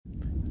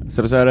This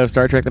episode of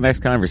Star Trek The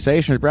Next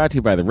Conversation is brought to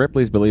you by the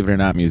Ripley's Believe It or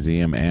Not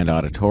Museum and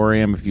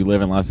Auditorium. If you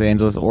live in Los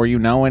Angeles or you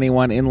know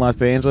anyone in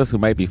Los Angeles who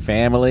might be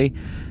family,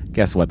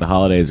 guess what? The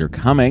holidays are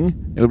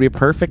coming. It would be a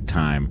perfect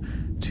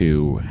time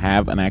to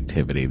have an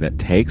activity that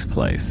takes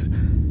place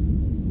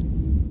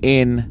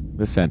in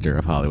the center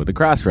of Hollywood, the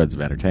crossroads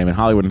of entertainment,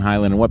 Hollywood and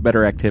Highland. And what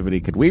better activity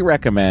could we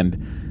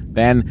recommend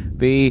than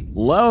the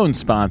lone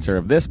sponsor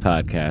of this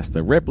podcast,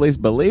 the Ripley's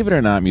Believe It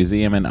or Not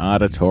Museum and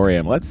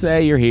Auditorium? Let's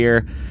say you're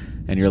here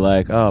and you're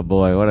like, oh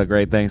boy, what a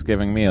great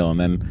Thanksgiving meal. And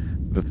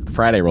then the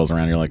Friday rolls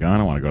around and you're like, oh, I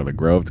don't want to go to the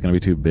Grove. It's going to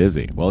be too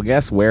busy. Well,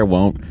 guess where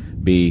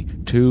won't be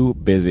too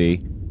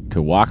busy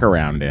to walk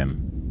around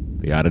in?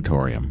 The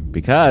auditorium.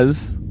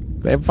 Because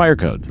they have fire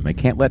codes and they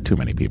can't let too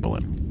many people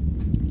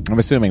in. I'm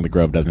assuming the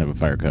Grove doesn't have a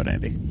fire code,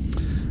 Andy.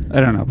 I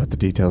don't know about the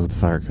details of the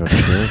fire code.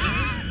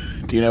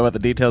 Do you know about the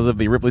details of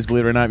the Ripley's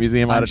Believe It or Not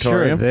Museum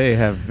Auditorium? I'm sure they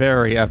have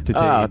very up-to-date.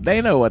 Oh,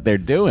 they know what they're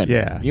doing.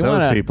 Yeah,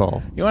 those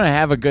people. You want to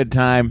have a good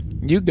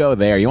time, you go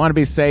there. You want to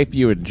be safe,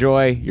 you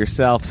enjoy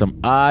yourself some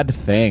odd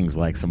things,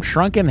 like some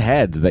shrunken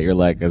heads that you're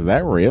like, is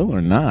that real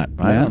or not?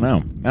 I don't know.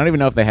 I don't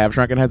even know if they have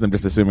shrunken heads. I'm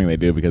just assuming they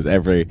do because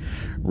every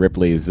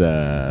Ripley's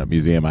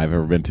museum I've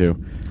ever been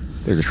to,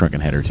 there's a shrunken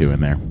head or two in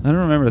there. I don't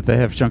remember if they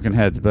have shrunken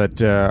heads,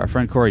 but our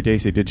friend Corey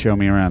Dacey did show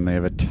me around. They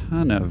have a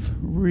ton of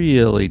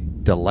really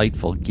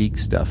delightful geek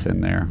stuff in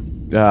there.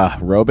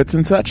 Robots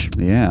and such?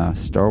 Yeah,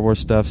 Star Wars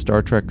stuff,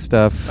 Star Trek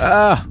stuff.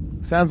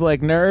 Sounds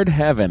like nerd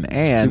heaven.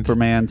 And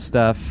Superman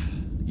stuff.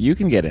 You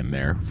can get in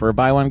there for a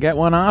buy one, get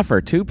one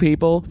offer. 2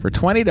 people for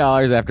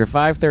 $20 after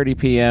 5:30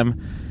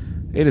 p.m.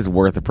 It is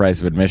worth the price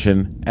of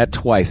admission at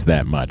twice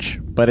that much.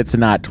 But it's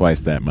not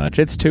twice that much.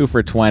 It's 2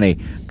 for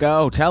 $20.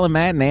 Go, tell them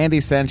Matt and Andy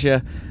sent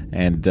you,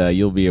 and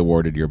you'll be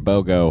awarded your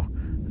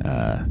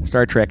BOGO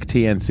Star Trek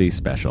TNC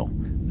special.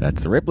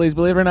 That's the Ripley's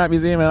Believe It or Not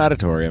Museum and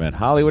Auditorium at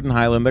Hollywood and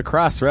Highland, the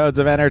crossroads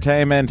of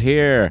entertainment.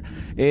 Here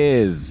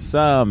is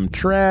some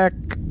Trek.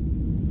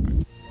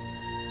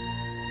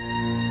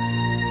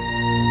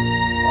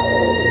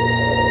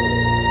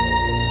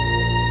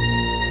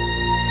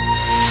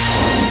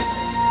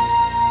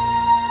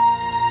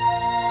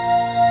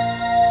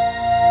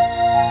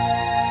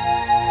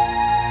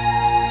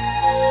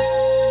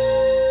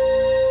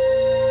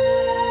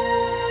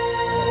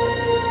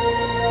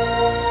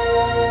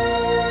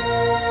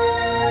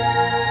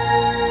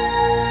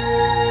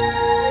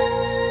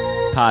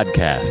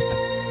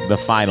 Podcast, The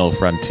Final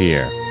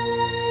Frontier.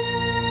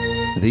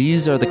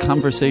 These are the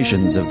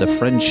conversations of the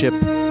friendship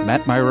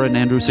Matt Myra and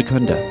Andrew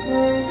Secunda.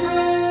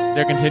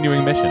 Their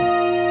continuing mission.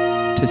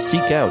 To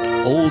seek out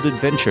old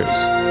adventures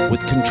with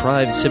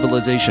contrived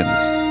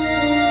civilizations.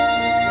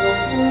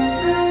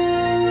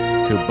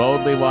 To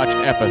boldly watch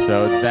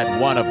episodes that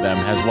one of them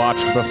has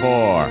watched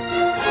before.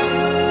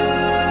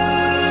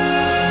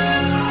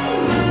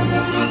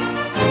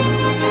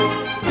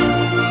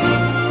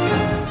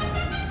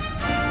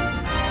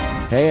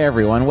 Hey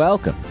everyone,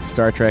 welcome to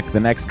Star Trek The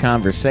Next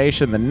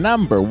Conversation, the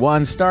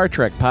 #1 Star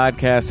Trek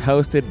podcast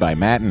hosted by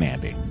Matt and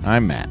Andy.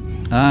 I'm Matt.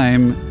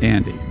 I'm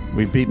Andy.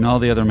 We've beaten all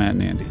the other Matt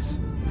and Andys.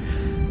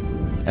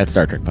 At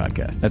Star Trek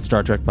Podcasts. At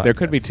Star Trek Podcasts. There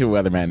could be 2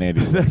 other Matt and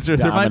Andys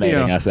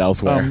dominating us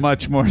elsewhere. A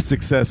much more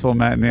successful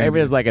Matt and Andy. Maybe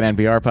there's like an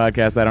NPR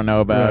podcast I don't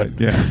know about.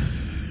 Right, yeah.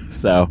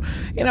 So,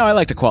 I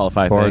like to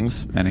qualify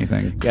Sports, things.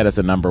 Anything. Get us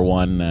a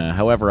 #1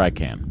 however I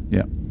can.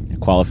 Yeah.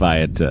 Qualify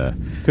it.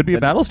 Could be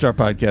a Battlestar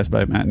podcast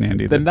by Matt and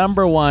Andy. The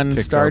 #1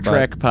 Star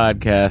Trek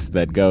podcast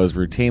that goes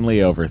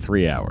routinely over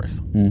 3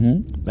 hours.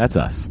 Mm-hmm. That's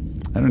us.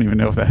 I don't even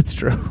know if that's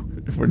true.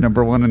 If we're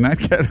 #1 in that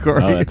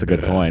category. Oh, that's a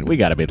good point. We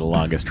got to be the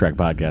longest Trek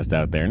podcast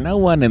out there. No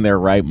one in their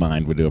right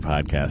mind would do a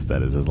podcast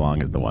that is as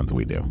long as the ones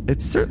we do.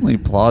 It's certainly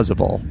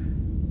plausible.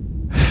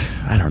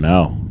 I don't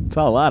know. It's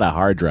a lot of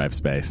hard drive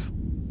space.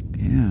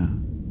 Yeah.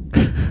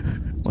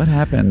 What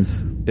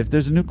happens if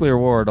there's a nuclear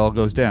war? It all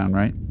goes down,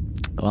 right?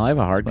 Well, I have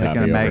a hard copy.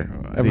 I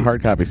have a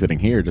hard copy sitting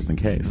here just in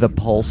case. The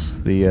pulse,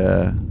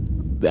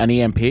 an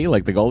EMP,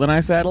 like the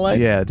GoldenEye satellite?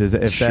 Yeah. Does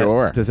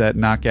that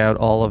knock out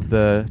all of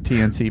the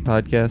TNC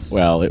podcasts?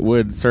 Well, it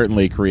would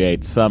certainly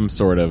create some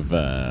sort of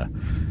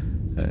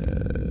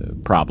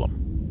problem.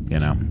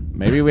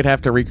 Maybe we'd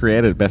have to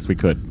recreate it best we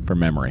could from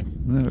memory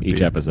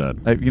each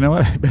episode. You know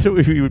what? I bet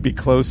we would be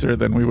closer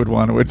than we would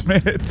want to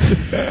admit.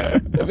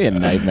 That'd be a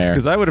nightmare.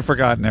 Because I would have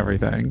forgotten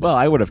everything. Well,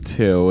 I would have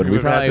too. And we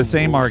would have had the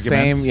same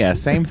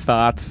arguments. Same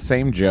thoughts,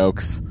 same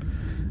jokes.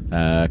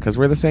 Because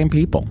we're the same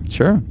people.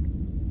 Sure.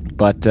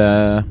 But,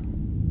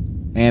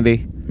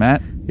 Andy.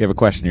 Matt. You have a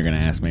question you're going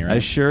to ask me, right? I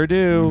sure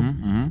do.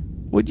 Mm-hmm.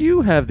 Would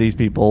you have these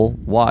people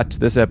watch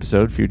this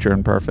episode, Future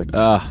Imperfect?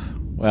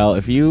 Well,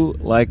 if you,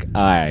 like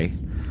I,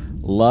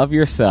 love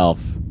yourself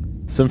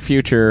some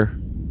future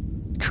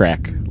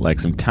Trek, like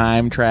some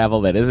time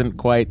travel that isn't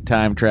quite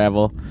time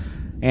travel,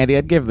 Andy,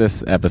 I'd give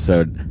this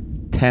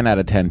episode 10 out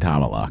of 10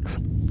 Tomahawks.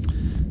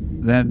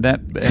 And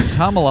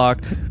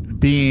Tomahawk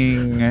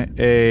being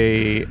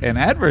an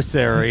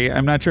adversary,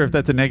 I'm not sure if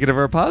that's a negative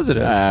or a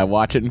positive.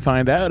 Watch it and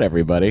find out,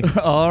 everybody.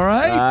 All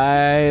right.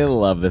 I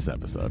love this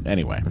episode.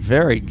 Anyway.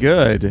 Very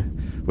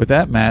good. With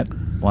that, Matt,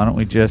 why don't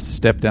we just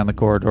step down the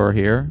corridor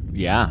here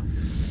Yeah.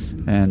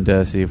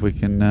 and see if we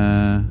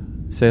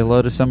can say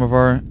hello to some of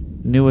our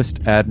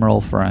newest Admiral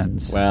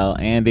friends. Well,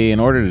 Andy, in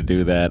order to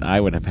do that, I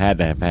would have had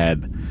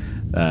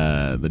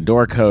the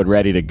door code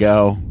ready to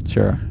go.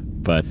 Sure.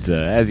 But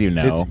as you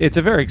know... It's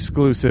a very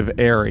exclusive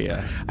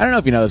area. I don't know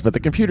if you know this, but the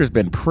computer's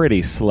been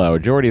pretty slow.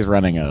 Jordy's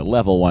running a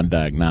level 1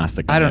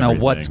 diagnostic. I don't know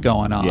what's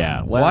going on.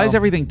 Yeah. Well, why is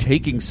everything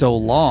taking so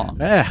long?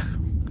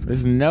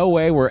 There's no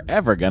way we're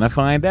ever going to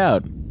find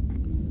out.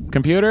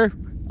 Computer,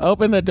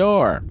 open the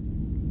door.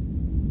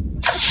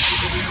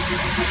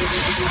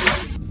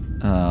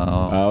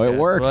 Oh, it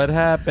worked. What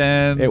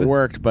happened? It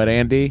worked, but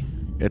Andy...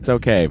 It's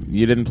okay.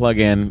 You didn't plug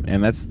in,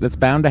 and that's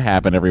bound to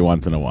happen every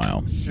once in a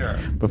while. Sure.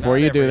 Before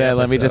you do that,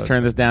 let me just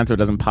turn this down so it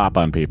doesn't pop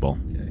on people.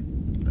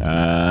 Okay.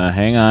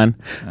 Hang on.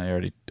 I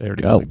already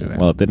plugged it in.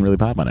 Well, it didn't really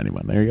pop on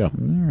anyone. There you go. All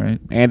right.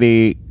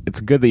 Andy, it's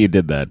good that you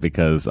did that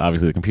because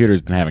obviously the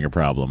computer's been having a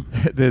problem.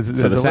 there's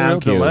so the a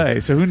sound cue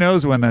delay, so who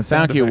knows when that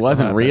sound cue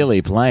wasn't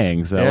really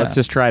playing, so let's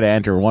just try to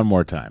enter one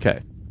more time.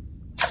 Okay.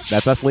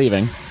 That's us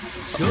leaving.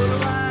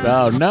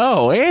 Oh,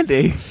 no,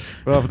 Andy.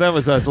 Well, if that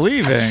was us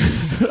leaving.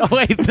 Oh,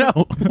 wait, no.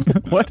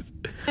 What?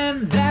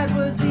 And that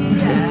was the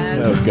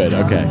end. That was good.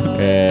 Okay.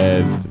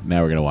 And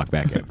now we're going to walk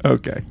back in.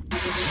 Okay.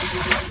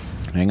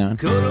 Hang on.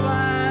 All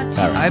right.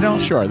 I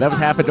don't. Sure. That was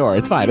half a door.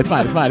 It's fine.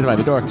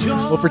 The door.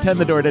 We'll pretend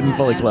the door didn't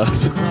fully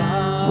close.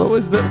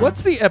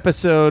 What's the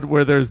episode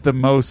where there's the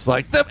most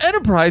like the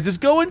Enterprise is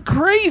going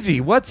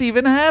crazy? What's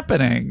even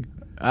happening?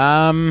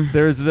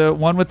 There's the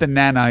one with the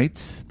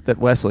nanites that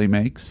Wesley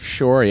makes.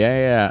 Sure,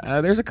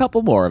 yeah. There's a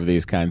couple more of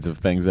these kinds of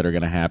things that are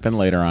going to happen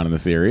later on in the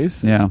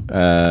series. Yeah.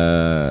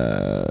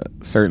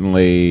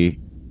 Certainly,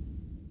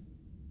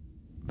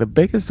 the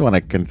biggest one I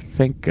can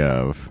think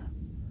of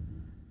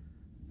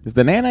is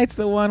the nanites.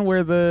 The one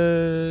where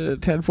the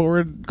 10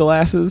 forward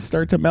glasses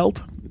start to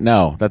melt.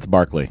 No, that's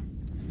Barclay.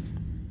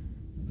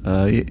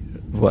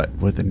 What?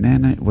 Where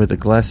the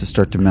glasses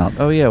start to melt?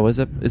 Oh yeah, is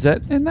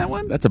that in that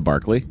one? That's a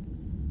Barclay.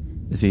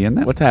 Is he in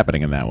that? What's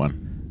happening in that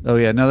one? Oh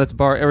yeah, no, that's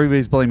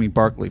everybody's blaming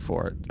Barclay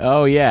for it.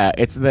 Oh yeah,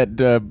 it's that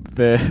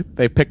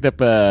they picked up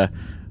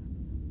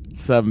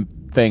some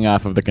thing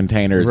off of the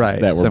containers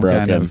that were some broken,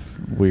 kind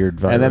of weird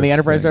virus, and then the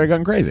Enterprise started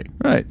going crazy.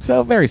 Right,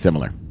 so very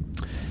similar.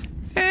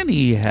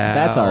 Anyhow,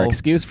 that's our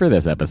excuse for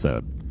this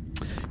episode.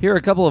 Here are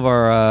a couple of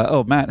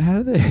our. Matt,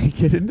 how do they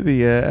get into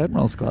the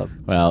Admirals Club?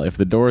 Well, if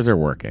the doors are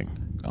working,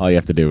 all you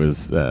have to do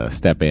is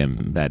step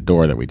in that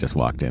door that we just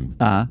walked in.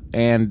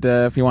 And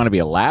if you want to be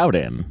allowed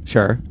in,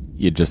 sure,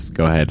 you just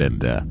go ahead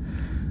and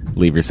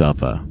leave us a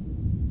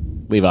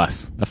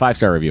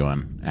 5-star review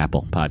on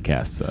Apple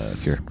Podcasts.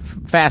 It's your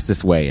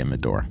fastest way in the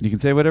door. You can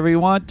say whatever you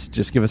want.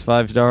 Just give us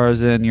 5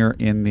 stars and you're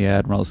in the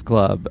Admirals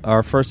Club.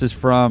 Our first is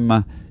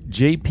from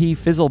JP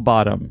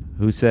Fizzlebottom,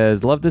 who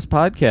says, love this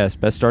podcast.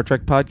 Best Star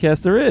Trek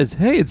podcast there is.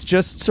 Hey, it's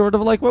just sort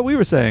of like what we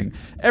were saying.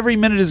 Every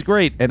minute is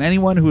great, and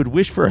anyone who would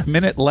wish for a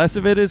minute less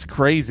of it is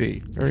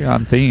crazy. Very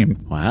on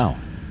theme. Wow.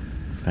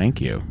 Thank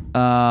you.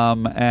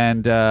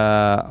 And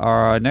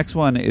our next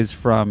one is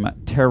from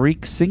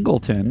Tariq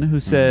Singleton, who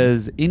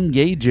says,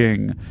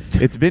 engaging.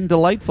 It's been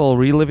delightful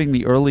reliving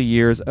the early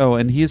years. Oh,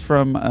 and he's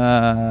from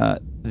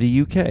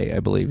the UK, I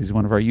believe. He's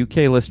one of our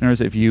UK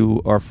listeners. If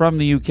you are from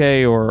the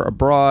UK or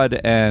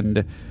abroad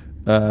and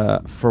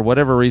for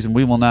whatever reason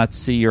we will not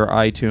see your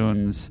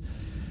iTunes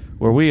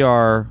where we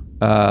are,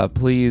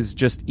 please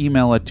just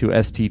email it to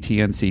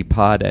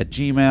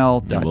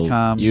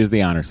sttncpod@gmail.com. We'll use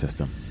the honor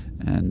system.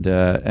 And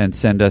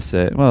send us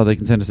they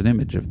can send us an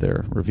image of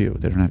their review.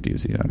 They don't have to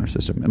use the honor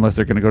system unless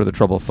they're going to go to the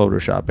trouble of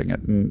photoshopping it.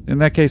 And in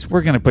that case,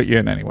 we're going to put you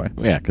in anyway.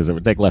 Yeah, because it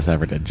would take less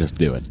effort to just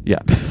do it. Yeah.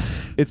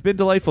 It's been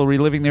delightful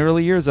reliving the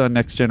early years on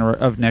Next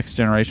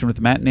Generation with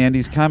Matt and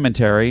Andy's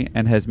commentary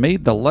and has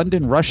made the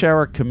London rush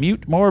hour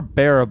commute more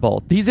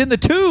bearable. He's in the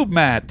tube,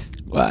 Matt!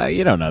 Well,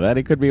 you don't know that.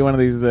 He could be one of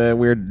these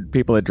weird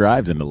people that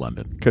drives into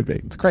London. Could be.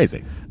 It's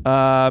crazy.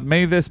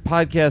 May this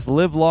podcast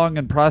live long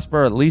and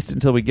prosper at least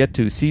until we get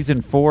to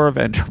Season 4 of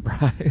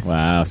Enterprise.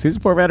 Wow.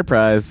 Season 4 of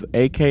Enterprise,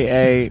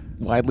 a.k.a.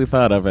 widely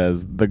thought of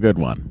as the good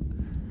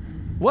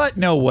one. What?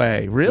 No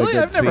way. Really?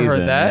 I've never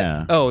heard that.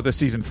 Yeah. Oh, the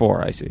Season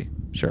 4, I see.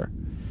 Sure.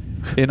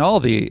 In all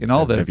the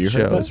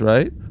shows,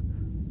 right?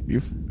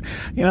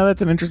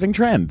 That's an interesting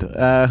trend.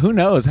 Who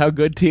knows how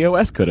good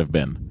TOS could have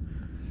been?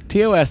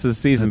 TOS's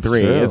Season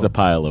 3 is a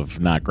pile of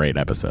not great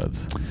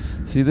episodes.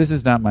 See, this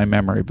is not my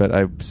memory, but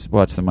I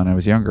watched them when I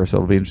was younger, so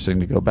it'll be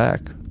interesting to go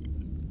back.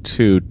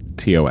 To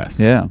TOS.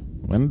 Yeah.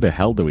 When the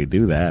hell do we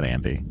do that,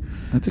 Andy?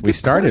 That's a good We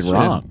started question.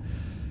 wrong.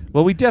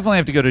 Well, we definitely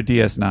have to go to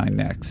DS9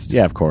 next.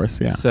 Yeah, of course,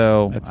 yeah.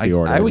 So that's the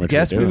order I would in which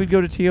guess we we would go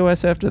to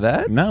TOS after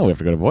that? No, we have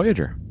to go to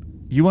Voyager.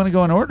 You want to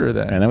go in order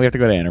then? And then we have to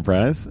go to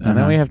Enterprise. And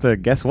then we have to,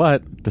 guess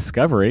what?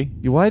 Discovery.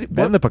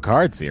 Then the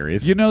Picard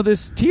series. You know,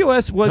 this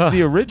TOS was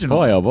the original.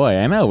 Boy, oh boy.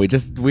 I know.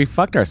 We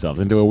fucked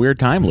ourselves into a weird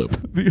time loop.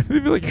 You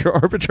feel like you're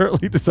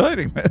arbitrarily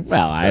deciding this.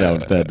 Well, I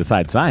don't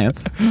decide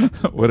science.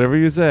 Whatever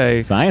you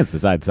say. Science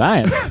decides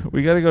science.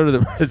 We got to go to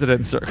the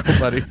President's Circle,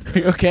 buddy. Are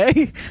you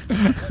okay?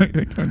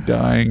 I'm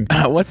dying.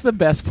 What's the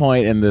best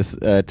point in this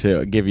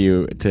to give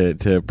you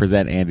to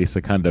present Andy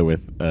Secunda with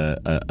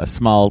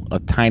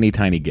a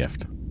tiny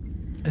gift?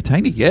 A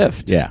tiny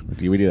gift? Yeah.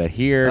 Do we do that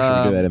here? Should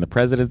we do that in the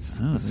President's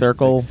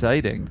Circle? This is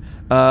exciting.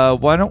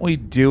 Why don't we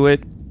do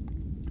it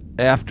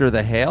after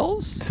the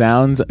hails?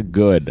 Sounds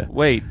good.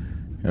 Wait,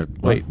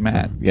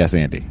 Matt. Yes,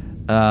 Andy.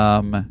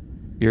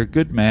 You're a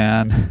good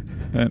man.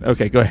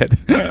 Okay, go ahead.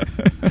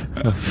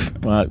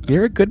 Well,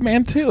 you're a good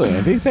man too,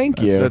 Andy.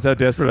 Thank you. So that's how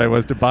desperate I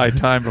was to buy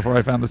time before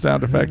I found the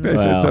sound effect. I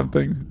said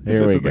something.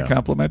 Here we go.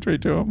 Complimentary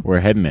to him. We're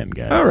heading in,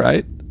 guys. All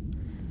right.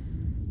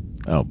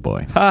 Oh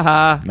boy. Ha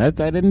ha. I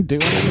didn't do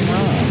anything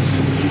wrong.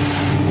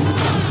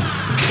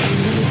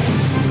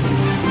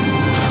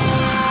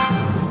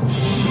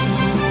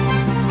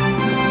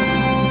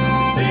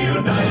 The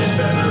United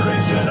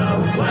Federation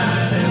of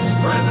Planets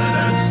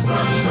President's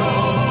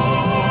Circle.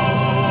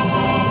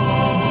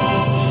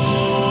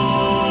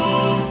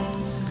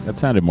 That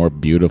sounded more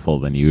beautiful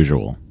than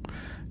usual.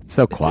 It's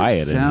so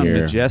quiet in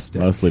here.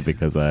 Majestic. Mostly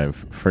because I've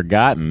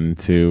forgotten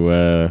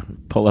to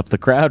pull up the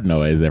crowd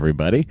noise,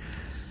 everybody.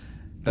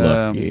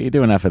 Look, you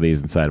do enough of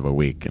these inside of a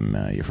week,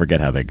 and you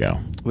forget how they go.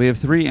 We have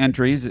 3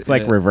 entries. It's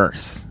like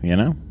reverse, you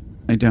know?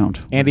 I don't.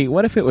 Andy,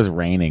 what if it was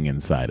raining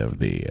inside of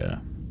the...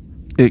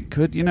 It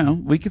could,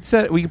 we could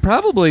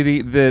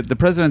probably, the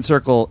President's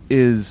Circle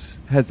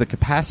has the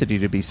capacity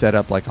to be set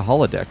up like a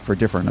holodeck for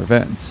different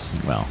events.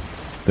 Well,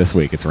 this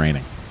week it's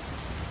raining.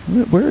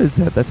 Where is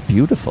that? That's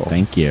beautiful.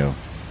 Thank you.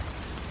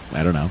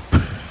 I don't know.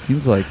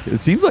 It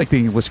seems like the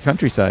English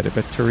countryside. I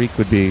bet Tariq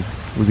would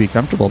be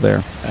comfortable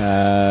there.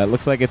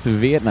 Looks like it's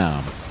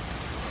Vietnam.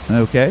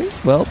 Okay.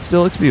 Well, it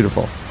still looks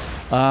beautiful.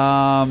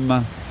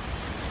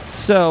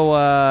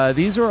 So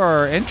these are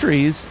our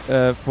entries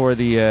for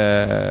the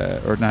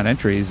or not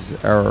entries,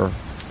 our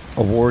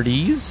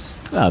awardees.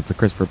 Oh, it's the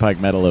Christopher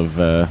Pike Medal of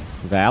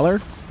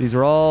Valor. These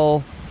are all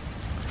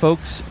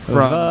folks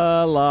from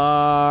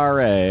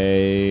Valare.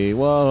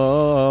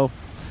 Whoa.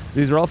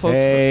 These are all folks.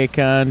 Hey,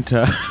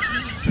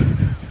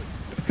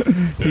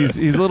 He's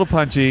a little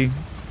punchy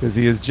because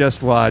he has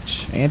just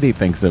watched. Andy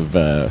thinks of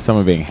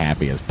someone being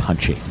happy as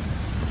punchy.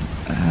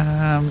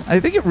 I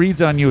think it reads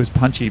on you as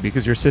punchy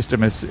because your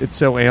system it's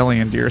so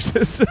alien to your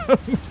system.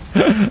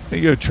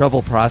 You have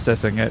trouble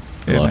processing it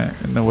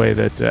in the way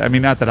that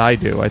not that I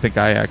do. I think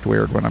I act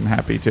weird when I'm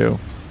happy too.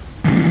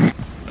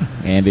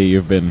 Andy,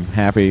 you've been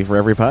happy for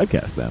every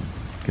podcast then.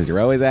 Because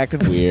you're always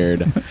acting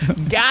weird.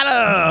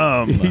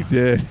 Got him! He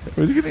did.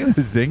 Was he getting a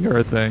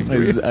zinger thing?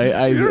 We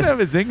don't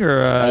have a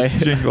zinger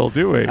jingle,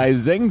 do we? I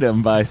zinged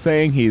him by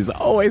saying he's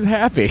always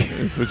happy.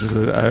 Which is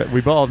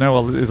we all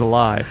know is a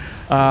lie.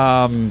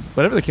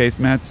 Whatever the case,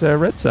 Matt's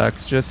Red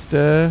Sox just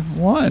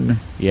won.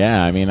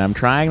 Yeah, I'm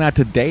trying not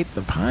to date the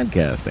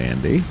podcast,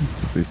 Andy.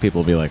 These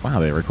people will be like, wow,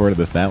 they recorded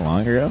this that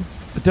long ago?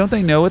 But don't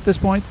they know at this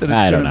point that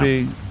it's going to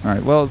be... All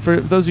right, well,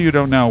 for those of you who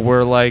don't know,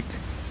 we're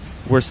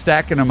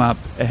stacking them up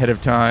ahead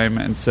of time,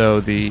 and so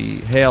the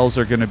hails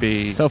are going to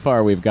be... So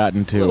far, we've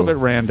gotten to... A little bit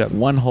random.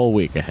 1 whole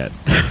week ahead.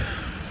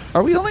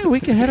 Are we only a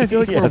week ahead? I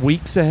feel like we're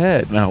weeks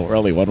ahead. No, we're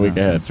only 1 week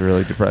ahead. That's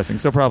really depressing.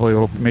 So probably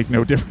will make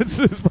no difference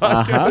to this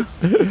podcast.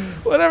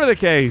 Whatever the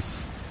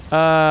case.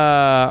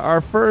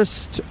 Our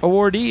first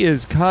awardee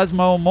is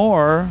Cosmo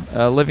Moore,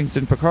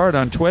 Livingston Picard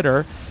on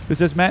Twitter, who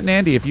says, Matt and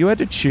Andy, if you had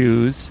to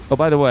choose... Oh,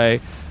 by the way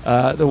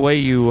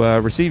you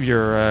receive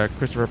your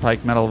Christopher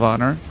Pike Medal of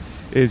Honor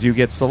is you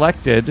get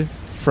selected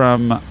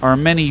from our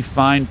many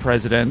fine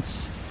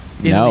presidents.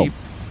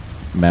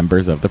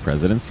 Members of the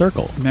President's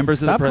Circle.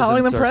 Members of Stop the President's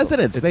calling them Circle.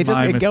 presidents. It's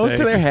it goes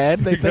to their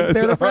head. They think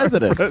they're the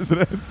presidents.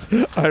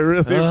 I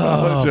really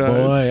apologize.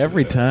 Oh boy,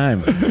 every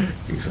time.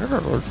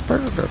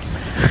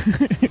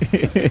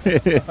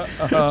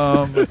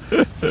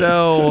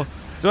 So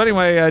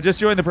anyway, just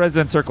join the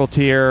President's Circle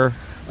tier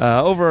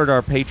over at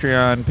our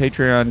Patreon,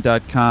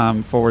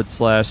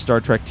 patreon.com/Star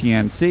Trek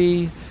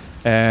TNC.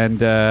 And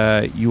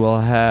you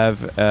will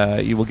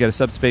get a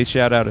subspace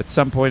shout out at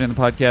some point in the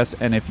podcast.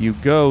 And if you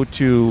go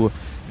to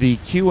the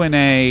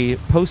Q&A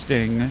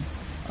posting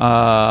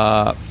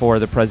for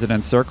the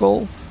President's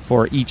Circle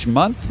for each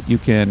month, you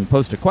can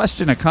post a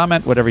question, a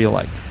comment, whatever you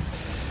like.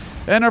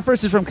 And our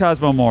first is from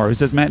Cosmo Moore, who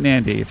says, Matt and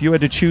Andy, if you had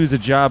to choose a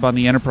job on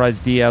the Enterprise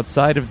D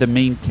outside of the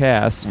main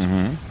cast,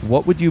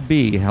 what would you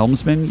be?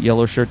 Helmsman,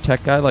 yellow shirt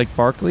tech guy like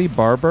Barclay,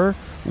 barber,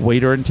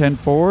 waiter in 10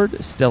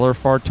 forward, stellar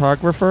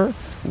photographer,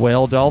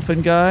 whale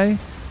dolphin guy,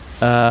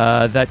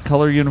 that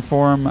color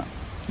uniform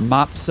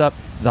mops up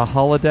the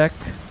holodeck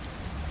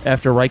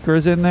after Riker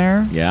is in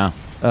there. Yeah.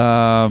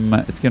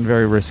 It's getting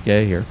very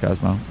risque here,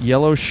 Cosmo.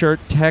 Yellow shirt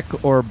tech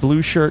or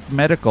blue shirt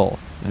medical.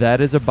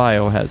 That is a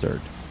biohazard.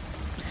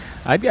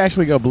 I'd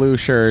actually go blue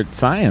shirt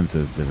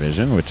sciences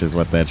division, which is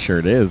what that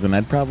shirt is, and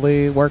I'd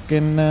probably work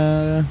in.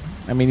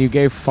 I mean, you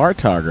gave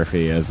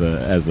fartography as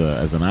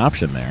an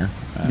option there,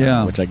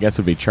 Yeah. which I guess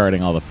would be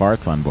charting all the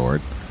farts on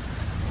board.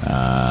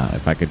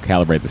 If I could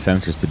calibrate the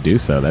sensors to do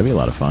so, that'd be a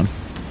lot of fun.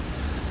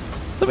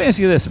 Let me ask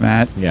you this,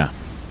 Matt. Yeah.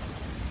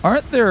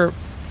 Aren't there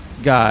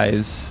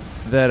guys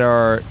that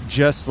are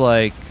just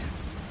like,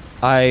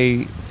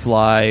 I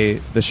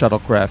fly the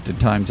shuttlecraft in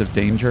times of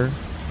danger?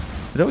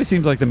 It always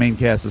seems like the main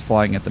cast is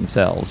flying it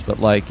themselves, but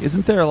like,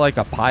 isn't there like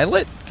a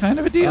pilot kind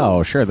of a deal?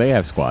 Oh, sure. They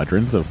have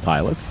squadrons of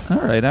pilots. All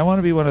right, I want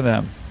to be one of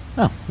them.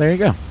 Oh, there you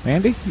go.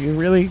 Andy, you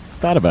really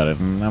thought about it,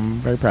 and I'm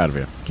very proud of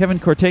you. Kevin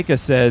Corteca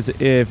says,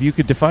 if you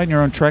could define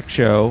your own Trek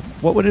show,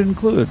 what would it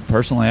include?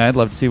 Personally, I'd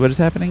love to see what is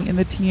happening in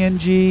the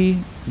TNG,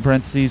 in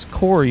parentheses,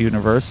 core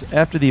universe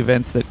after the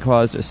events that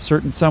caused a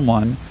certain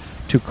someone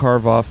to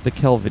carve off the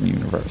Kelvin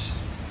universe.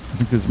 I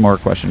think this is more a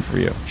question for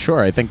you.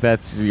 Sure, I think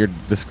you're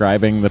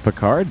describing the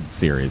Picard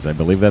series. I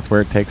believe that's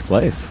where it takes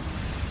place.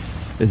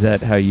 Is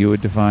that how you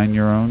would define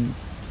your own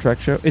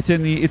Trek show? It's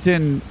in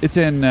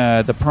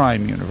the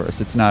Prime universe.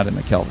 It's not in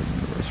the Kelvin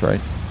universe,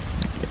 right?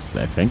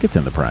 I think it's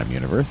in the Prime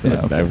universe.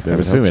 Yeah, I would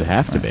assume it'd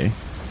have to be.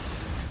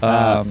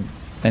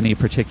 Any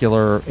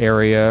particular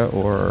area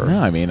or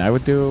No, I mean, I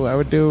would do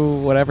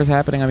whatever's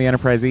happening on the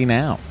Enterprise E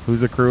now.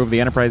 Who's the crew of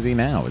the Enterprise E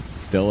now? Is it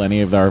still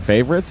any of our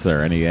favorites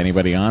or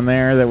anybody on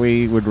there that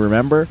we would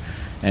remember?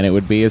 And it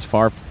would be as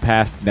far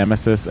past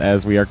Nemesis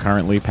as we are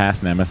currently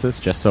past Nemesis,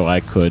 just so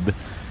I could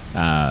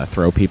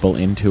throw people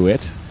into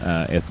it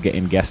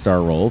in guest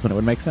star roles, and it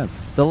would make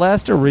sense. The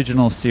last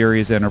original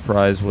series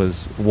Enterprise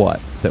was what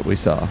that we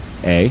saw?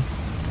 A?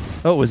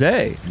 Oh, it was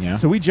A. Yeah.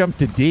 So we jumped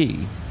to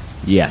D.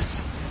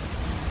 Yes.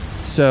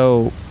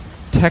 So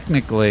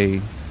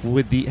technically,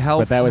 would the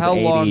But that was how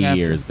 80 long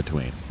years after,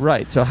 between.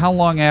 right? So how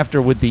long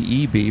after would the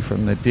E be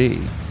from the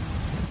D?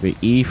 The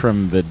E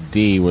from the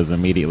D was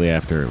immediately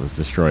after it was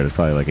destroyed. It was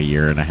probably like a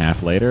year and a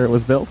half later it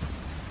was built.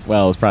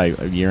 Well, it was probably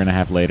a year and a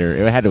half later.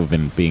 It had to have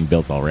been being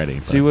built already.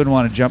 So you wouldn't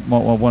want to jump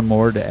one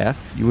more to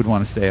F? You would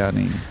want to stay on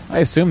E? I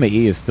assume the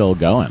E is still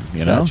going,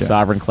 you know? Gotcha.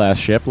 Sovereign class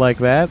ship like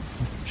that.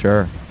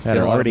 Sure. Had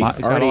Got already-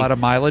 got a lot of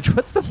mileage.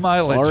 What's the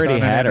mileage? Already on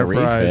an had a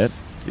Enterprise?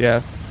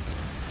 Yeah.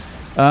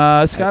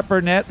 Scott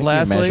Burnett, You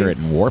lastly. measure it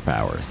in warp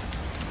hours.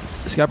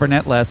 Scott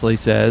Burnett, lastly,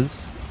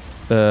 says,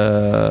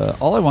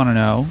 all I want to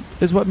know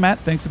is what Matt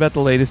thinks about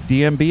the latest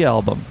DMB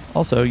album.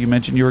 Also, you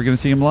mentioned you were going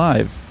to see him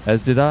live,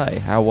 as did I.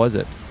 How was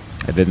it?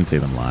 I didn't see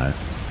them live.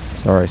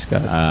 Sorry,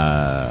 Scott.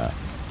 I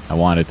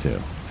wanted to.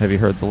 Have you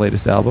heard the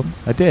latest album?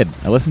 I did.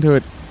 I listened to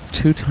it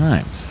 2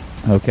 times.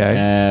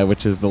 Okay.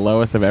 Which is the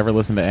lowest I've ever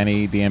listened to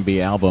any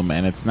DMB album,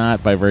 and it's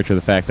not by virtue of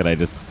the fact that I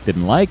just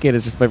didn't like it.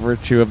 It's just by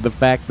virtue of the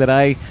fact that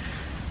I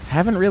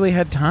haven't really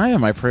had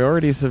time. My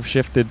priorities have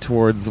shifted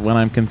towards when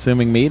I'm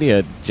consuming media.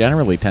 It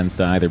generally tends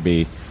to either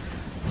be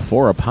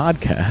for a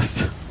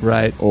podcast,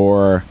 Right.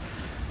 or,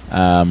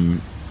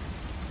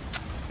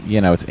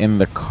 it's in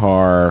the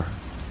car,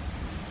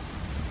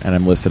 and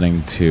I'm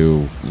listening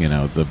to,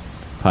 the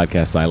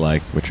podcasts I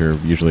like, which are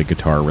usually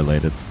guitar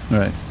related.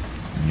 Right.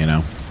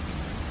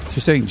 So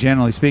you're saying,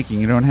 generally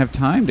speaking, you don't have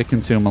time to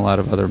consume a lot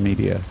of other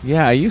media.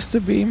 Yeah, I used to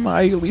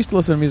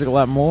listen to music a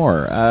lot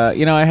more. I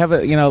have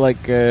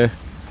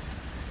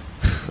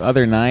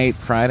other night,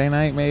 Friday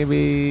night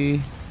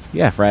maybe.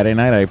 Yeah, Friday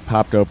night I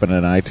popped open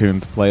an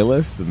iTunes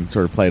playlist and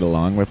sort of played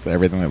along with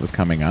everything that was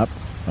coming up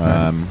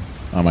on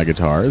my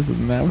guitars,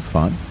 and that was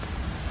fun.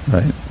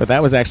 Right. But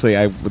that was actually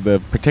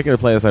the particular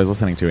playlist I was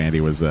listening to,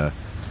 Andy, was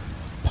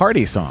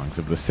party songs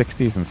of the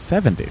 60s and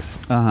 70s.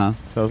 Uh-huh.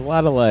 So it was a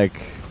lot of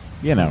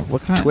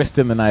What kind?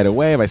 Twistin' the Night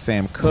Away by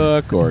Sam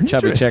Cooke, or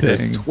Chubby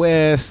Checker's Interesting.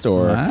 Twist,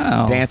 or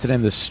Wow. Dancing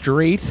in the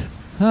Street.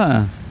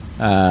 Huh.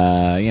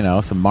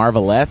 Some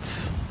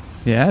Marvelettes.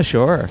 Yeah,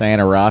 sure.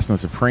 Diana Ross and the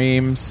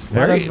Supremes.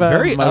 Very- a lot of,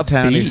 very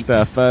Motown-y upbeat.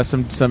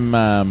 stuff.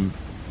 Some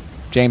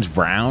James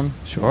Brown.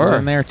 Sure. Was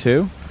in there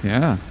too.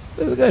 Yeah.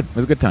 It was good. It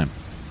was a good time.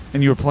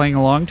 And you were playing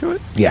along to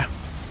it? Yeah.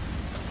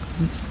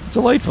 It's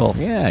delightful.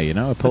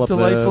 Yeah, pull A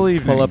delightful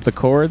evening. pull up the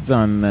chords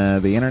on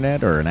the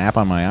internet or an app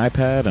on my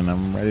iPad, and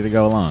I'm ready to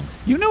go along.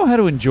 You know how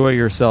to enjoy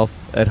yourself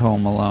at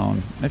home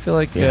alone. I feel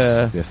like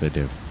Yes, I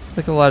do.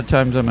 like a lot of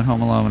times I'm at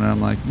home alone and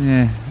I'm like,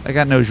 I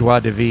got no joie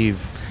de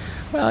vivre.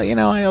 Well,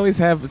 I always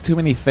have too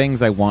many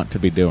things I want to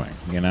be doing,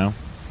 and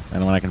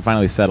when I can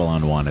finally settle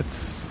on one,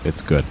 it's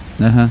good.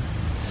 Uh-huh.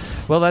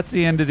 Well, that's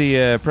the end of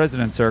the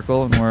President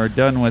Circle, and we're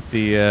done with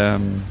the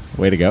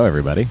Way to go,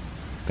 everybody!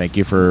 Thank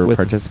you for With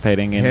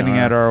participating in handing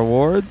out our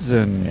awards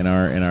and in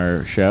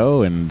our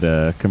show and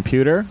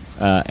computer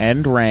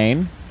and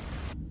rain.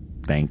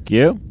 Thank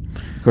you.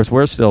 of course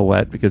we're still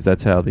wet because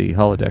that's how the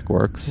holodeck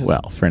works.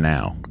 Well, for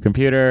now,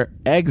 computer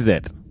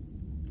exit.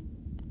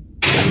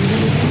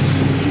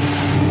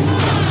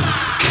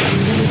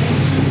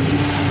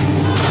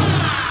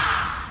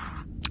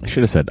 I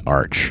should have said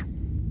arch.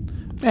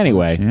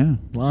 Anyway, Yeah.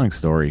 long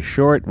story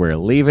short, we're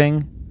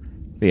leaving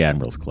the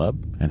Admiral's Club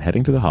and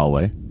heading to the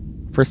hallway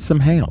for some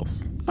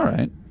hails. All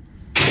right.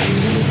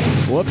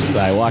 Whoops,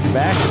 I walked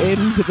back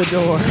into the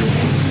door.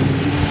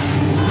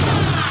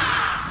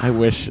 I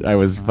wish I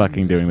was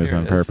fucking doing this Here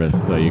on it is.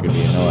 purpose so you could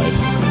be annoyed.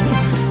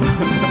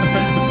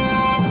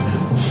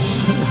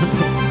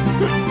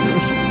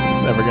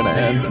 It's never gonna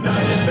end.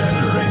 United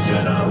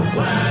Federation of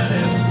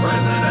Planets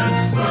President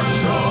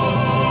Circle.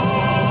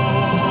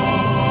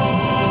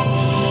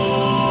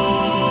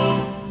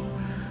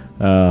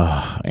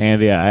 Oh,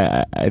 Andy,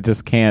 I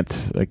just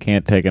can't. I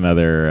can't take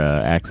another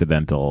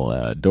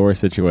accidental door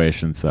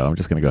situation, so I'm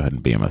just gonna go ahead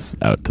and beam us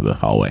out to the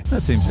hallway.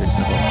 That seems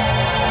reasonable.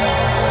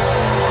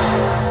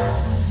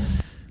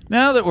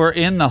 Now that we're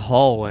in the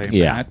hallway,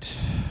 Yeah. Matt,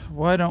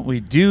 why don't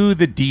we do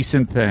the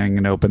decent thing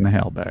and open the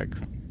hail bag?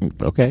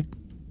 Okay.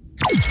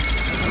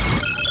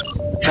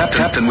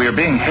 Captain, we are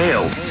being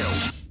hailed.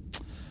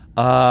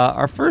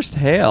 Our first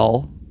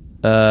hail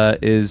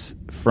is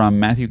from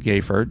Matthew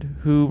Gayford,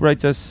 who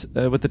writes us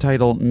with the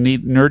title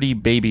Nerdy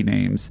Baby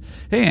Names.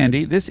 Hey,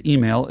 Andy, this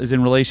email is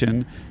in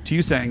relation to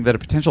you saying that a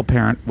potential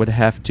parent would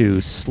have to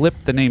slip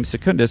the name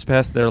Secundus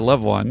past their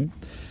loved one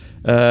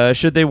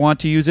should they want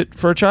to use it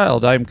for a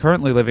child. I'm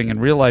currently living in a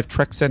real-life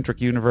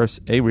Trek-centric universe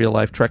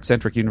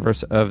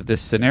of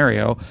this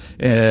scenario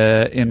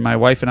in my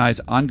wife and I's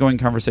ongoing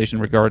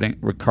conversations.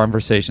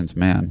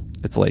 Man,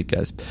 it's late,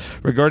 guys.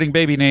 Regarding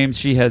baby names,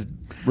 she has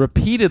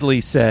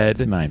repeatedly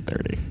said... It's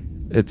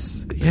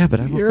 9:30. But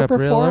I woke You're a up real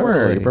performer.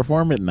 early. You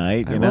perform at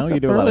night. I You know, woke you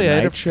up do a lot of early. I had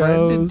a night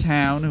friend in shows.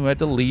 town who had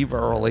to leave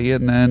early,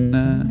 and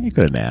then You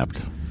could have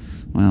napped.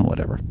 well,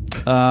 whatever.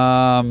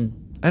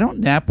 I don't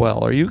nap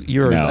well. Are you?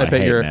 You're. No, I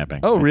bet hate you're.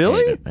 napping. Oh, I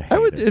really? hate it. I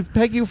would hate it.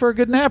 peg you for a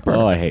good napper.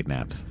 Oh, I hate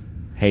naps.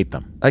 Hate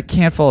them. I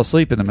can't fall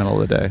asleep in the middle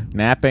of the day.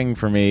 Napping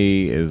for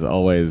me is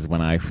always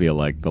when I feel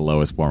like the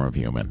lowest form of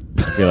human.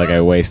 I feel like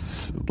I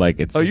waste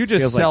it's. Oh, you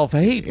just feels like-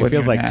 self-hate It when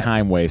feels you like nap.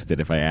 time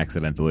wasted if I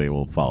accidentally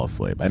will fall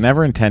asleep. I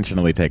never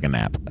intentionally take a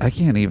nap. I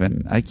can't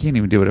even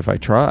do it if I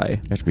try. I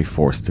have to be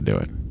forced to do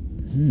it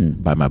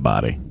by my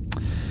body.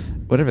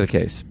 Whatever the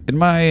case. In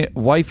my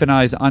wife and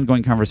I's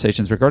ongoing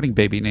conversations regarding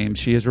baby names,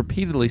 she has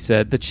repeatedly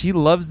said that she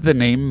loves the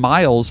name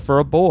Miles for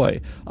a boy.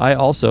 I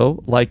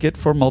also like it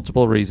for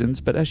multiple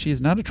reasons, but as she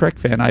is not a Trek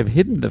fan, I've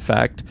hidden the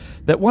fact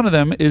that one of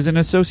them is in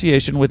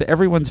association with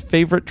everyone's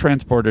favorite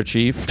transporter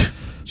chief,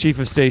 chief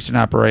of station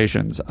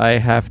operations.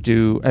 I've had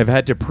to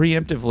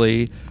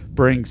preemptively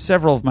bring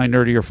several of my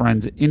nerdier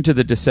friends into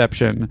the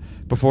deception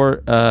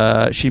before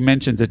she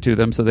mentions it to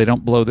them so they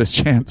don't blow this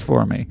chance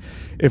for me.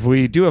 If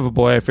we do have a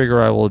boy, I figure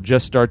I will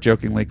just start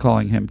jokingly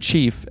calling him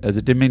Chief as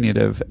a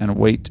diminutive and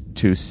wait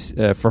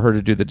for her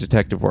to do the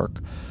detective work.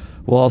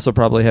 We'll also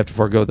probably have to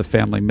forego the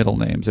family middle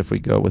names if we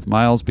go with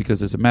Miles,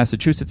 because as a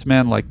Massachusetts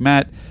man like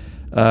Matt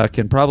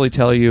can probably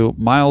tell you,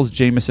 Miles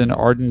Jameson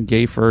Arden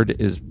Gayford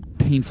is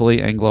painfully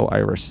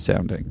Anglo-Irish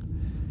sounding.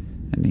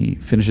 And he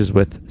finishes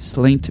with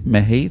Slaint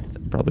Mehaith.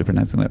 I'm probably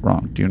pronouncing that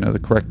wrong. Do you know the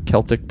correct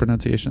Celtic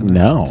pronunciation of that?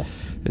 No.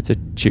 It's a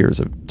cheers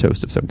of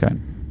toast of some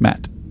kind.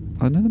 Matt.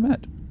 Another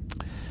Matt.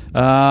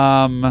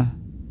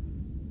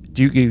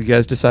 Do you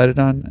guys decided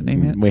on a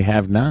name yet? We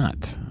have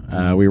not.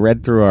 We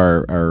read through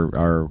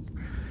our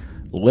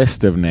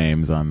list of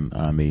names on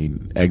the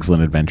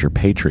Excellent Adventure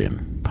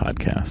Patreon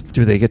podcast.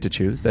 Do they get to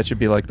choose? That should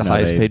be like the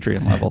highest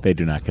Patreon level. They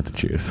do not get to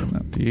choose.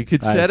 You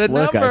could set a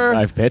number.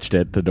 I've pitched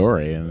it to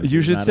Dory. And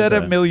You she's should not set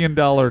into $1 it.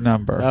 million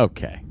number.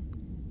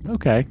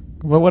 Okay.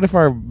 Well, what if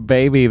our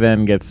baby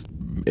then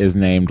is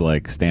named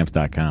like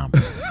Stamps.com?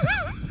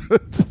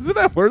 Isn't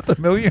that worth $1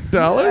 million?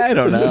 I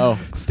don't know.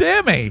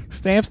 Stammy.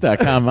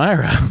 Stamps.com,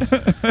 Myra.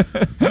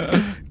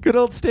 Good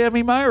old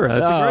Stammy Myra.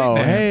 That's a great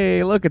name.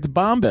 Hey, look, it's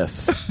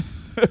Bombus.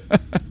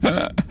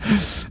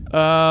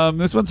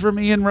 This one's from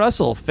Ian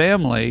Russell.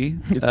 Family.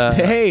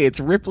 Hey, it's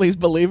Ripley's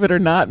Believe It or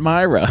Not,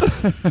 Myra.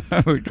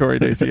 Corey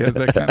Dacey has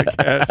that kind of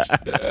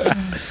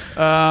catch.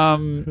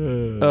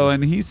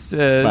 And he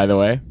says... By the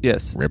way,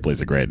 yes.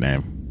 Ripley's a great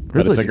name. But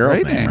Ripley's it's a girl's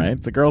great name, name. right?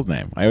 It's a girl's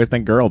name. I always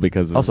think girl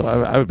because of... Also,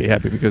 I would be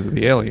happy because of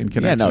the alien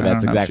connection. no, I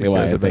that's don't know if exactly she why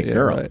cares I about- think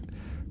girl. right.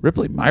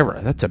 Ripley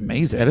Myra. That's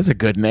amazing. That is a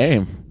good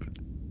name.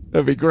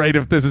 That'd be great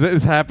if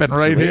this happened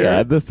right Should we here.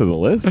 add this to the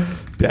list?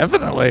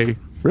 Definitely.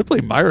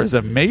 Ripley Myra's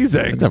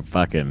amazing. It's a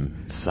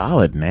fucking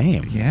solid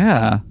name.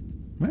 Yeah.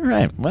 All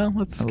right. Well,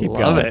 let's keep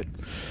Love going.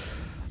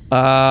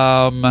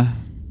 it.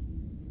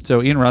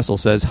 So Ian Russell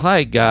says,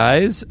 "Hi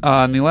guys.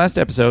 On the last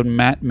episode,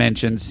 Matt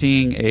mentioned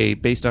seeing a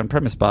based on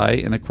premise by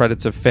in the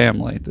credits of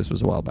Family. This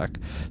was a while back.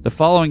 The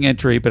following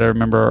entry, but I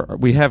remember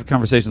we have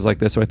conversations like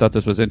this, so I thought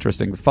this was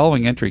interesting. The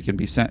following entry can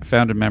be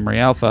found in Memory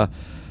Alpha.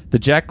 The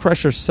Jack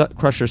Crusher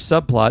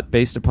subplot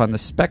based upon the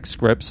spec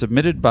script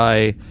submitted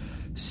by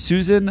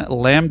Susan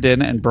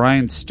Lambden and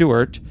Brian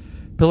Stewart.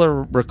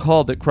 Pillar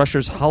recalled that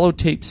Crusher's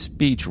holotape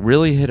speech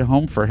really hit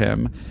home for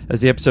him,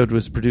 as the episode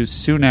was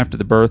produced soon after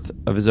the birth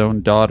of his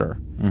own daughter,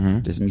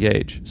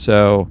 Disengage.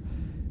 So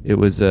it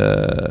was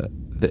a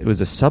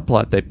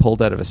subplot they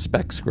pulled out of a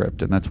spec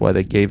script, and that's why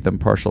they gave them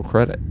partial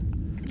credit.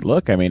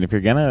 Look, I mean, if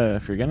you're gonna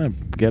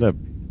get a,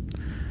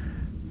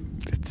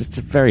 it's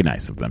very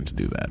nice of them to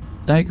do that.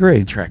 I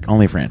agree. Trek,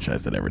 only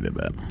franchise that ever did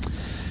that.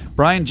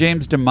 Brian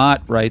James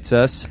DeMott writes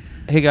us,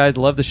 Hey guys,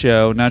 love the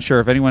show. Not sure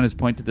if anyone has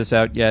pointed this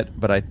out yet,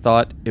 but I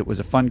thought it was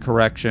a fun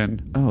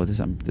correction. Oh, I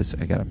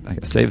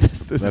gotta save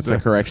this. That's a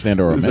correction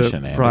and or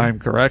omission, Andy. Prime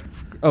correct.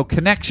 Oh,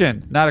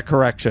 connection, not a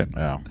correction.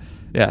 Oh.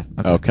 Yeah.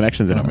 Okay. Oh,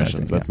 connections and What am I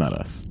omissions. saying? That's not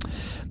us.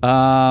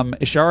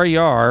 Ishara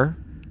Yar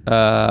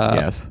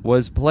Yes.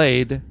 was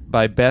played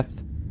by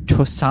Beth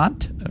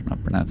Toussaint, I'm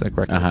not pronouncing that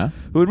correctly,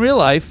 who in real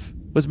life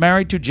was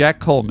married to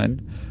Jack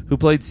Coleman, who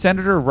played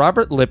Senator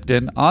Robert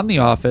Lipton on The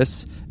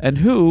Office, and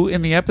who,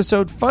 in the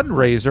episode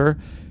Fundraiser,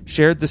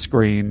 shared the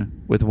screen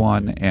with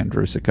one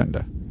Andrew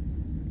Secunda.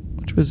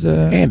 Which was...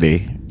 Andy,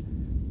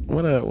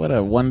 what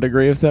a 1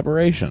 degree of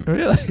separation.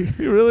 Really? It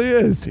really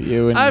is. To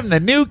you and I'm the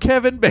new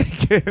Kevin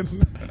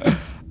Bacon.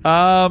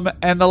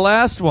 And the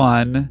last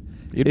one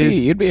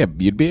you'd be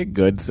a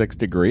good 6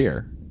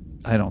 degreer.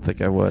 I don't think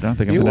I would. I don't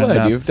think I'm You gonna would.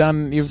 enough You've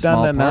done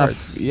small enough.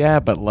 parts.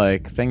 Yeah, but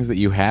like things that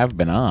you have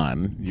been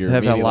on, you're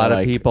Have a immediately lot of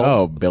like, people.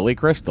 Oh, Billy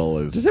Crystal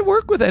is. Does it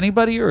work with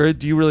anybody, or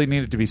do you really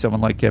need it to be someone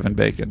like Kevin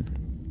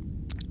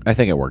Bacon? I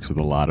think it works with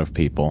a lot of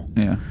people.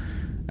 Yeah.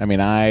 I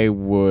mean, I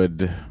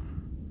would.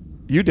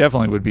 You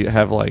definitely would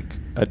have like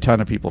a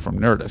ton of people from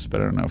Nerdist,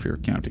 but I don't know if you're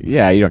counting.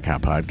 Yeah, you don't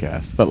count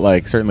podcasts, but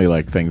like certainly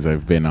like things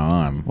I've been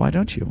on. Why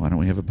don't you? Why don't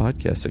we have a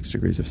podcast, 6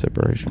 Degrees of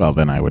Separation? Well,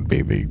 then I would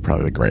be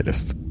probably the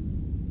greatest.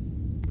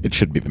 It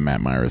should be the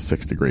Matt Myers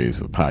 6 Degrees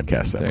of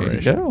podcast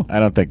separation. There you go. I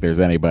don't think there's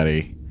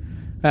anybody.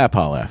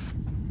 Paul F.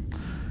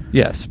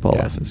 Yes, Paul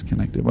Yeah. F. is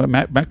connected. Well,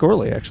 Matt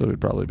Gorley actually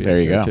would probably be There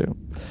you there go. too.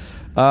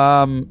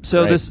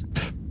 So Right. this...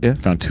 Yeah.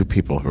 Found 2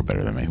 people who are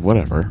better than me.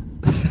 Whatever.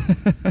 You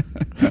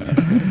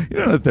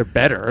don't know that they're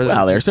better.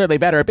 Well, they're certainly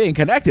better at being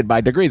connected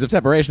by degrees of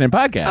separation in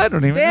podcasts. I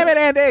don't even Damn know. it,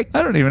 Andy.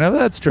 I don't even know if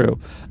that's true.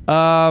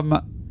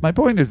 My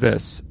point is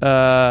this.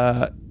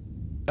 There's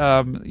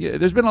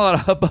been a lot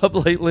of hubbub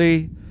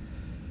lately.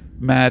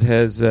 Matt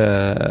has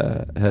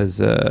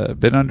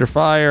been under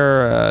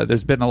fire.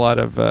 There's been a lot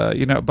of,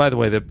 by the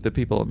way, the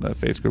people in the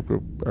Facebook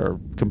group are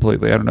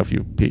completely, I don't know if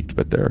you peeked,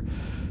 but they're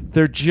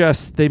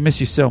they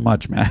miss you so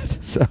much, Matt.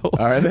 So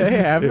Are they?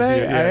 Have they?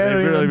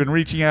 They've really been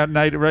reaching out,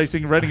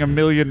 writing a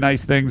million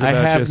nice things I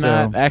about have you. So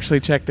not actually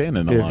checked in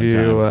a long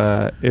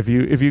time. if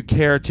you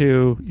care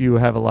to, you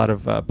have a lot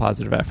of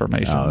positive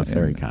affirmation. Oh, that's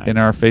very kind. In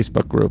our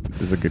Facebook group.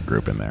 There's a good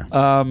group in there.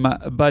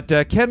 But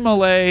Ken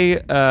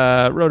Mollet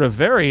wrote a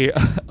very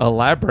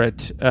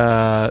elaborate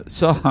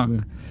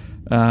song,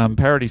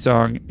 parody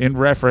song, in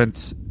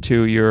reference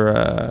to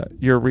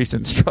your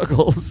recent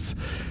struggles,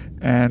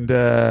 and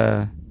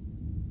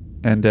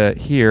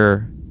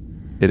here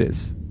it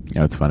is. You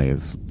know, what's funny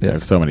is I Yes.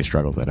 have so many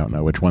struggles, I don't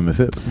know which one this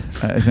is.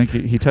 I think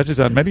he touches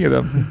on many of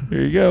them.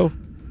 Here you go.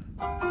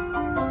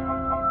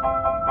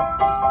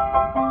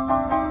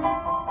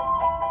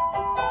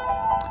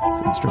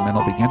 It's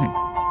instrumental beginning.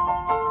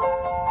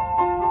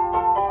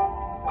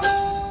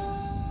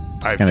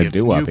 I've kinda given you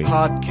doo-woppy.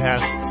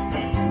 podcasts.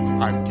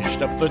 I've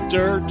dished up the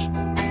dirt.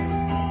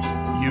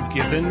 You've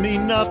given me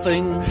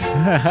nothing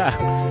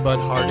but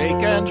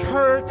heartache and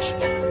hurt.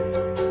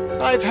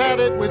 I've had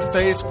it with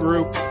Face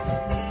Group.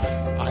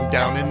 I'm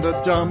down in the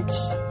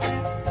dumps.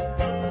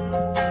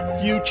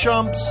 You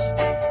chumps,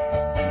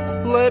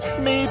 let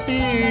me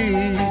be.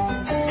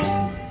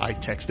 I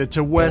texted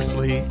to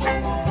Wesley,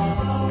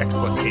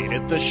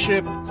 explicated the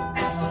ship.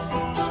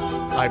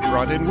 I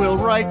brought in Will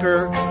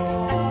Riker.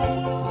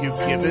 You've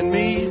given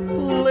me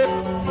lip.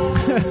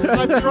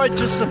 I've tried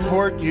to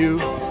support you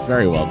It's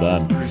very well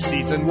done. through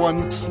season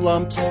 1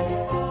 slumps.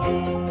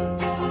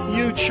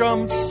 You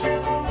chumps,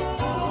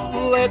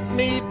 let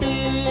me be.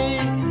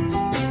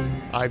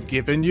 I've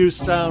given you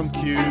sound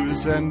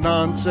cues and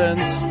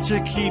nonsense to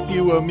keep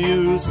you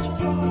amused.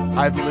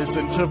 I've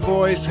listened to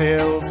voice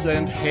hails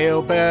and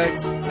hail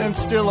bags, and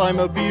still I'm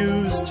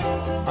abused.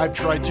 I've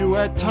tried to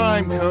add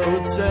time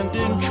codes and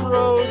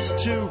intros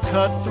to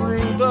cut through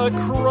the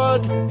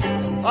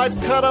crud. I've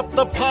cut up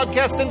the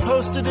podcast and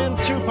posted in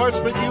 2 parts,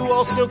 but you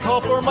all still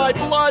call for my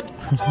blood.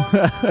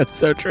 That's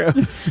so true.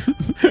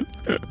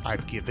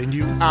 I've given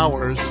you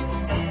hours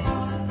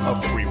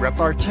of free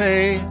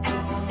repartee.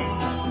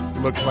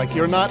 Looks like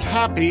you're not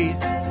happy,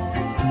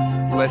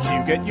 lest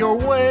you get your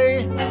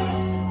way.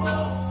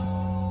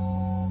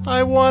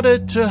 I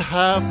wanted to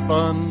have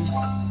fun.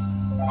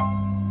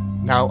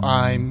 Now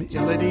I'm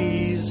ill at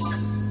ease.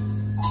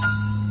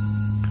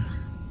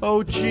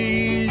 Oh,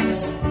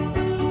 geez.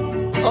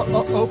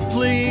 Oh,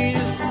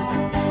 please.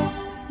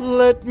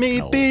 Let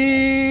me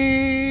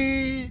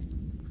be.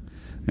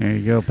 There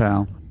you go,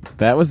 pal.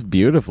 That was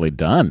beautifully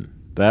done.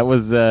 That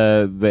was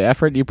the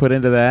effort you put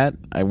into that.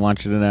 I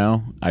want you to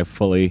know I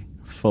fully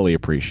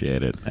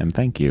appreciate it, and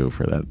thank you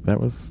for that. That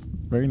was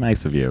very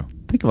nice of you.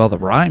 Think of all the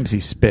rhymes he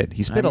spit.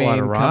 He spit a lot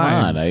of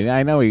rhymes. Come on.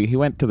 I know he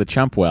went to the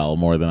chump well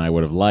more than I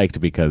would have liked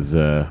because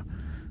I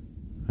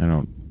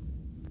don't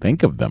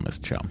think of them as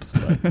chumps,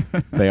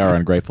 but they are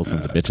ungrateful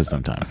sons of bitches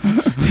sometimes.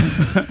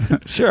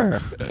 Sure.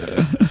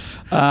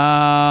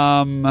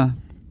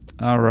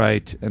 All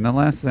right. And the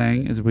last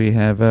thing is we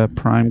have a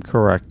prime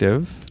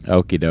corrective.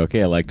 Okie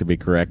dokie. I like to be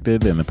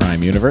corrected in the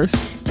Prime universe.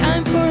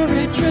 Time for a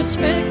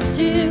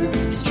retrospective,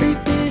 'cause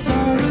truth is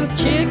our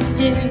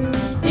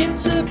objective.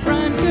 answer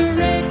prime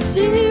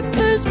corrective,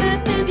 'cause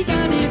Matt and Andy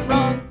got it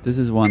wrong. This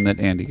is one that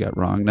Andy got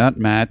wrong, not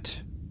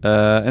Matt.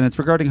 And it's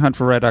regarding Hunt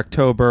for Red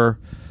October.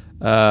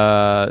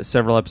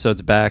 Several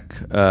episodes back,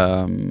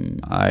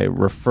 I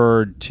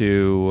referred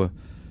to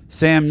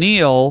Sam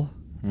Neill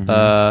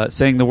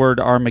saying the word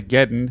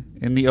Armageddon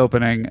in the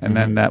opening, and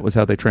then that was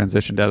how they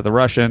transitioned out of the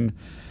Russian.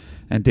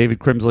 And David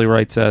Crimsley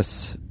writes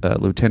us,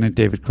 Lieutenant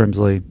David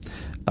Crimsley.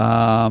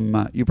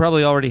 You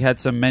probably already had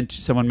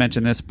someone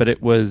mention this, but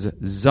it was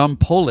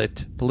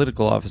Zumpolit,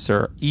 political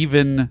officer,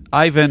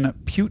 Ivan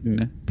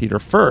Putin, Peter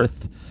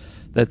Firth,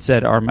 that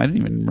said, I didn't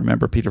even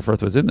remember Peter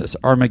Firth was in this,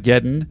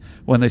 Armageddon,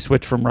 when they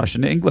switched from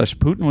Russian to English.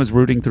 Putin was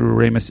rooting through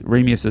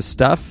Ramius's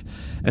stuff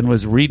and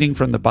was reading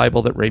from the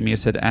Bible that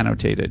Ramius had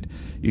annotated.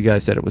 You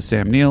guys said it was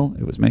Sam Neill.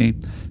 It was me.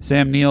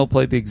 Sam Neill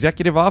played the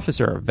executive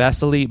officer,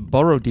 Vasily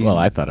Borodin. Well,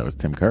 I thought it was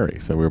Tim Curry,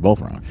 so we were both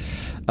wrong.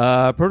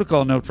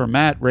 Protocol note for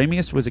Matt,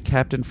 Ramius was a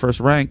captain first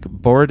rank.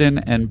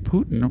 Borodin and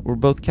Putin were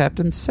both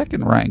captain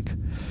second rank.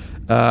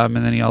 And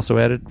then he also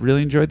added,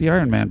 really enjoyed the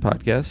Iron Man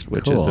podcast,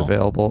 which is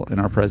available in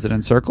our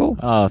President Circle.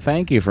 Oh,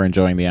 thank you for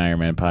enjoying the Iron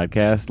Man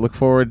podcast. Look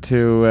forward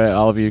to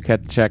all of you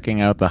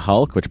checking out the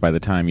Hulk, which by the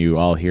time you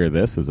all hear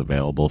this is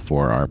available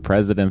for our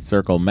President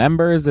Circle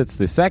members. It's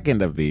the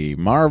second of the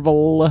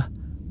Marvel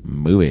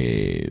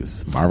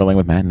movies. Marveling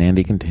with Matt and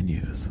Andy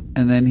continues.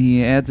 And then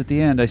he adds at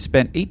the end, I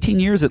spent 18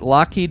 years at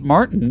Lockheed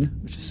Martin,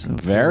 which is so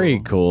very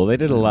cool. They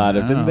did a lot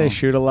of, didn't they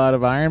shoot a lot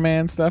of Iron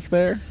Man stuff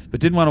there? But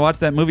didn't want to watch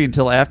that movie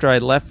until after I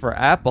left for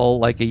Apple,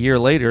 like a year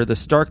later, the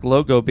Stark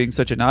logo being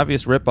such an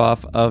obvious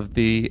ripoff of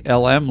the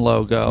LM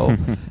logo.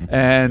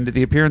 And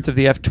the appearance of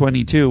the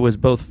F-22 was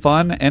both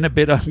fun and a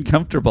bit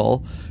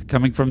uncomfortable,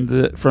 coming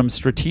from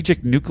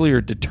strategic nuclear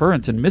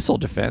deterrence and missile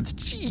defense.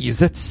 Jeez,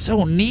 that's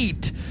so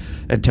neat.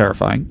 And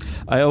terrifying.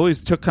 I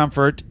always took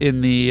comfort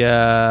in the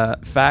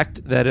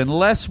fact that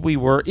unless we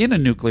were in a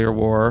nuclear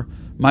war,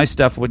 my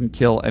stuff wouldn't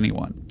kill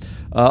anyone.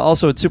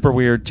 Also, it's super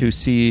weird to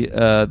see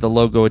the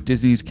logo at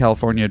Disney's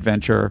California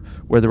Adventure,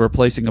 where they're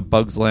replacing a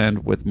Bugs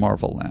Land with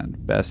Marvel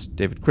Land. Best,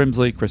 David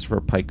Crimsley, Christopher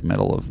Pike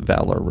Medal of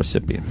Valor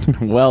recipient.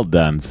 Well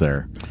done,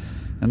 sir.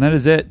 And that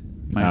is it,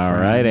 my All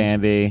friend. right,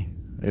 Andy.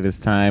 It is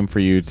time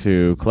for you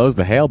to close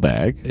the hail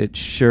bag. It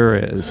sure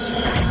is.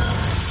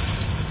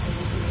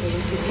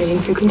 Rating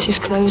frequencies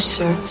closed,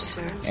 sir.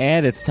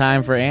 And it's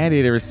time for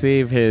Andy to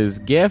receive his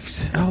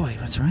gift. Oh, wait,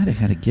 that's right. I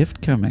got a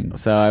gift coming.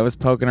 So I was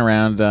poking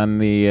around on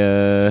the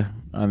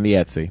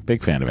Etsy.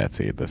 Big fan of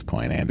Etsy at this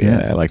point, Andy.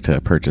 Yeah. I like to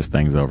purchase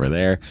things over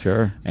there.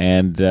 Sure.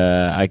 And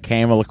I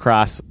came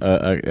across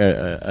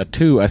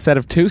a set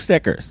of 2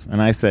 stickers.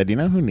 And I said, you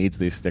know who needs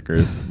these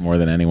stickers more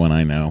than anyone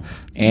I know?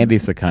 Andy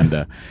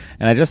Secunda.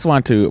 And I just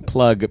want to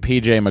plug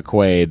PJ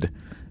McQuaid,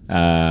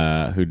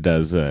 who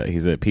does,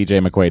 he's at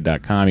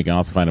pjmcquaid.com. You can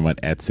also find him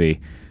at Etsy.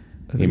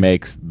 He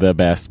makes the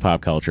best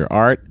pop culture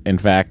art. In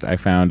fact, I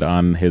found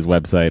on his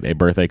website a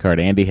birthday card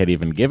Andy had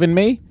even given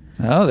me.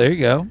 Oh, there you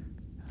go.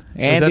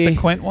 Andy, Was that the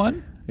Quint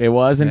one? It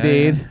was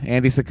indeed. Yeah.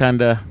 Andy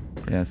Secunda.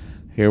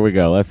 Yes. Here we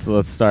go.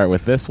 Let's start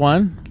with this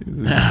one.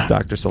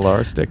 Dr.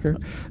 Solar sticker.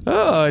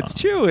 Oh, it's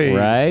Chewy.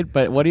 Right?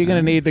 But what are you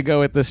going to need to go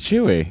with this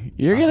Chewy?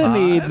 You're going to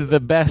need the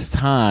best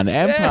Han,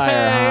 Empire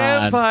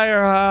Han.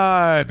 Empire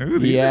Han. Ooh,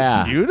 these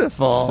are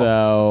beautiful.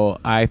 So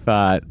I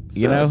thought,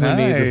 you know who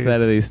needs a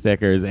set of these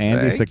stickers?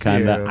 Andy Thank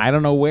Secunda. you. I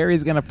don't know where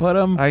he's going to put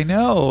them. I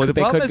know. The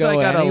They problem could is I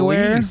go got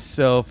anywhere. a lease,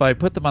 so if I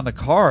put them on the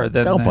car,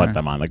 then Don't put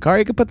them on the car.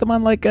 You could put them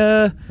on like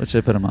a... What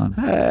should I put them on?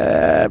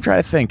 I'm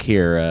trying to think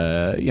here.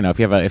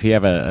 If you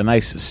have a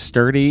nice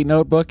sturdy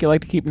notebook you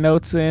like to keep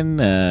notes in,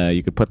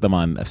 you could put them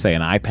on, say,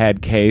 an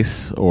iPad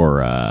case,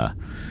 or I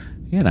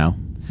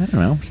don't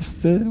know,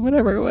 just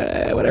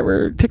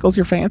whatever tickles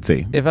your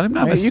fancy. If I'm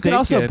not mistaken, you can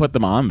also put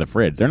them on the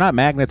fridge. They're not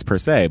magnets per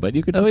se, but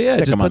you could just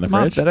stick them on the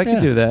fridge. I can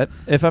do that.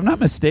 If I'm not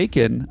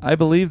mistaken, I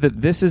believe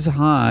that this is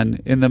Han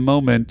in the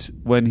moment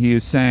when he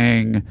is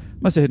saying,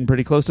 "Must have hit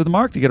pretty close to the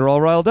mark to get her all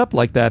riled up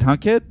like that, huh,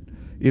 kid?"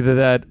 Either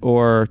that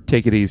or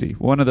take it easy.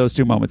 One of those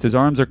 2 moments. His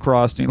arms are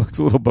crossed and he looks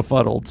a little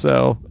befuddled.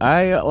 So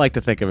I like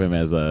to think of him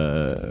as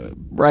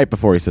right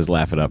before he says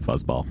 "laugh it up,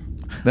 fuzzball."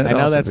 I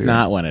know that's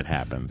not when it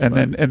happens. And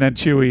but then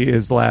Chewie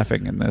is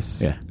laughing in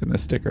this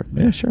sticker.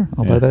 Yeah, sure.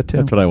 I'll buy that too.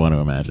 That's what I want to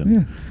imagine.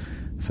 Yeah.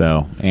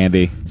 So,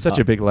 Andy, Such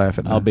a big laugh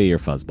in I'll that. be your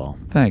fuzzball.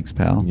 Thanks,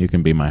 pal. You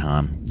can be my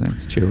Han.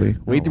 Thanks, Chewie.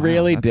 We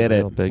really That's did a it.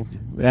 real Big,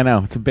 I know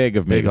it's a big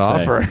of me big to say.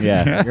 offer.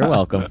 Yeah, you're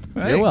welcome.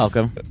 You're Thanks.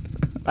 welcome.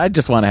 I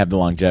just want to have the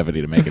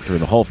longevity to make it through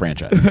the whole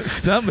franchise.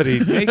 Somebody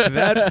make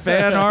that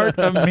fan art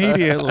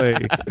immediately.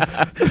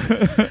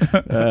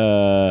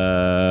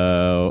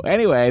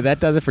 Anyway, that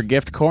does it for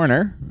Gift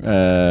Corner.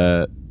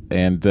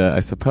 And I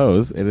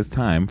suppose it is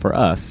time for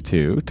us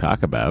to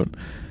talk about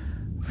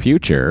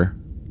Future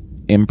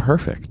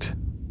Imperfect,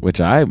 which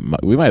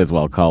we might as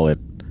well call it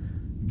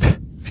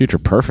Future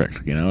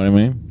Perfect. You know what I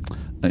mean?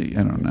 I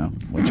don't know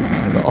what you mean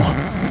at all.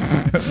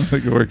 I don't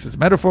think it works as a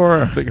metaphor. I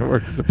don't think it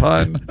works as a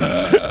pun.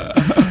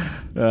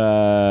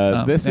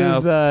 This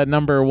is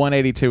number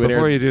 182.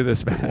 Before you do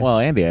this, Matt. Well,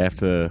 Andy, I have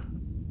to...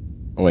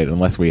 Wait,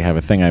 unless we have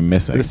a thing I'm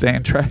missing. This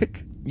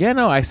Amtrak. Yeah,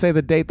 no, I say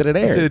the date that it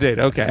aired. I say the date.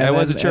 Okay, And I then-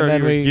 wasn't sure and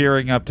if then you were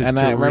gearing up to. And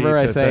to I remember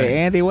read I the say, thing.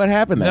 Andy, what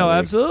happened that No, week?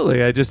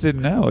 absolutely. I just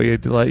didn't know. You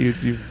had to let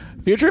you.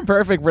 Future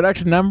Imperfect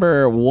production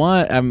number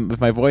 1. If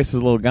my voice is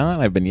a little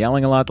gone, I've been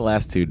yelling a lot the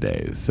last 2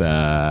 days.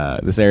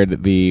 This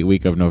aired the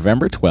week of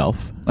November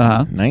 12th,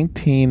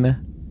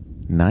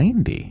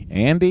 1990.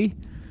 Andy,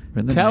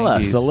 In the tell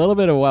 90s. us a little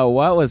bit of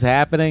what was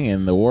happening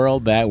in the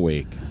world that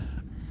week.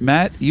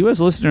 Matt, you as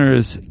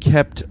listeners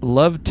kept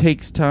 "Love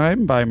Takes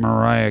Time" by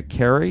Mariah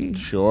Carey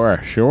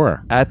Sure.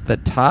 at the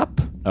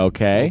top.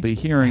 Okay. We'll be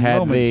hearing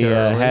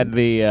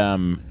momentarily.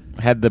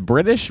 Had the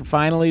British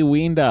finally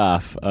weaned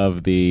off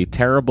of the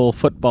terrible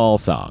football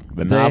song,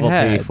 the They novelty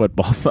had.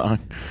 football song.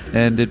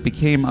 And it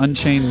became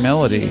Unchained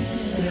Melody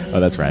Oh,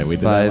 that's right. We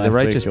did by that the last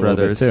Righteous week a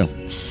little bit, Brothers. too.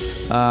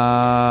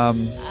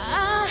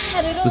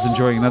 Was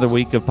enjoying another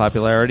week of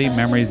popularity.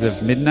 Memories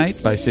of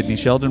Midnight by Sidney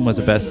Sheldon was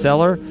a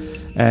bestseller.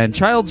 And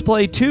Child's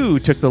Play 2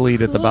 took the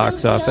lead at the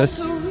box office.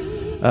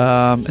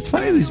 It's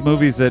funny, these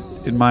movies that,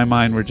 in my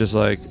mind, were just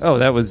like, oh,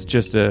 that was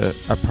just a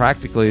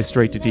practically a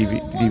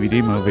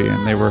straight-to-DVD movie,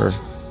 and they were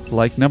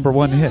like number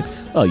one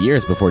hits. Well,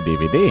 years before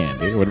DVD,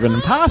 Andy. It would have been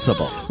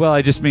impossible. Well,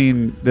 I just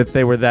mean that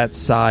they were that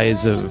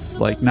size of,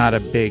 like, not a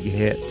big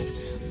hit.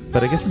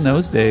 But I guess in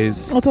those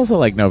days, Well, it's also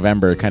like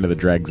November, kind of the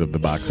dregs of the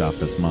box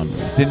office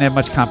months. didn't have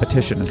much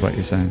competition, is what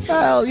you're saying.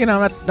 Well,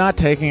 not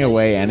taking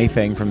away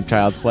anything from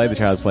Child's Play, the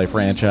Child's Play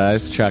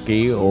franchise,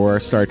 Chucky, or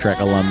Star Trek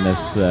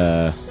alumnus,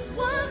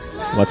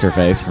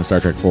 what's-her-face from Star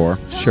Trek 4.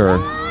 Sure.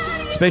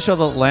 Space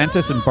Shuttle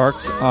Atlantis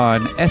embarks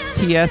on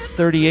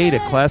STS-38, a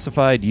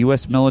classified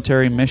U.S.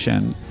 military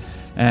mission.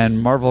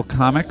 And Marvel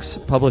Comics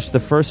published the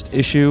first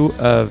issue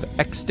of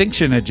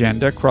Extinction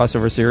Agenda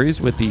crossover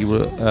series with the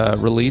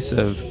release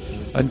of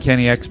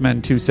Uncanny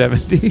X-Men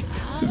 270.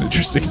 It's an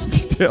interesting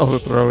detail to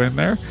throw in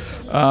there.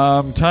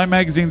 Time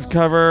Magazine's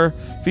cover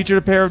featured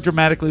a pair of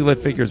dramatically lit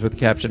figures with the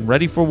caption,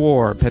 "Ready for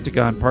War."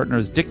 Pentagon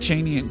partners Dick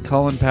Cheney and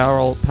Colin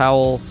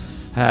Powell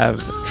have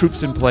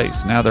troops in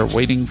place. Now they're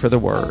waiting for the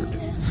word.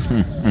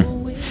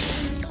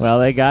 Well,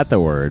 they got the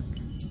word,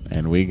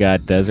 and we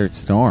got Desert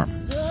Storm.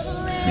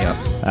 Yep.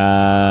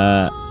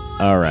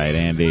 All right,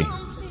 Andy.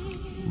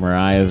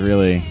 Mariah's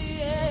really...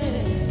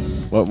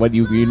 What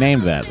you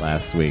named that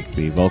last week?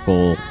 The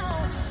vocal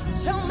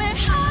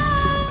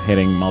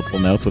hitting multiple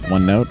notes with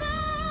one note?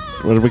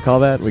 What did we call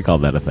that? We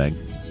called that a thing.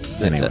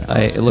 Anyway.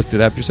 I looked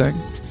it up, you're saying?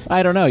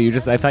 I don't know.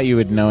 I thought you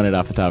had known it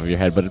off the top of your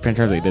head, but it turns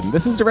out you didn't.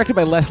 This is directed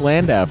by Les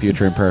Landau,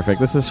 Future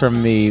Imperfect. This is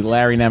from the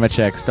Larry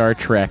Nemeczek Star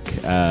Trek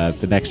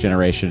The Next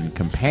Generation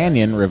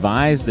Companion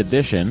Revised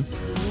Edition.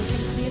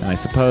 And I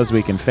suppose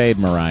we can fade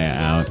Mariah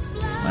out.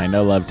 I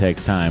know love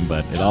takes time,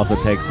 but it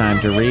also takes time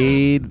to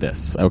read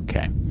this.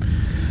 Okay.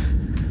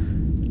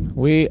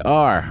 We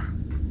are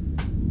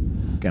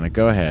going to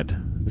go ahead.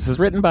 This is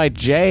written by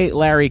J.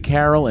 Larry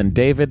Carroll and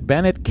David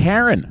Bennett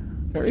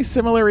Karen. Very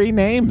similar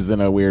names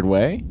in a weird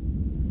way.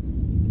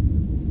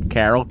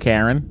 Carol,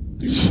 Karen,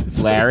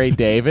 Larry,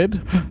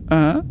 David,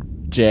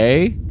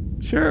 Jay,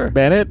 Sure.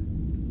 Bennett.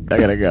 I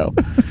gotta go.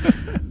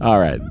 All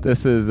right.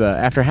 This is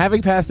after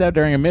having passed out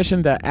during a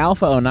mission to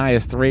Alpha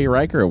Onias 3,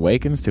 Riker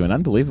awakens to an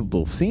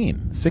unbelievable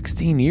scene.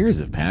 16 years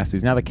have passed.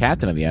 He's now the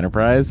captain of the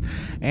Enterprise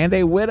and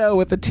a widow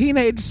with a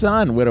teenage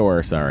son.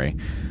 Widower, sorry.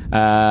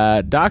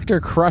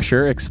 Dr.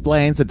 Crusher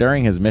explains that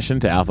during his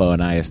mission to Alpha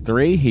Onias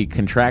 3, he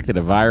contracted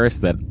a virus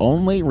that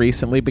only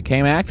recently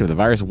became active. The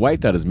virus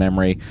wiped out his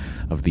memory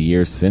of the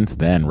years since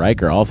then.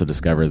 Riker also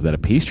discovers that a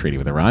peace treaty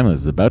with the Romulans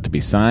is about to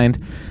be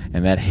signed,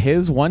 and that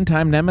his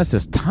one-time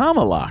nemesis,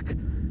 Tomalak,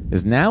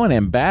 is now an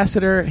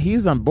ambassador.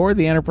 He's on board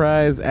the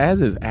Enterprise, as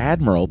is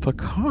Admiral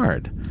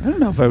Picard. I don't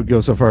know if I would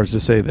go so far as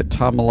to say that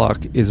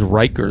Tomalak is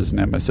Riker's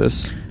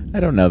nemesis. I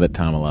don't know that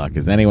Tomalak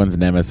is anyone's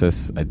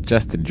nemesis. I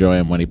just enjoy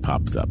him when he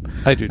pops up.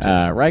 I do too.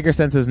 Riker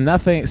senses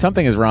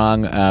something is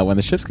wrong when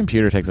the ship's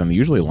computer takes an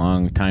unusually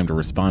long time to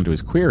respond to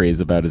his queries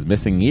about his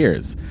missing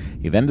years.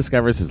 He then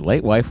discovers his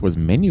late wife was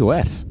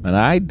Minuet, an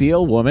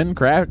ideal woman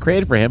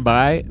created for him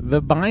by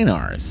the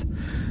Binars.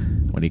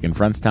 When he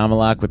confronts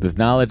Tomalak with his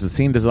knowledge, the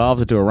scene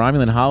dissolves into a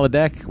Romulan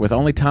holodeck with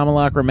only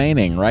Tomalak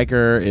remaining.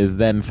 Riker is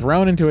then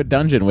thrown into a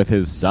dungeon with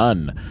his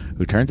son,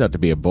 who turns out to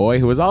be a boy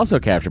who was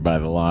also captured by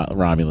the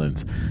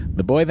Romulans.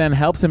 The boy then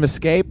helps him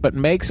escape, but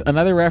makes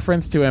another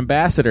reference to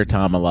Ambassador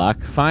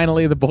Tomalak.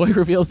 Finally, the boy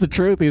reveals the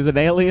truth. He's an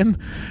alien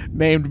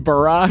named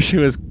Barash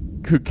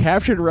who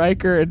captured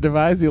Riker and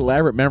devised the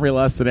elaborate memory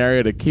loss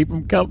scenario to keep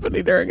him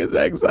company during his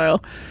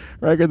exile.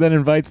 Riker then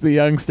invites the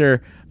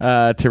youngster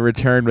to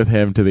return with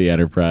him to the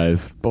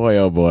Enterprise. Boy,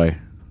 oh boy.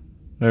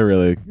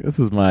 This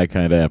is my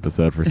kind of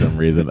episode for some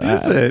reason.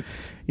 Is it?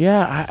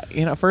 Yeah,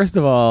 first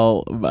of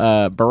all,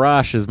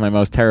 Barash is my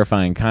most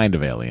terrifying kind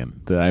of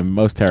alien. I'm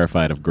most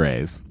terrified of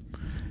grays.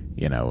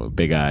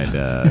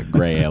 Big-eyed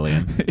gray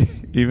alien.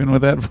 Even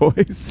with that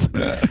voice?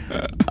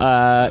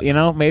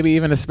 Maybe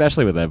even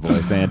especially with that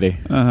voice, Andy.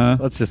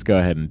 Let's just go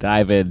ahead and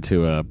dive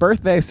into a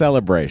birthday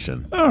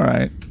celebration. All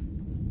right.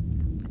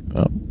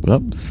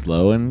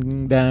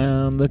 Slowing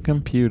down, the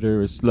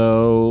computer is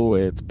slow.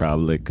 It's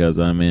probably because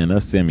I'm in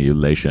a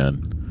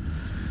simulation.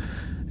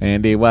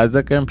 Andy, why's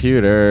the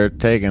computer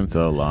taking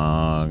so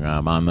long?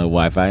 I'm on the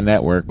Wi-Fi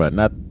network, but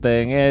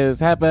nothing is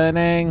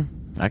happening.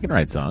 I can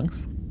write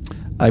songs.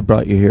 I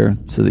brought you here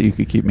so that you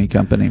could keep me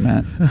company,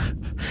 Matt.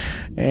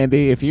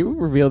 Andy, if you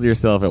revealed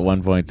yourself at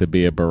one point to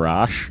be a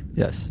Barash,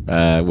 Yes.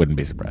 I wouldn't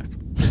be surprised.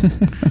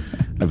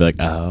 I'd be like,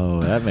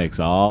 oh, that makes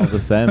all the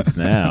sense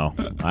now.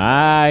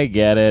 I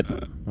get it.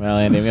 Well,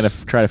 Andy, I'm going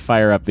to try to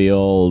fire up the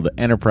old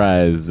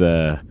Enterprise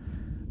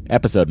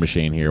episode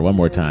machine here one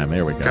more time.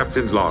 There we go.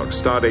 Captain's log,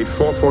 stardate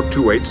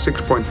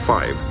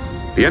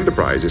 44286.5. The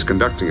Enterprise is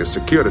conducting a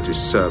security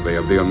survey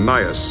of the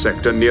Onias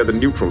sector near the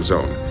neutral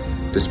zone.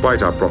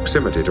 Despite our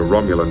proximity to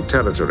Romulan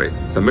territory,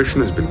 the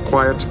mission has been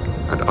quiet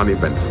and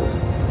uneventful.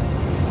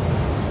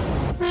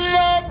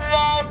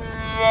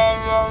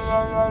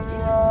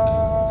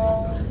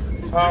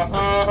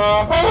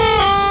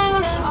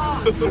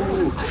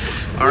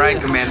 All right,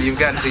 Commander, you've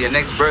got until your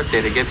next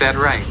birthday to get that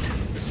right.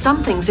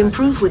 Some things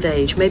improve with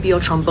age. Maybe your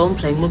trombone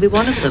playing will be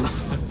one of them.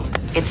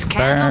 It's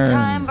candle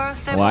time,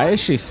 birthday. Why is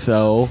she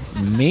so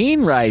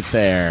mean right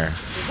there?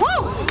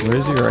 Woo!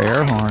 Where's your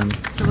air horn?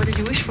 So what did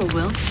you wish for,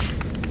 Will?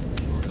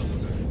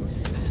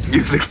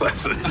 Music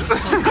lessons.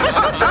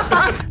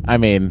 I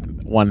mean,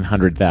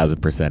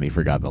 100,000% he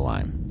forgot the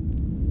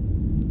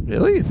line.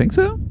 Really? You think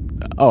so?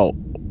 Oh,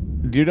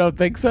 you don't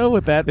think so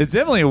with that? It's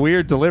definitely a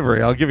weird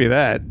delivery. I'll give you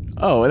that.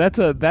 Oh, that's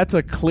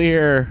a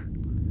clear...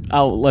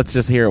 Oh, let's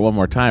just hear it one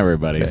more time,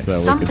 everybody, Okay. so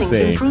Some we can things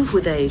see. improve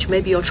with age.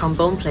 Maybe your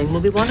trombone playing will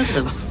be one of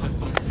them.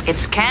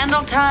 It's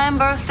candle time,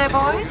 birthday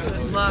boy.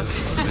 Good luck.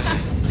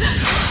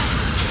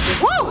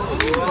 Woo!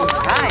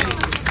 Right.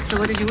 So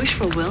what did you wish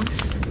for, Will?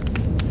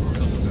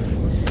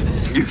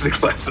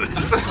 Music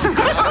lessons.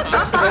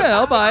 Yeah,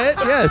 I'll buy it.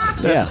 Yes,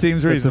 that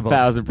seems reasonable.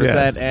 1,000%.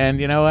 Yes.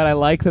 And you know what? I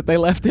like that they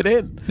left it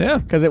in. Yeah.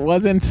 Because it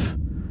wasn't...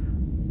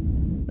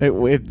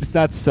 It's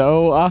not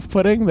so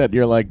off-putting that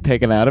you're, like,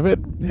 taken out of it.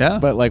 Yeah.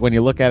 But, like, when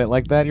you look at it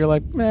like that, you're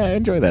like,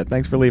 enjoy that.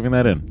 Thanks for leaving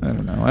that in. I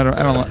don't know. I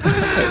don't.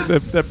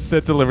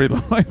 That delivery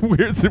line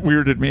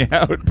weirded me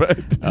out, but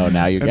Oh,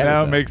 now you and get it.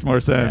 now it though. makes more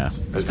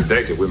sense. Mr.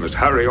 Data, we must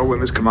hurry or we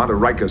must Commander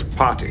Riker's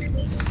party.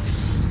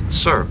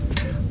 Sir,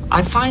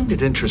 I find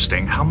it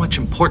interesting how much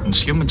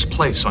importance humans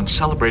place on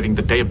celebrating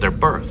the day of their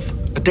birth,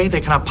 a day they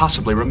cannot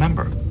possibly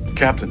remember.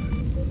 Captain,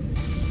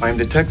 I am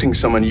detecting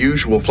some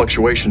unusual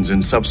fluctuations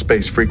in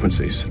subspace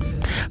frequencies.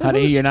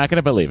 Honey, you're not going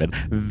to believe it.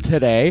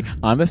 Today,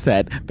 on the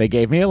set, they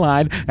gave me a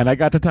line, and I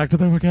got to talk to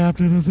the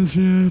captain of the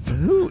ship.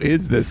 Who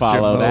is this?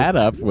 Follow Jimbo? that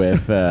up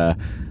with,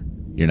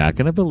 you're not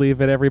going to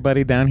believe it,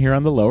 everybody down here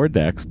on the lower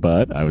decks,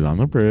 but I was on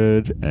the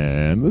bridge,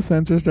 and the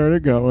sensor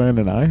started going,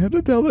 and I had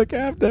to tell the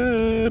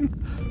captain.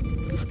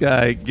 This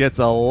guy gets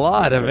a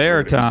lot of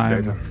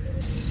airtime.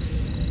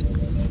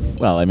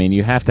 Well, I mean,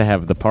 you have to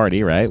have the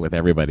party, right, with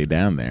everybody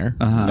down there.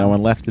 Uh-huh. No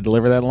one left to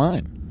deliver that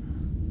line.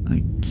 I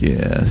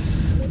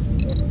guess.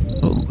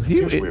 Oh,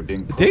 we're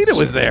being Data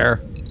was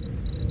there.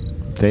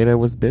 Data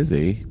was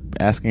busy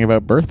asking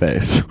about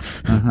birthdays.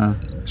 Uh-huh.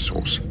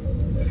 Source.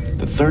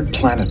 The third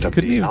planet of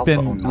Couldn't the you have Alpha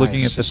been Onias looking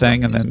at the system.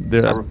 thing and then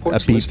there, Our a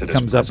reports beep listed as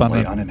comes up on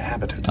presently the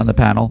uninhabited.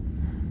 panel?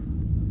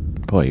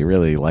 Boy, you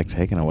really like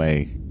taking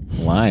away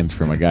lines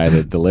from a guy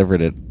that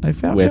delivered it I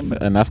found with him-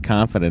 enough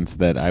confidence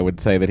that I would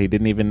say that he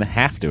didn't even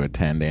have to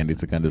attend Andy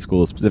Secunda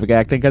School of Specific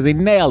Acting because he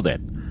nailed it.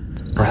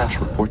 Perhaps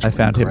reports I were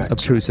found him incorrect.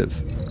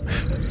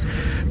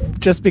 obtrusive.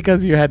 Just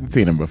because you hadn't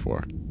seen him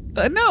before.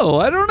 No,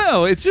 I don't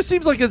know. It just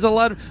seems like it's a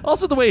lot.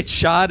 Also, the way it's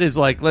shot is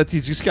like,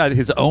 he's just got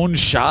his own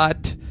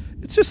shot.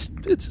 It's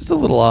just a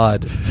little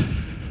odd.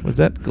 Was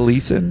that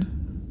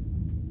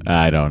Gleason?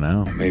 I don't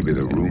know. Maybe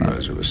the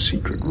rumors of a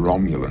secret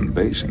Romulan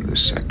base in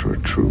this sector are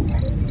true.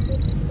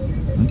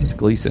 I think it's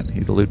Gleason.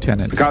 He's a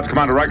lieutenant. Picard,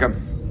 Commander Riker.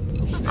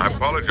 I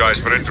apologize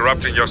for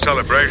interrupting your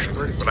celebration,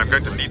 but I'm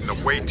going to need an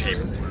away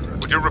team.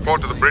 Would you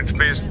report to the bridge,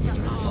 please?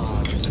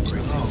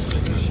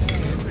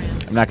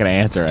 I'm not going to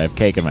answer. I have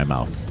cake in my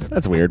mouth.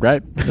 That's weird,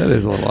 right? That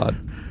is a little odd.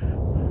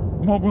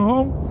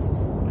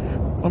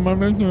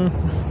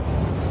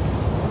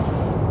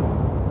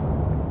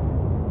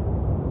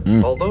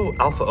 Although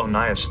Alpha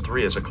Onias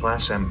 3 is a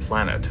Class M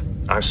planet,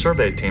 our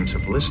survey teams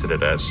have listed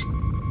it as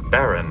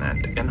barren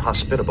and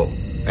inhospitable.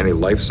 Any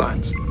life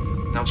signs?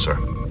 No, sir.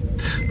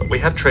 But we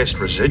have traced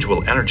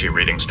residual energy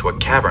readings to a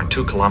cavern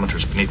 2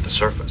 kilometers beneath the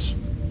surface.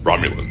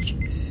 Romulans.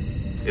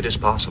 It is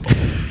possible.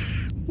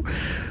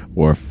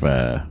 Worf,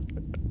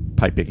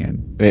 Piping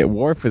in.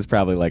 Worf is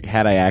probably like,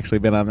 had I actually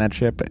been on that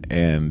ship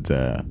and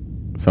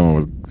someone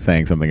was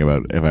saying something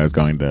about if I was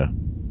going to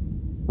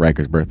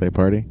Riker's birthday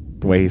party,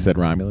 the way he said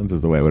Romulans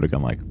is the way it would have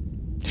gone like,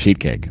 sheet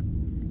cake.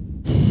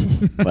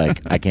 Like,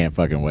 I can't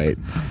fucking wait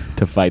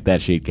to fight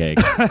that sheet cake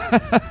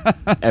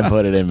and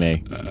put it in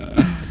me.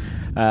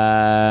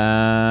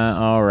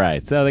 All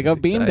right. So they go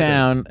beam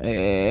down.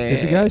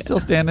 Is the guy still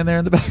standing there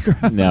in the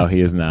background? No,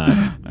 he is not.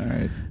 All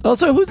right.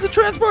 Also, who's the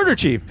transporter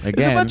chief? There's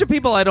Again. a bunch of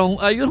people I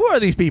don't. Who are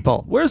these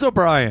people? Where's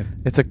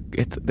O'Brien?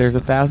 There's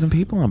 1,000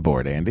 people on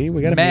board, Andy.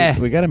 We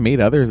gotta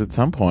meet others at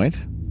some point.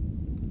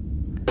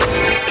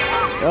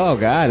 Oh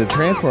God, the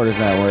transporter's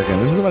not working.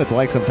 This is what it's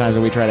like sometimes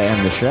when we try to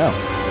end the show.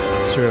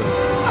 It's true.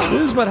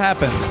 This is what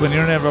happens when you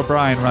don't have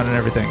O'Brien running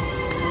everything.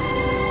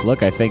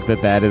 Look, I think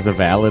that is a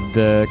valid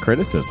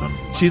criticism.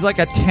 She's like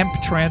a temp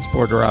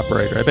transporter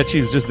operator. I bet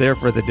she's just there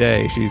for the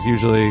day. She's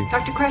usually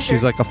Dr. Crusher,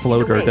 she's like a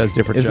floater, does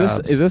different jobs.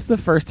 Is this the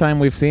first time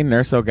we've seen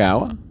Nurse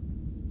Ogawa?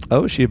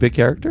 Oh, is she a big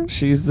character?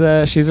 She's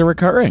a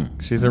recurring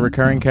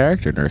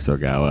character, Nurse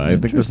Ogawa. I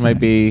think this might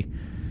be.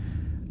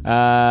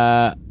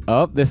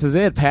 This is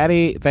it.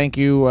 Patty, thank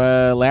you,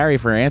 Larry,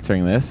 for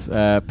answering this.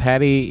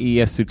 Patty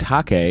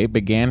Yasutake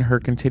began her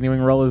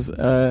continuing role as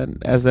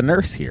a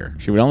nurse here.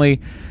 She would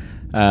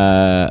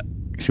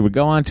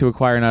go on to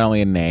acquire not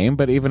only a name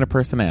but even a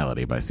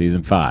personality by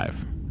season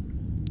 5.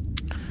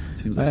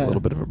 Seems like a little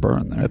bit of a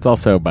burn there. It's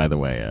also, by the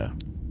way, a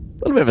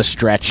little bit of a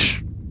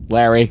stretch,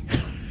 Larry.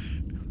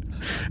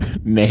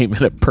 Name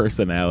and a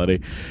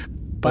personality.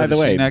 By the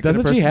way,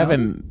 doesn't she have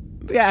an?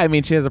 Yeah, I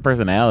mean, she has a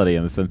personality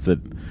in the sense that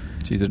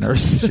she's a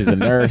nurse. She's a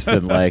nurse,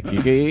 and like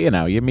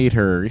you meet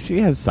her. She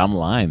has some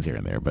lines here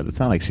and there, but it's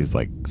not like she's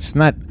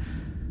not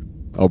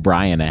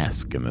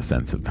O'Brien-esque in the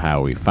sense of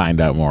how we find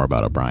out more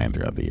about O'Brien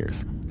throughout the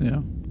years. Yeah,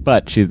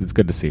 but it's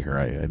good to see her.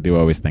 I do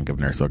always think of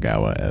Nurse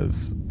Ogawa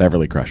as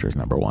Beverly Crusher's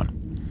number 1.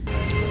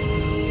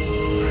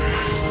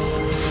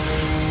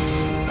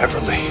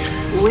 Beverly.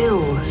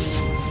 Will,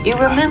 you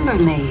remember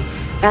me.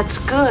 That's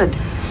good.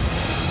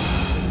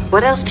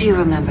 What else do you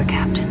remember,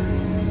 Captain?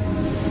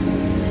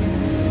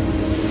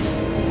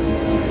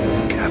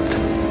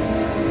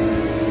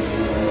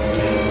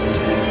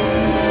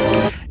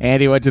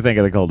 Andy, what'd you think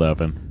of the cold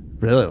open?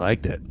 Really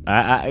liked it.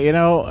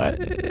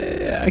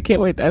 I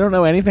can't wait. I don't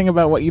know anything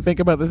about what you think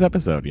about this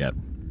episode yet.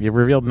 You've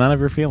revealed none of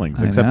your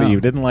feelings, except that you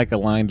didn't like a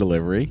line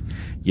delivery,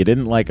 you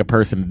didn't like a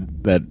person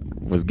that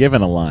was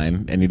given a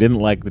line, and you didn't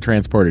like the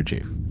transporter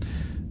chief.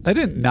 I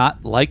did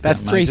not like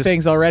That's them. 3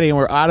 things already, and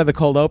we're out of the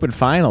cold open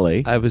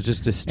finally. I was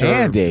just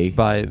disturbed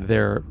by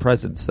their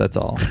presence, that's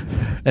all.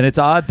 And it's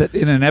odd that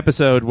in an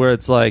episode where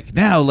it's like,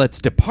 now let's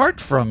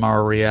depart from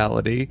our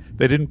reality,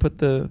 they didn't put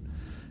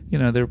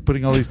they're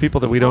putting all these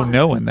people that we don't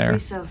know in there.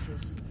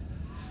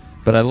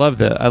 But I love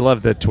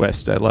the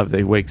twist. I love that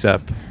he wakes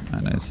up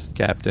and it's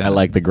Captain. I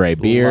like the gray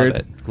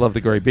beard. Love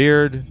the gray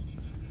beard.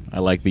 I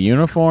like the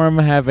uniform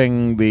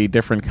having the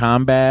different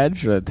comm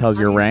badge that tells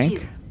your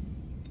rank.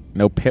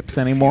 No pips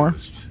anymore.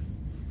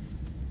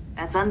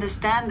 That's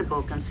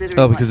understandable considering.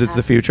 Oh, because it's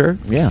the future?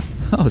 Yeah.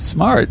 Oh,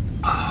 smart.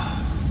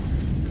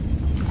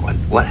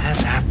 What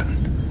has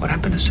happened? What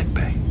happened to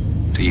sickbay?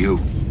 To you?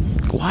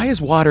 Why is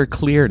water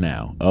clear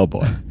now? Oh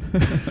boy.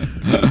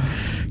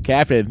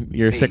 Captain,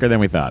 you're sicker than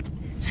we thought.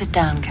 Sit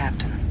down,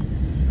 Captain.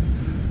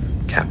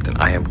 Captain,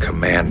 I am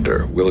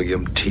Commander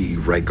William T.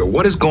 Riker.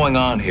 What is going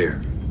on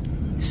here?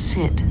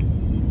 Sit,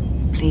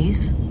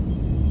 please.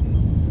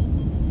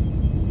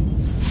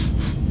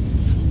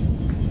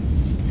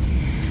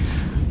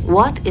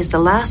 What is the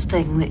last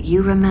thing that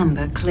you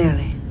remember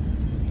clearly?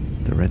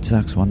 The Red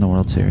Sox won the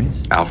World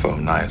Series? Alpha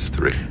Onias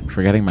 3.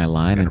 Forgetting my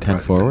line in 10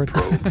 forward?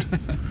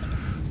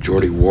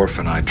 Geordie Wharf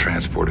and I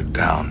transported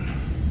down.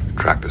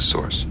 Tracked the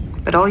source.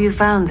 But all you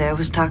found there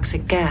was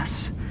toxic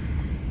gas.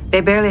 They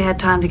barely had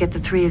time to get the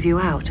 3 of you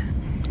out.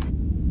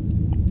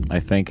 I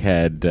think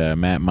had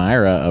Matt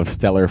Myra of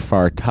Stellar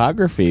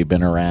Fartography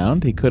been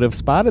around, he could have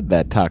spotted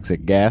that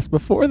toxic gas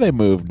before they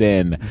moved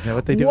in. Is that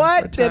what they do?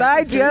 What did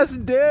I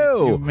just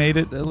do? You made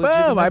it a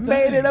Boom! I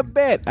made it a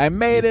bit.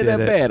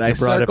 I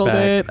circled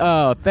it.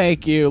 Oh,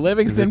 thank you.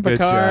 Livingston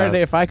Picard,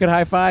 if I could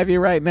high-five you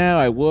right now,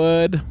 I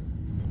would.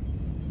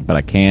 But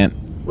I can't.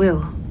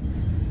 Will,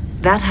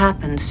 that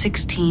happened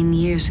 16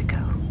 years ago.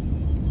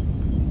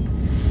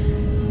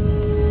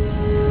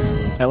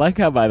 I like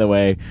how, by the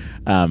way,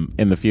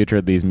 in the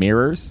future, these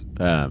mirrors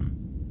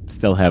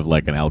still have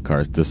like an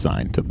Elcar's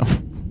design to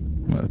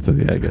them. Well, so,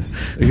 yeah, I guess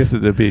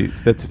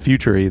that's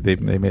future-y. They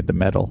made the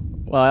metal.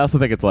 Well, I also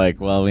think it's like,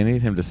 well, we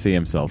need him to see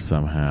himself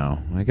somehow.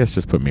 I guess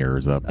just put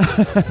mirrors up.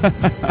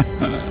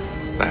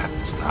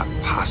 That's not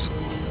possible.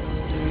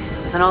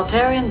 With an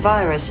Altarian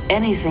virus,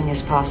 anything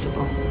is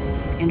possible.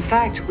 In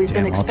fact, we've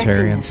been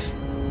expecting this.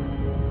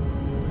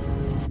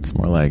 It's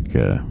more like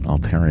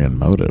Altarian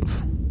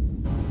motives.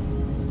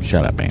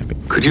 Shut up, Andy.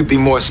 Could you be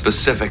more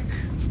specific?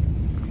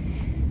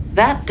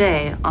 That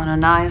day on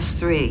Onias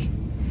 3,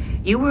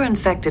 you were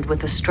infected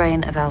with a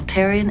strain of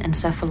Altarian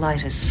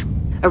encephalitis,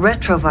 a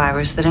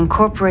retrovirus that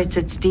incorporates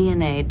its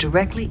DNA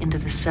directly into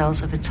the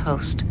cells of its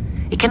host.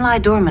 It can lie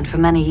dormant for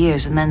many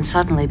years and then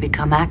suddenly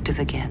become active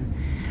again,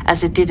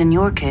 as it did in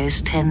your case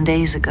 10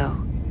 days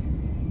ago.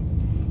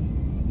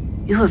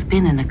 You have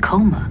been in a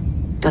coma,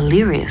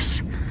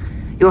 delirious.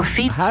 Your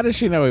feet... How does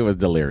she know he was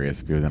delirious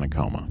if he was in a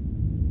coma?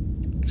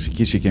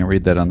 She can't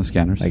read that on the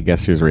scanners. I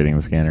guess she was reading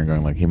the scanner and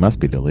going like, he must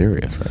be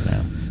delirious right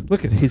now.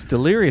 Look at his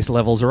delirious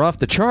levels are off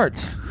the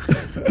charts.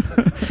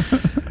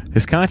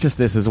 His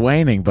consciousness is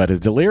waning, but his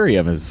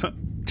delirium is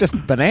just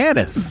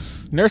bananas.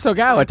 Nurse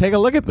Ogawa, take a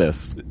look at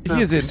this.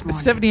 He is in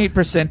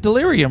 78%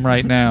 delirium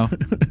right now.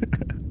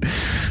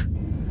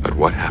 But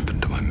what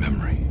happened to my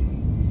memory?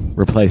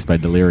 Replaced by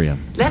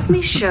delirium. Let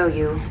me show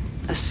you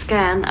a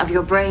scan of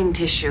your brain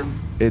tissue.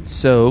 It's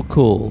so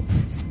cool.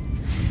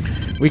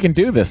 We can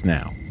do this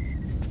now.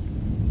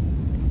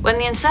 When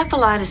the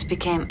encephalitis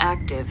became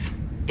active,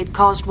 it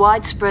caused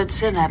widespread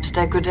synapse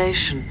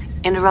degradation,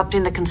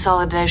 interrupting the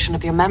consolidation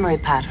of your memory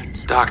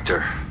patterns.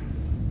 Doctor.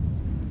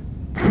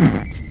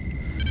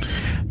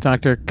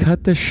 Doctor,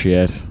 cut the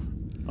shit.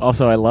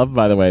 Also, I love,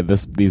 by the way,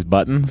 these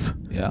buttons.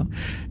 Yeah.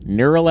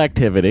 Neural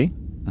activity,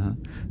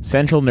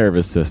 central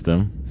nervous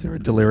system. Is there a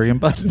delirium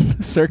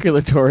button?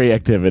 Circulatory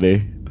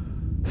activity,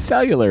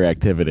 cellular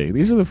activity.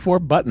 These are the 4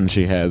 buttons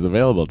she has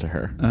available to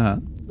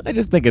her. I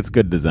just think it's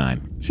good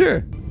design.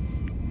 Sure.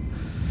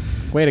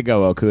 Way to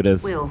go,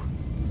 Okudas. Will.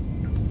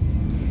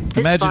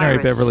 Imaginary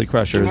Beverly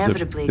Crusher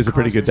is a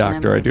pretty good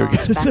doctor, I do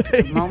gotta say. Back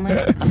to the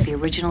moment of the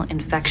original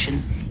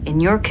infection. In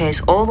your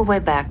case, all the way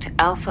back to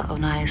Alpha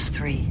Onias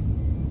 3.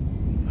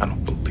 I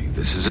don't believe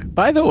this is...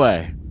 By the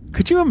way,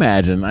 could you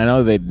imagine? I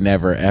know they'd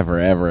never, ever,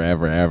 ever,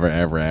 ever, ever,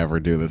 ever, ever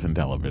do this in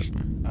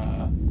television.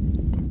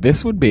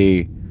 This would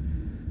be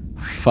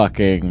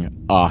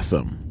fucking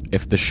awesome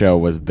if the show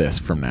was this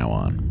from now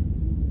on.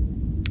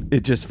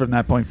 It just from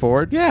that point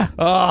forward? Yeah.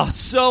 Oh,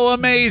 so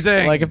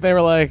amazing. Like if they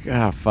were like,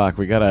 oh, fuck,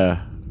 we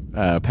gotta...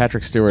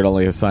 Patrick Stewart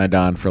only has signed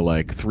on for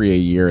like 3 a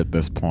year at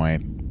this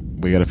point.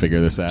 We gotta figure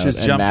this out. Just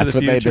and jump that's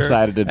to the what future, they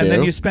decided to do. And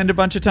then you spend a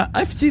bunch of time...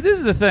 See, this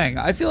is the thing.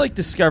 I feel like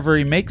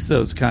Discovery makes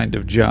those kind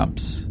of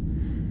jumps.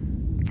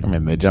 I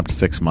mean, they jumped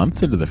 6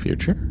 months into the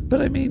future.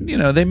 But I mean,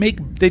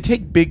 they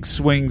take big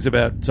swings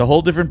about... It's a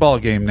whole different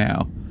ballgame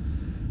now.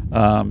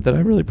 That I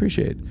really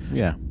appreciate.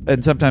 Yeah.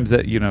 And sometimes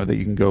that you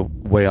can go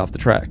way off the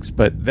tracks.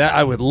 But that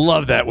I would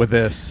love that with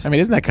this. I mean,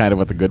 isn't that kind of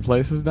what The Good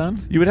Place has done?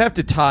 You would have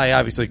to tie...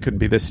 Obviously, it couldn't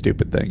be this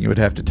stupid thing. You would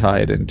have to tie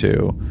it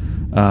into...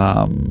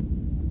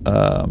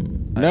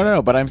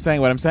 No, but what I'm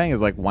saying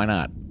is, like, why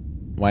not?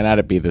 Why not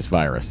it be this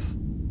virus?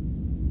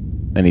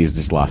 And he's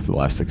just lost the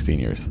last 16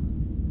 years.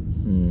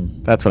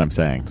 That's what I'm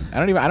saying.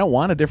 I don't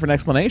want a different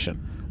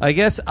explanation. I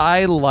guess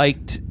I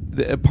liked...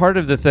 part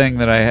of the thing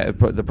that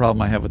the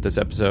problem I have with this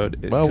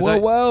episode...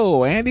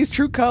 Whoa. Andy's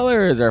true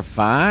colors are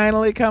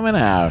finally coming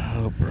out.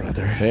 Oh,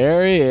 brother.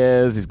 There he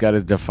is. He's got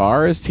his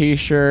DeForest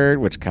t-shirt,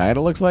 which kind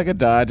of looks like a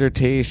Dodger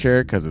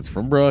t-shirt because it's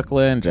from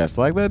Brooklyn, just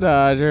like the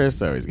Dodgers.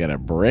 So he's going to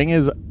bring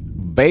his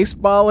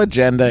baseball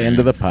agenda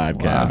into the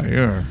podcast. Wow,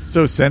 you're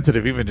so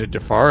sensitive. Even a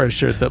DeForest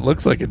shirt that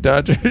looks like a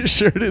Dodger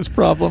shirt is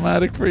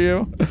problematic for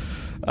you.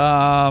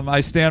 I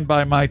stand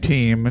by my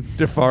team.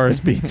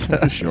 DeForest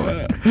pizza.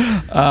 Sure.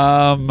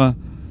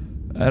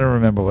 I don't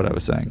remember what I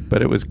was saying,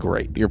 but it was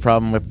great. Your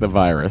problem with the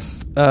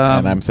virus,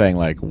 and I'm saying,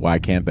 like, why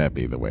can't that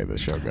be the way the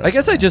show goes? I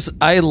guess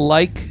I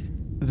like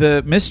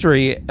the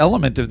mystery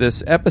element of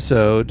this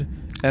episode,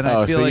 and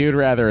I feel so like you'd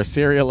rather a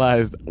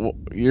serialized?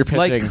 You're pitching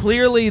like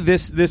clearly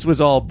this was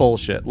all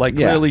bullshit. Like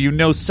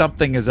clearly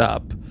something is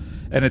up.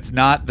 And it's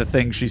not the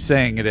thing she's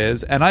saying it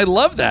is. And I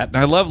love that. And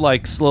I love,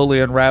 like,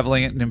 slowly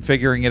unraveling it and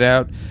figuring it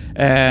out.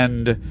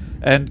 And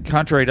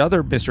contrary to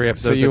other mystery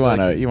episodes... So you want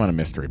a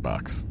mystery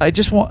box. I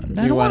just want...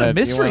 I don't want a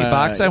mystery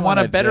box. I want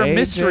a better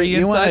mystery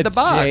inside the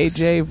box.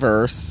 JJ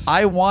verse.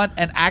 I want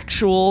an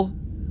actual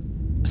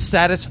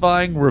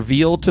satisfying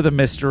reveal to the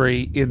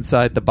mystery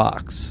inside the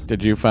box.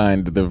 Did you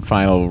find the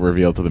final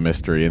reveal to the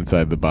mystery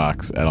inside the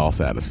box at all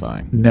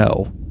satisfying?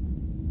 No.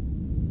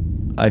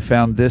 I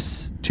found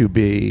this to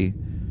be...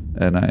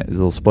 And there's a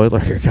little spoiler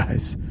here,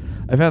 guys.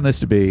 I found this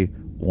to be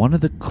one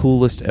of the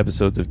coolest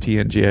episodes of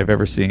TNG I've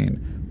ever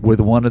seen, with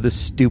one of the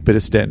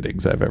stupidest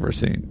endings I've ever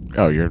seen.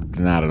 Oh, you're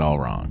not at all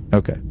wrong.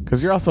 Okay.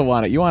 Because you also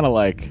want to, you kind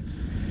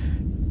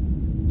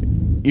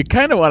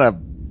of want to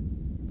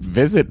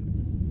visit,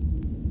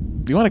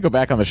 you want to go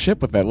back on the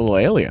ship with that little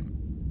alien.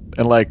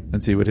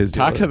 And see what his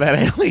deal talk to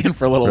that alien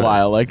for a little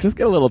while. Like, just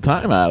get a little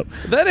time out.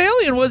 That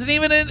alien wasn't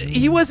even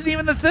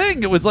the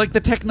thing. It was like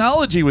the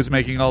technology was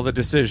making all the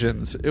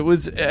decisions.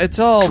 It's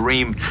all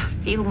dream.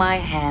 Feel my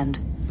hand.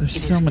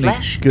 There's so many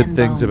good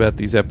things about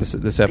this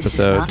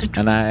episode.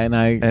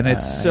 And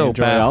it's so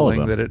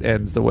baffling that it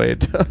ends the way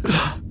it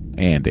does.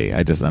 Andy,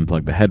 I just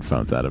unplugged the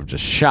headphones out of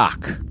just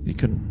shock. You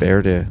couldn't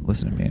bear to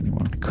listen to me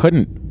anymore. I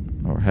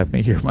couldn't. Or have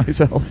me hear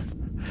myself.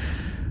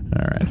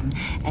 All right.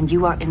 And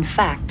you are, in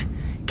fact,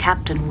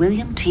 Captain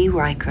William T.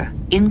 Riker,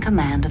 in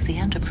command of the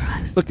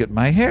Enterprise. Look at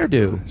my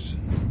hairdo.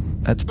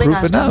 That's proof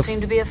Klingons don't enough.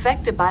 seem to be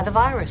affected by the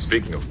virus.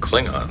 Speaking of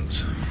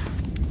Klingons...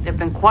 There have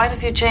been quite a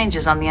few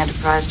changes on the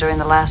Enterprise during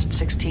the last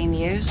 16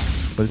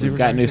 years. We've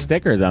got new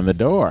stickers on the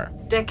door.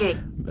 Decade.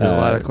 A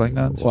lot of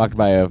Klingons? Walked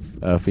by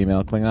a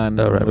female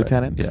Klingon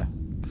lieutenant. Yeah.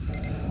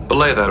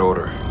 Belay that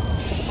order.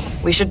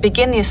 We should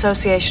begin the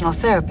associational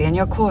therapy in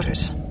your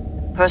quarters.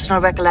 Personal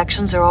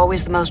recollections are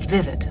always the most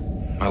vivid.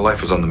 My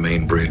life was on the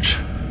main bridge.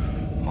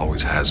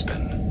 Always has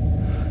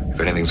been. If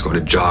anything's going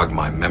to jog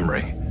my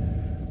memory.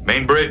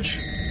 Main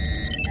bridge.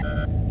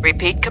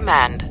 Repeat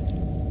command.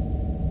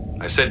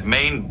 I said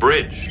main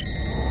bridge.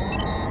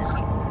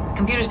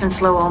 Computer's been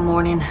slow all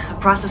morning. A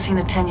processing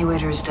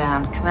attenuator is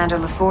down. Commander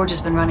LaForge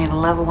has been running a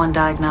level 1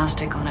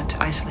 diagnostic on it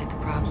to isolate the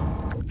problem.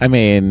 I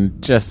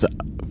mean,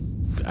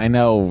 I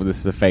know this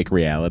is a fake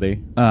reality,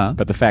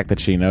 but the fact that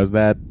she knows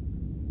that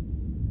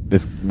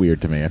is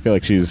weird to me. I feel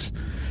like she's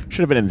Should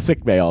have been in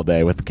sick bay all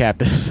day with the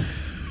captain.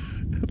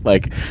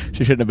 Like,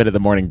 she shouldn't have been at the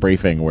morning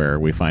briefing where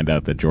we find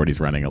out that Geordi's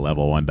running a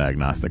level 1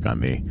 diagnostic on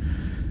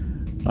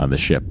the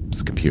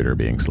ship's computer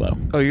being slow.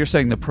 Oh, you're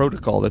saying the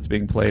protocol that's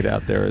being played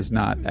out there is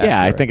not accurate.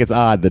 Yeah, I think it's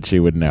odd that she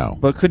would know.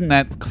 But couldn't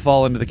that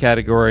fall into the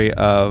category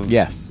of...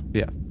 Yes.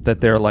 Yeah, that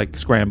they're, like,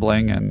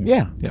 scrambling and...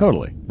 Yeah,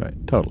 totally. Right.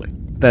 Totally.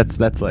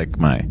 That's like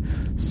my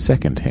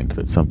second hint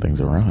that something's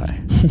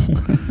awry.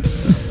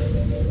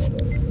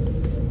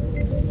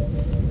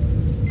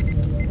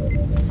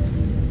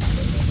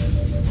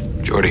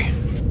 Geordi.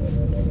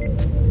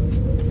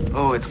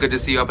 Oh, it's good to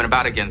see you up and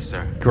about again,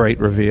 sir. Great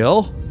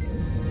reveal.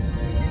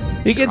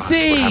 He can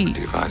see! What happened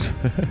to your visor?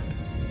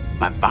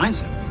 My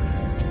visor?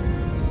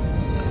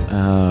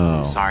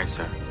 Oh. Sorry,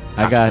 sir.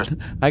 I got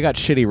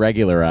shitty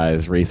regular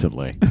eyes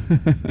recently.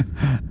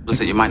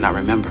 Listen, you might not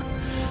remember.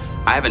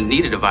 I haven't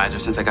needed a visor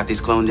since I got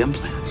these cloned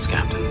implants,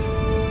 Captain.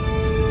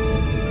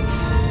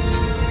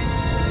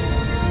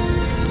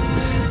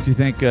 Do you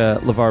think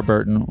LeVar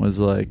Burton was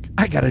like,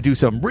 I got to do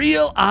some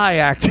real eye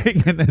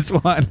acting in this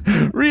one?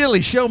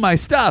 Really show my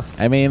stuff.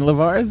 I mean,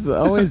 LeVar's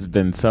always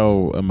been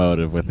so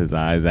emotive with his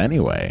eyes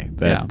anyway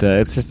that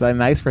it's just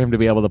nice for him to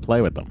be able to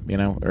play with them,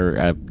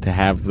 or to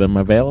have them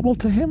available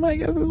to him, I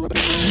guess is what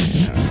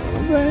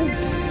I'm saying.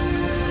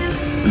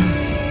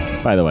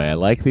 By the way, I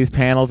like these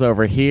panels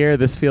over here.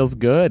 This feels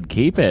good.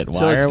 Keep it. Why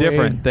so it's are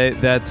different.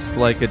 That's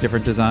like a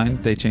different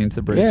design. They changed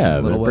the bridge. Yeah,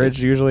 a little the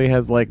bridge usually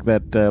has like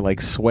that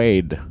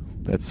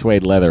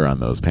suede leather on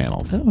those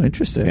panels. Oh,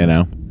 interesting.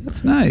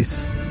 That's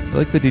nice. I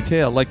like the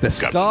detail. Like the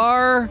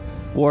scar.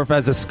 Worf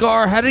has a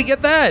scar. How did he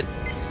get that?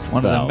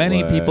 One of the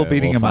many people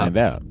beating him up. We'll find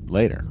out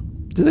later.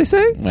 Do they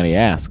say? When he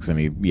asks and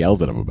he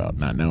yells at him about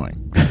not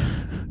knowing.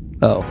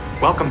 Oh.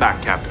 Welcome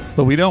back, Captain.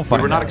 But we don't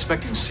find We were not out.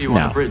 expecting to see you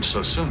on the bridge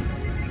so soon.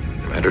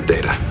 Commander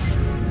Data.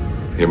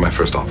 You're my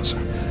first officer.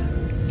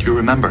 Do you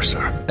remember,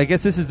 sir? I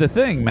guess this is the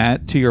thing,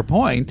 Matt, to your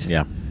point.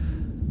 Yeah.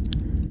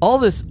 All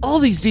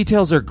these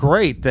details are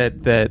great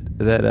that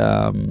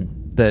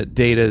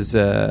Data's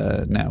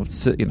now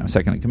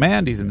second in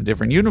command. He's in a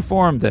different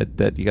uniform.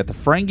 That you got the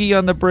Ferengi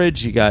on the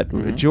bridge. You got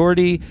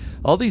Geordi.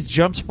 All these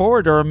jumps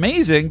forward are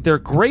amazing. They're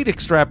great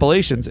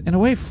extrapolations in a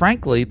way,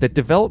 frankly, that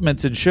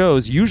developments in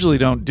shows usually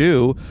don't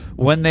do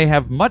when they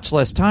have much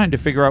less time to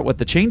figure out what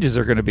the changes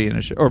are going to be in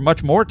a show, or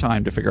much more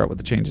time to figure out what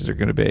the changes are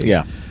going to be.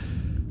 Yeah.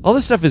 All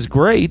this stuff is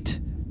great,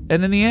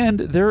 and in the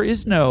end, there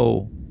is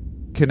no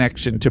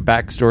connection to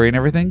backstory and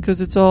everything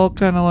because it's all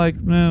kind of like,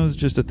 no, it was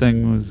just a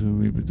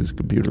thing. This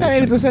computer. I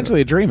mean, it's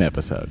essentially a dream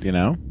episode,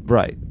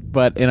 Right.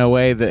 But in a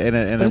way that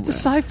but it's a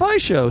sci-fi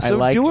show, so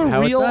like do a how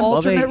real it's done.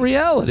 alternate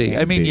reality. Can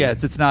I mean, be.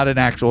 yes, it's not an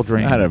actual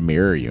dream. It's not a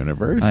mirror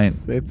universe.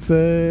 It's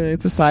a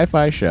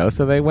sci-fi show,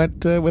 so they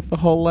went with the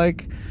whole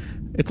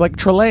it's like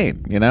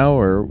Trelane,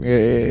 or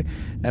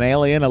an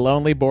alien, a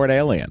lonely bored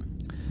alien,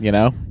 I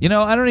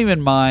don't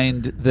even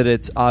mind that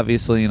it's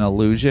obviously an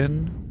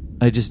illusion.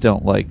 I just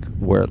don't like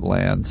where it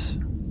lands.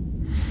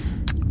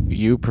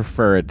 You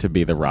prefer it to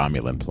be the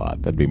Romulan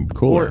plot. That'd be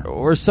cooler.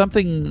 Or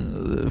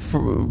something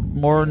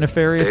more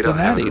nefarious Data, than I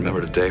that haven't even.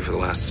 remembered a day for the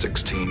last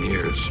 16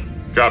 years.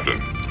 Captain,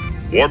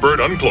 Warbird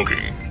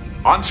uncloaking.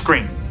 On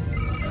screen.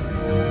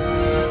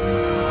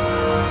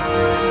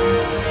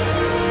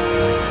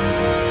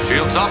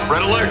 Shields up,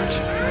 red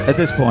alert. At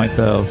this point,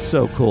 though,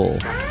 so cool.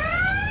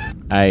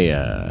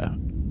 I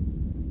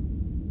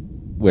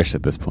wish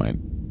at this point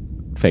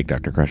fake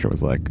Dr. Crusher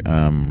was like,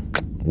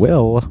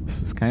 Will,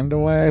 this is kind of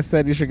why I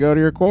said you should go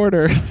to your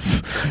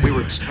quarters. We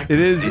were expecting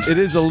It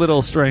is a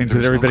little strange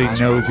that everybody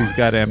knows he's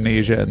got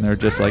amnesia, and they're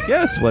just like,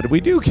 yes, what do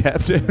we do,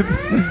 Captain?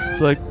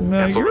 It's like,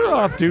 no, you're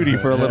off duty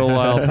for a little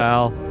while,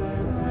 pal.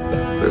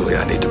 Really,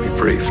 I need to be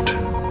briefed.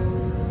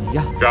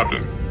 Yeah.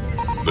 Captain,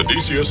 the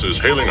DCS is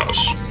hailing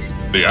us.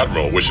 The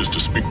Admiral wishes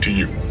to speak to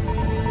you.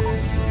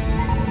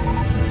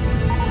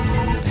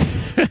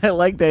 I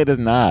like Data's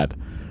nod,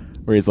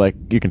 where he's like,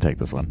 you can take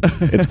this one.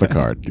 It's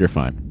Picard. You're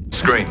fine.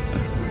 Screen.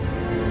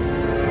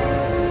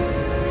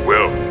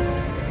 Will.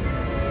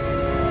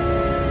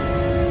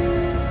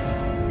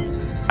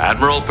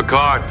 Admiral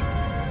Picard.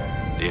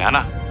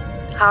 Deanna,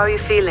 How are you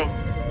feeling?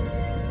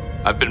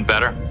 I've been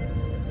better.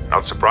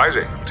 Not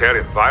surprising.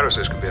 Alterian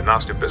viruses can be a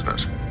nasty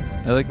business.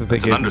 I like that they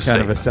gave him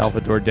kind of a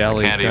Salvador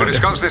Dali. We'll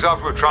discuss this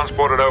after we've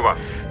transported over.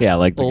 Yeah,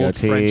 like the Old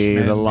goatee,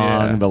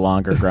 Frenchman, the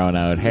longer grown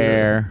out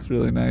hair. It's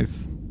really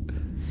nice.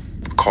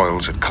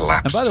 Coils had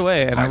collapsed. And by the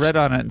way, I read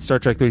on it in Star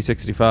Trek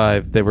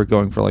 365, they were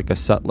going for like a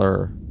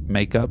subtler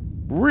makeup.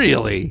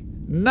 Really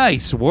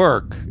nice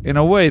work in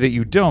a way that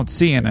you don't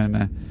see in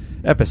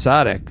an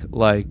episodic.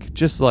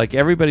 Just like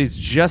everybody's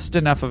just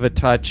enough of a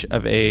touch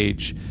of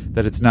age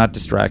that it's not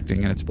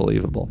distracting and it's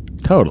believable.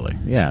 Totally.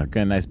 Yeah,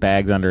 got nice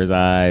bags under his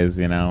eyes,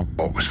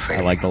 What was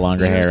failing? I like the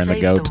longer hair and the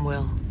saved goat. them,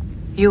 Will.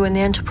 You and the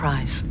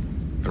Enterprise.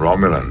 The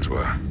Romulans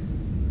were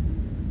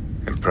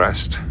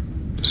impressed,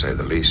 to say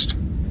the least.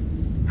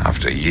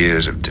 After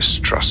years of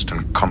distrust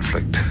and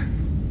conflict,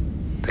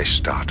 they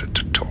started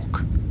to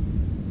talk.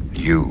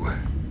 You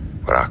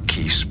were our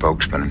key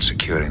spokesman in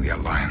securing the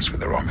alliance with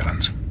the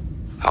Romulans.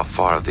 How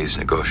far have these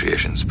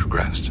negotiations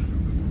progressed?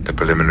 The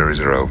preliminaries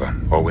are over.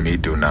 All we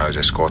need to do now is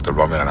escort the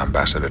Romulan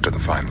ambassador to the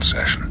final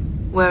session.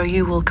 Where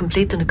you will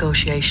complete the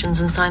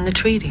negotiations and sign the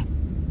treaty.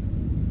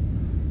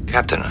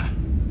 Captain,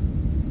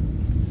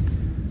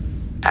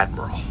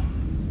 Admiral,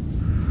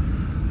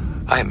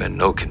 I am in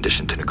no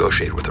condition to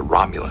negotiate with the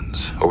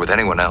Romulans or with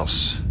anyone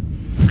else.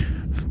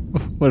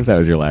 What if that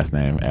was your last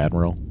name,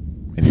 Admiral,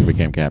 and you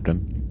became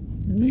captain?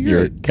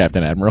 You're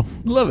Captain Admiral?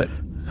 Love it.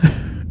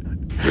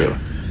 Really?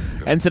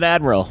 Ensign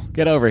Admiral,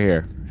 get over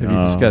here. Have you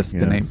discussed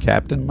the name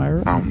Captain,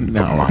 Myra?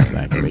 No, it's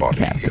not going to be Body.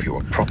 Captain. If you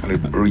are properly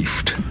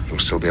briefed, you'll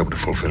still be able to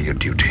fulfill your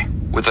duty.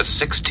 With a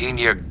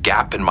 16-year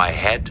gap in my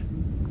head?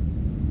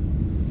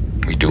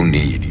 We do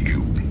need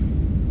you.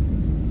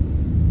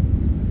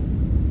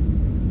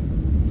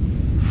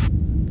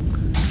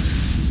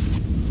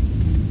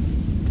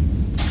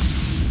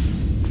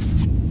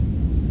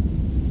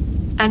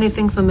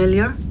 Anything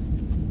familiar?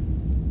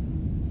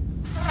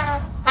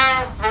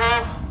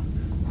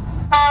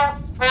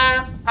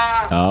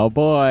 Oh,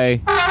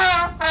 boy.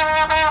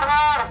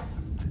 Hi,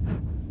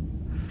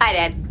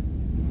 Dad.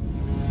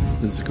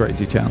 This is a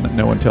crazy town that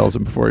no one tells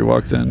him before he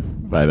walks in.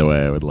 By the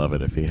way, I would love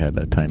it if he had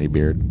that tiny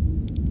beard.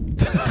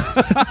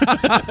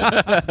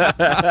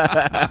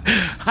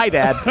 Hi,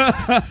 Dad.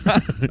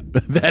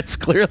 That's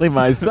clearly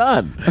my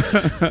son.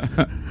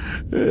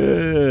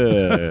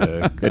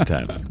 Good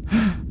times.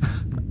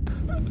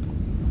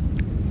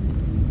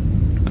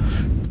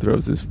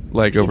 Throws his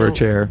leg over a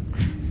chair.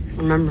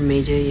 Remember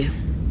me, do you?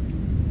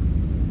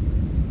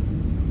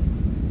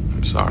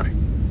 I'm sorry.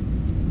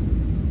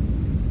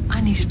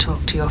 I need to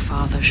talk to your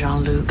father,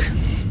 Jean-Luc.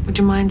 Would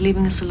you mind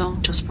leaving us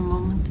alone just for a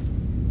moment?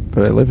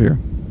 But I live here.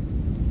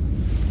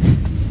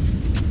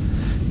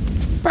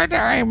 But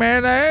I'm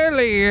an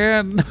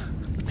alien.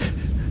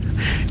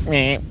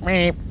 Meep,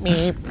 meep,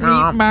 meep,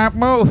 Meep, mop,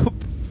 moop.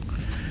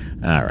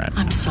 All right.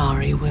 I'm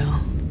sorry, Will.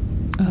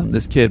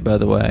 This kid, by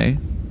the way.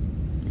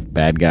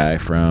 Bad guy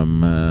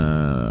from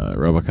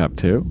RoboCop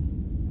 2.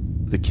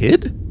 The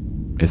kid?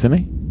 Isn't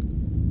he?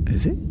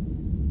 Is he?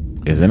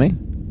 Isn't he?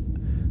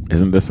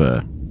 Isn't this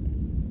a...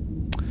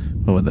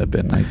 What would that have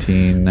been?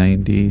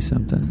 1990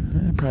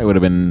 something? It probably would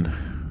have been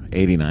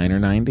 89 or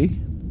 90.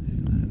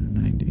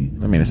 90.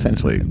 I mean,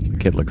 essentially, the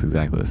kid looks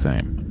exactly the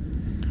same.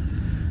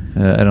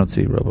 I don't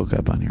see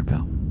RoboCop on here,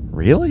 pal.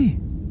 Really?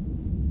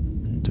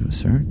 Do a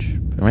search.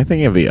 Am I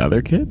thinking of the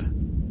other kid?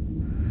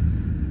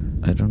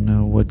 I don't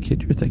know what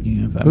kid you're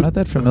thinking of. I'm not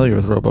that familiar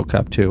with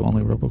RoboCop 2,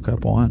 only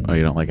RoboCop 1. Oh,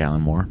 you don't like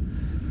Alan Moore?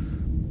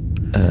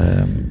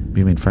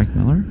 You mean Frank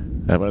Miller?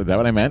 Is that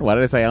what I meant? Why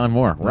did I say Alan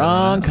Moore?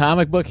 Wrong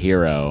comic book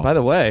hero. By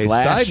the way, /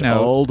 side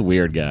note, old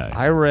weird guy.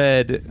 I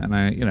read,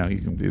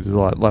 and there's a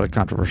lot of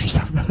controversial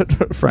stuff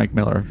about Frank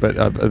Miller, but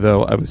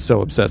though I was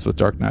so obsessed with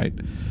Dark Knight.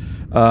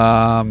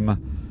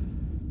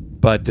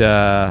 But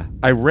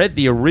I read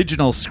the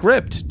original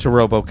script to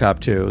RoboCop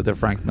 2 that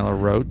Frank Miller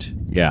wrote.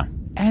 Yeah.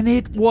 And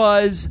it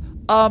was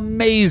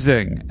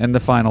amazing. And the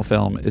final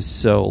film is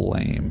so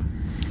lame.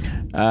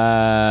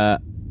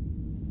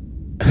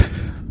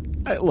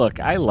 Look,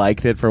 I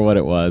liked it for what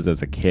it was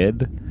as a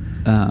kid.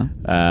 Uh-huh.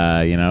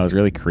 It was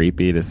really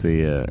creepy to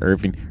see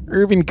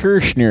Irving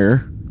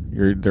Kershner,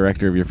 your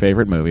director of your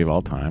favorite movie of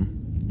all time,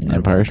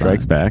 Empire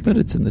Strikes Back. But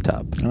it's in the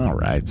top. All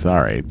right,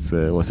 sorry. It's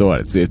so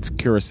what? It's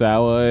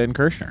Kurosawa and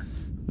Kershner.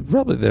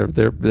 Probably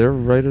they're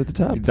right at the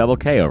top. Double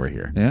K over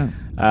here. Yeah.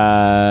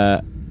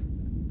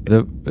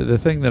 The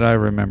thing that I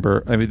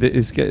remember, I mean,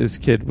 his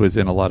kid was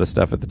in a lot of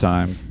stuff at the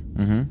time.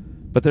 Mm-hmm.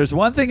 But there's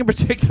one thing in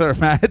particular,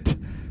 Matt,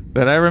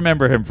 that I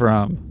remember him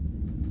from.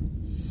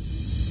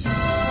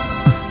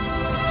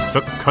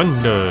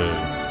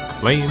 Secunda's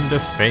claim to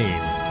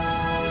fame.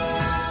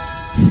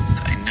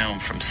 I know him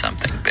from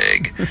something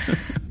big.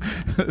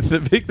 The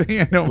big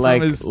thing I know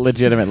like, from is...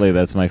 legitimately,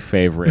 that's my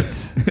favorite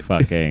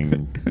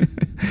fucking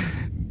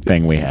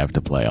thing we have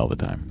to play all the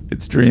time.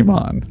 It's Dream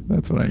On.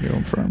 That's what I knew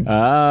him from.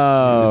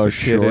 Oh,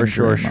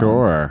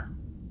 sure.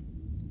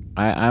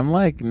 I'm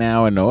like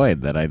now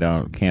annoyed that I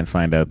can't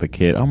find out the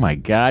kid. Oh my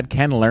God,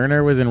 Ken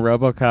Lerner was in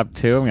RoboCop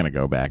 2. I'm gonna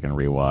go back and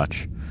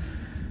rewatch.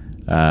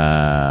 Can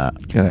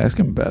I ask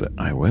him about it?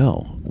 I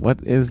will.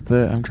 What is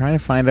I'm trying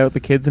to find out the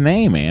kid's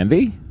name,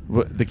 Andy.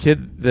 What, the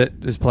kid that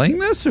is playing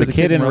this, or the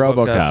kid in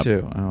RoboCop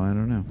 2? Oh, I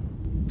don't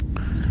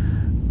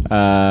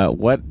know.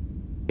 What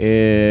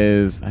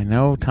is? I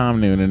know Tom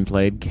Noonan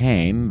played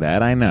Kane.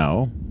 That I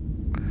know.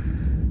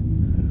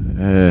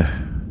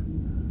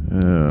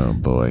 Oh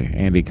boy,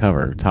 Andy,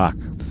 talk,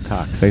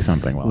 say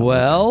something.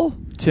 Well,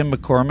 Tim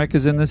McCormick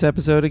is in this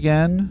episode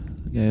again.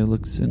 The guy who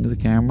looks into the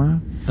camera.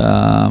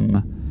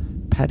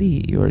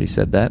 Patty, you already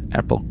said that.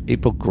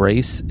 April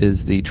Grace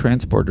is the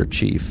transporter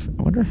chief.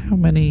 I wonder how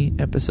many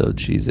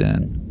episodes she's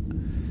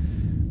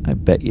in. I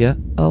bet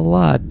you a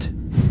lot.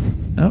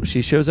 Oh,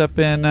 she shows up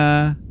in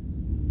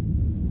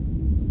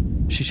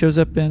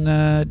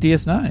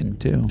DS9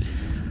 too.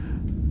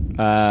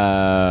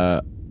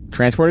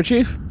 Transporter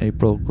chief?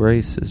 April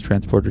Grace is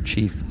transporter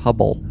chief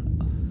Hubble.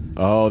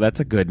 Oh, that's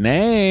a good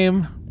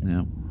name.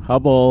 Yeah.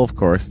 Hubble, of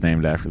course,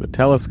 named after the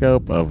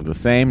telescope of the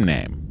same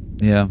name.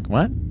 Yeah.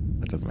 What?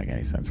 That doesn't make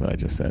any sense, what I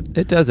just said.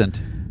 It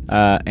doesn't.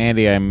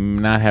 Andy, I'm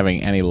not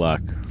having any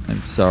luck.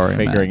 I'm sorry,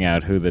 figuring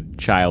out who the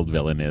child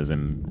villain is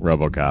in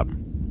RoboCop.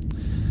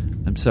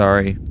 I'm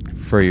sorry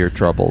for your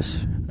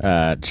troubles.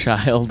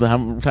 Child.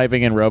 I'm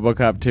typing in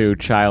RoboCop 2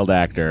 child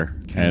actor,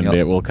 and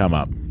it will come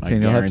up.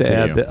 You'll have to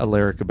add a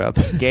lyric about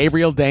this.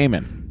 Gabriel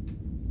Damon.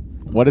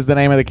 What is the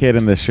name of the kid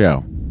in this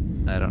show?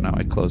 I don't know.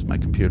 I closed my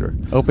computer.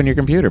 Open your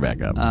computer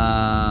back up.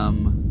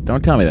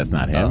 Don't tell me that's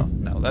not him. Oh,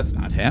 no, that's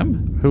not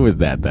him. Who is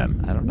that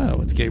then? I don't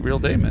know. It's Gabriel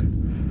Damon.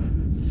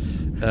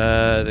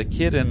 The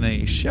kid in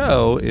the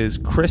show is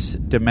Chris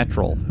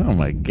Demetrel. Oh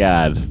my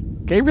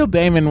God. Gabriel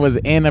Damon was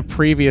in a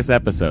previous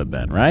episode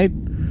then, right?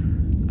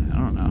 I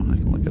don't know. I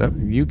can look it up.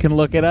 You can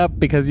look it up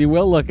because you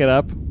will look it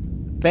up.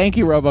 Thank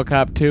you,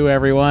 RoboCop 2,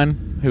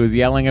 everyone who was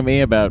yelling at me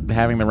about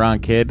having the wrong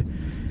kid.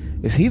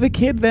 Is he the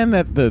kid then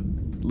that the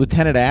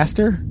Lieutenant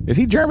Astor? Is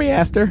he Jeremy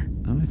Astor?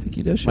 Oh, I think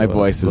he does show My up.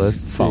 voice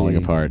is falling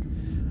apart.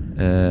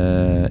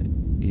 Yes.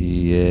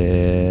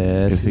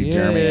 Is he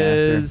Jeremy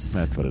Astor?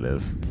 That's what it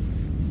is.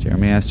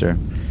 Jeremy Astor.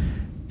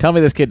 Tell me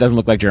this kid doesn't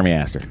look like Jeremy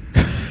Astor.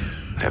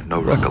 I have no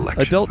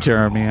recollection. Adult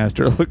Jeremy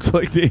Astor looks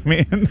like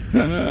Damien.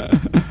 I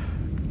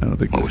don't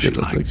think this kid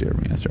looks like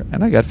Jeremy Astor.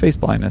 And I got face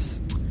blindness.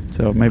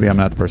 So maybe I'm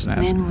not the person to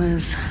ask. Min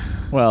was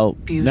Well,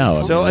 beautiful.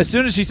 no. So as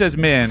soon as she says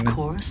Min, Of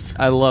course.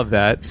 I love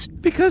that.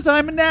 Because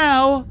I'm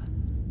now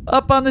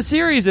up on the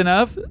series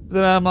enough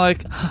that I'm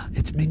like,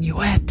 it's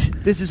Minuet.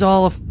 This is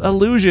all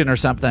illusion or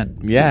something.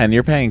 Yeah, and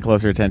you're paying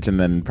closer attention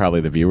than probably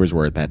the viewers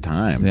were at that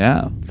time.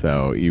 Yeah.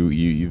 So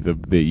you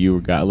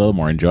got a little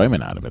more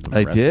enjoyment out of it. Than the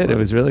I rest did. of us. It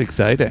was really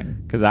exciting.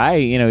 Because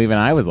even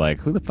I was like,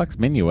 who the fuck's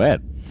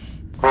Minuet?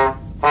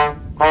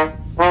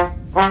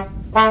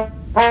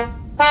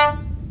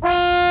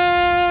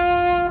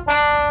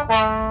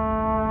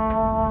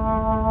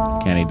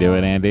 Can he do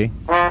it, Andy?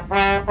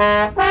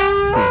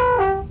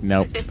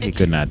 Nope, he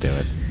could not do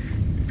it.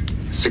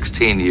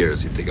 16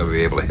 years, you think I'll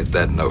be able to hit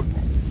that note?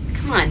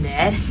 Come on,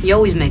 Dad. You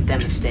always make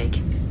that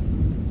mistake.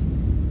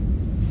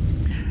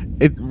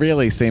 It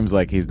really seems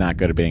like he's not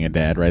good at being a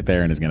dad right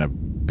there and is going to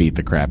beat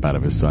the crap out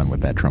of his son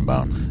with that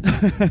trombone.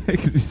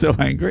 Because he's so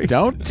angry.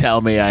 Don't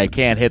tell me I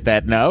can't hit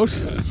that note.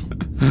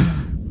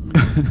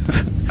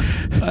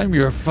 I'm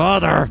your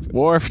father.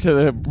 Worf to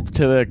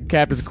the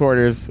captain's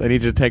quarters. I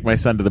need you to take my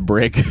son to the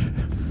brig.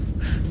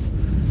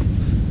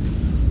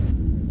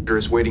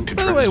 Is waiting to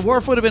By the way,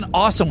 Worf would have been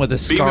awesome with a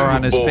scar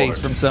on his aboard. face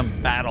from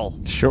some battle.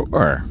 Sure.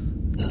 I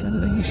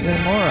think you should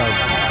have more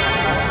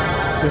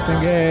of.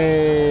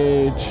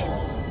 Disengage.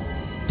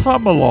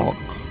 Tomalong.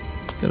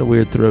 Got a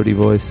weird throaty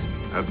voice.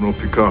 Admiral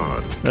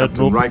Picard. Admiral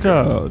Captain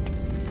Riker. Picard.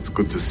 It's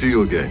good to see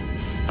you again.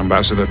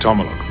 Ambassador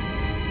Tomalog.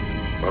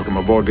 Welcome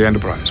aboard the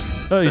Enterprise.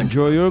 I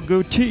enjoy your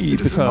goatee, It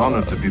is an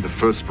honor to be the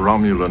first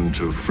Romulan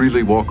to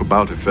freely walk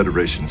about a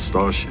Federation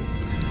starship.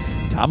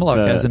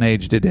 Tomalog hasn't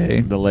aged a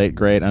day. The late,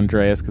 great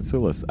Andreas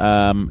Katsoulis.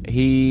 I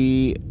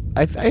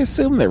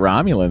assume that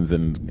Romulans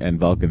and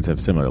Vulcans have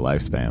similar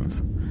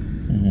lifespans.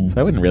 Mm-hmm. So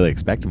I wouldn't really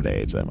expect him to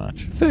age that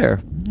much. Fair.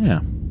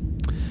 Yeah.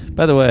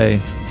 By the way,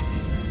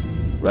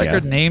 Riker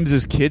names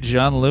his kid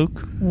Jean-Luc.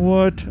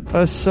 What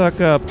a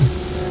suck-up.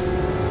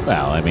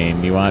 Well, I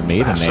mean, you want me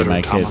to name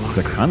my kid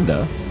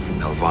Secunda.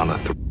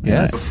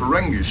 Yes. The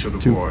Ferengi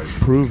should To avoid.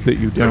 prove that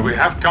you don't we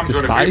have come to an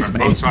despise agreement,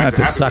 me, both sides not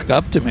to are happy suck with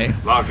up to me.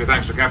 Largely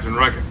thanks to Captain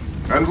Riker.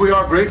 And we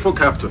are grateful,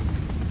 Captain.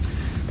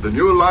 The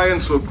new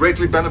alliance will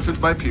greatly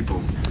benefit my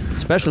people.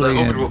 Especially I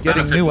hope it in will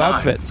getting benefit new mine.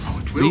 outfits.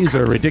 will, These are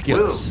Captain,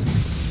 ridiculous.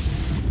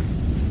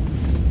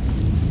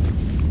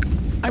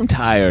 I'm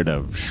tired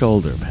of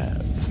shoulder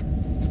pads.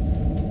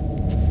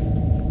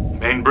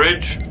 Main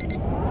bridge.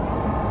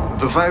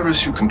 The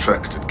virus you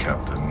contracted,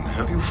 Captain,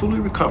 have you fully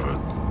recovered?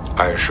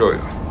 I assure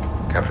you,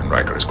 Captain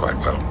Riker is quite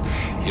well.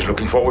 He's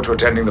looking forward to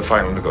attending the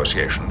final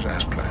negotiations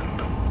as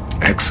planned.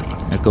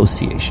 Excellent.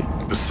 Negotiation.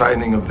 The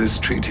signing of this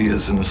treaty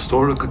is an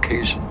historic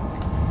occasion.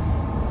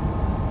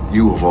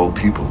 You, of all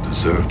people,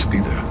 deserve to be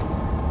there.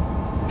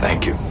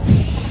 Thank you,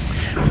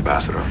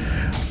 Ambassador.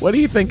 What do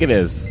you think it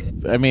is?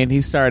 I mean, he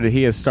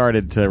has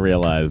started to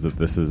realize that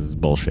this is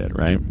bullshit,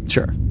 right?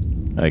 Sure.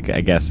 Like,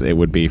 I guess it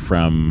would be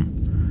from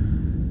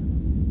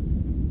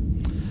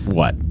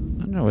what?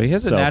 No, he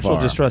has So a natural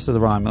far. distrust of the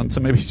Romulans,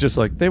 so maybe he's just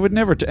like, they would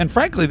never... And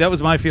frankly, that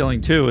was my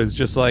feeling, too, is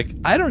just like,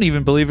 I don't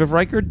even believe if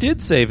Riker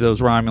did save those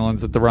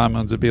Romulans, that the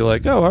Romulans would be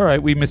like, oh, all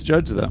right, we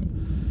misjudged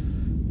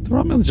them. The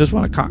Romulans just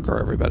want to conquer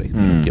everybody. They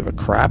don't give a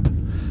crap.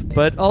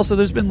 But also,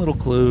 there's been little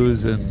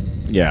clues, and...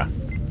 Yeah.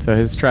 So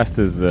his trust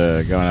is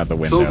going out the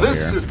window So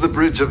this here. is the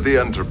bridge of the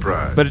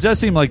Enterprise. But it does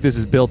seem like this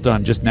is built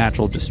on just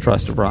natural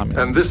distrust of Romulans.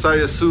 And this, I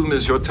assume,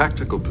 is your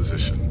tactical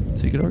position.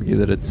 So you could argue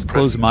that it's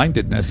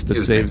closed-mindedness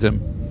that saves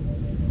him.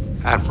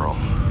 Admiral,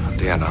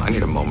 Deanna, I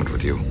need a moment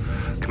with you.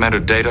 Commander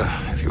Data,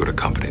 if you would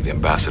accompany the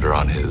Ambassador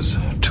on his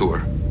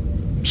tour.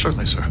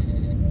 Certainly, sir.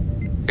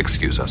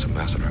 Excuse us,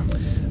 Ambassador.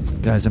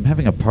 Guys, I'm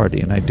having a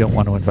party, and I don't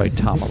want to invite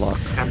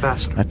Tomalog.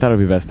 Ambassador, I thought it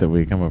would be best that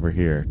we come over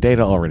here.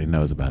 Data already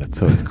knows about it,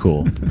 so it's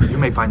cool. you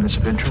may find this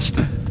of interest.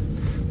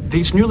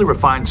 These newly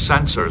refined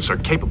sensors are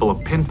capable of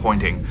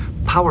pinpointing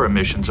power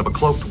emissions of a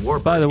cloaked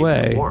warp. By the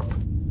way, I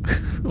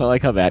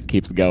like how that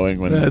keeps going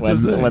when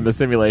the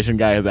simulation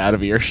guy is out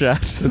of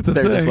earshot.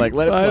 They're just like,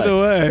 let it play. By the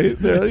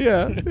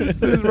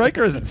way,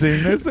 Riker isn't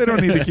seeing this. They don't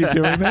need to keep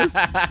doing this.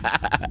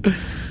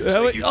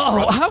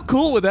 How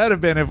cool would that have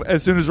been if,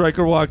 as soon as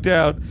Riker walked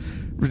out,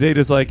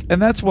 Data's like,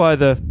 and that's why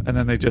and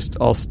then they just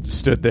all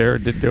stood there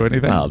and didn't do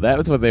anything. Well, that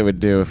was what they would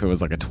do if it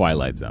was like a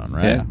Twilight Zone,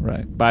 right? Yeah,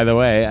 right. By the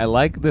way, I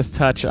like this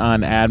touch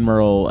on on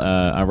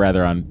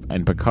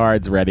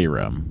Picard's ready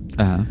room.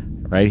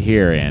 Right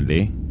here,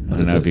 Andy. I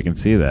don't know if you can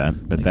see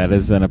that, but that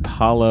is an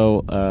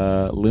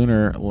Apollo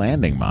lunar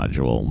landing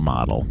module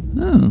model.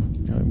 Oh.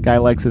 Guy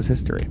likes his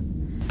history.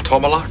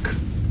 Tomalak.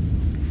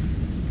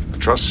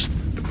 Trust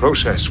the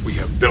process we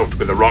have built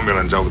with the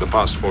Romulans over the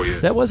past 4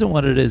 years. That wasn't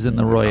what it is in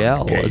the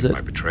Royale, was it?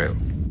 My betrayal.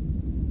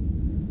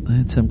 I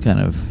had some kind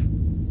of...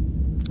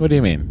 What do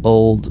you mean?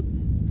 Old...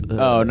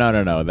 no.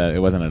 It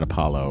wasn't an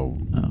Apollo.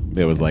 Oh.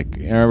 It was like...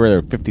 Remember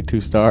there were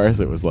 52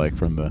 stars? It was like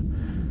from the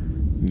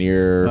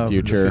near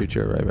future. From the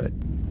future, right.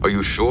 Are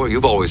you sure?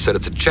 You've always said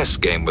it's a chess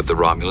game with the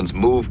Romulans.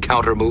 Move,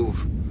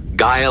 counter-move.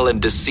 Guile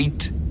and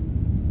deceit.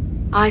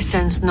 I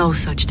sense no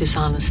such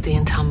dishonesty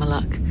in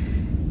Tamalak.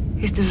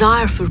 His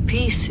desire for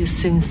peace is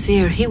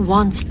sincere. He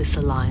wants this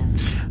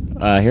alliance.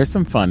 Here's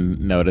some fun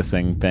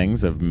noticing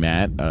things of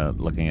Matt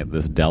looking at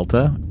this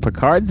delta.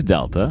 Picard's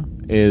delta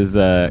is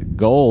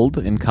gold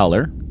in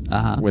color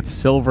with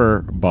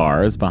silver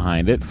bars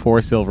behind it,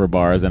 4 silver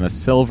bars, and a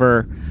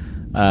silver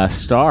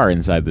star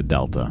inside the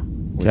delta,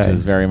 which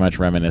is very much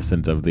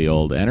reminiscent of the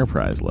old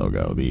Enterprise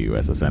logo, the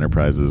USS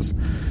Enterprise's.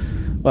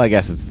 Well, I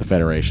guess it's the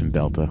Federation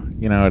delta.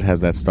 You know, it has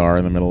that star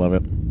in the middle of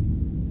it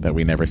that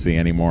we never see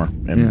anymore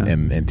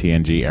in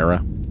TNG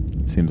era.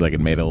 It seems like it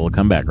made a little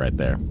comeback right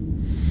there.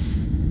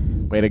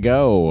 Way to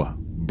go,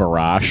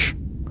 Barash.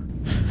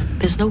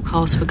 There's no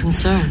cause for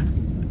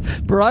concern.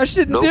 Barash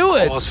didn't do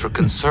it. No cause for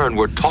concern.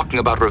 We're talking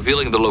about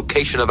revealing the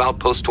location of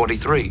Outpost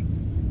 23.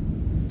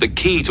 The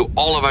key to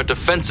all of our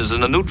defenses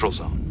in the neutral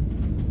zone.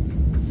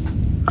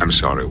 I'm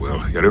sorry,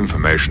 Will. Your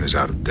information is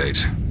out of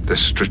date. The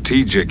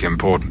strategic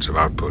importance of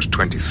Outpost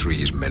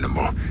 23 is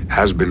minimal.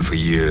 Has been for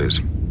years.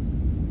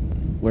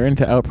 We're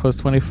into Outpost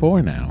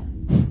 24 now.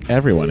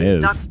 Everyone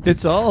is.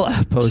 It's all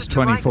Outpost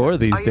 24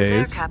 these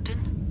days. There, Captain?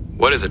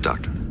 What is it,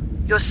 Doctor?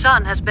 Your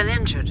son has been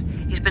injured.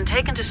 He's been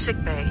taken to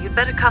sickbay. You'd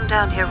better come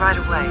down here right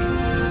away.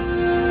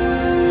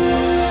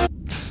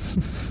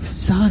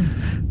 Son.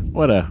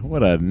 What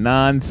a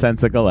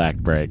nonsensical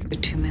act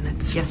break. 2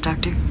 minutes. Yes,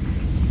 Doctor?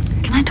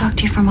 Can I talk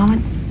to you for a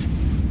moment?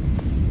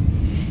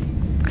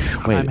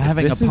 Wait, I'm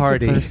having a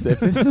party. If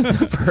this is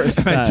the first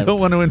time... I don't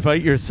want to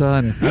invite your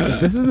son.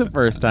 This is the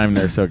first time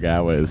Nurse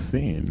Ogawa is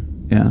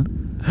seen. Yeah.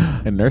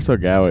 And Nurse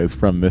Ogawa is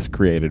from this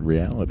created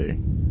reality.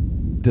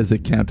 Does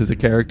it count as a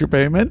character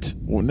payment?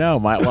 Well, no.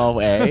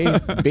 A.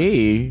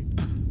 B.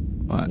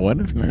 What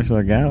if Nurse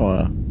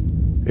Ogawa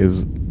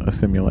is a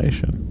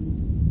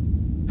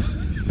simulation?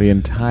 The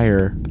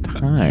entire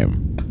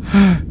time.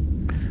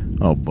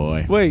 Oh,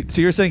 boy. Wait,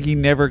 so you're saying he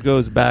never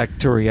goes back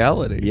to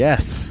reality?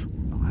 Yes.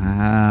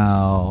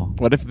 Wow.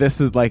 What if this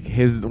is like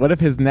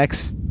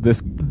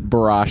this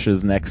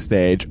Barash's next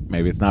stage,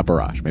 maybe it's not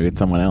Barash, maybe it's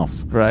someone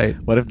else. Right.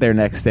 What if their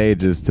next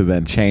stage is to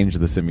then change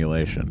the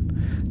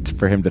simulation?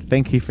 For him to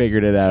think he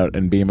figured it out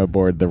and beam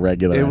aboard the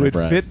regular Enterprise. It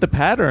would fit the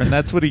pattern.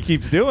 That's what he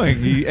keeps doing.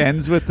 He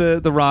ends with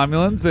the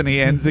Romulans, then he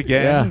ends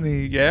again.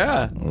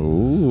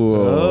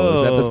 Ooh.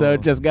 This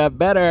episode just got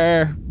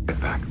better.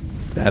 Get back.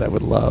 That I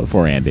would love.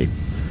 For Andy.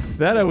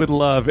 That I would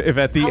love if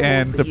at the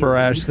end the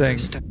Barash thing,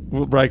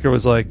 Riker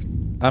was like,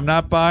 I'm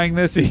not buying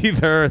this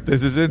either.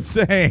 This is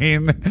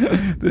insane.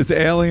 This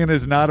alien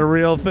is not a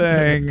real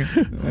thing.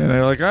 And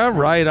they're like, all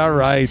right. All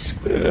right,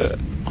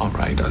 I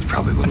was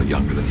probably a little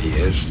younger than he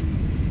is.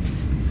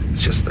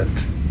 It's just that,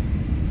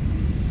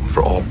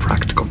 for all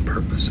practical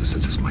purposes,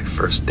 this is my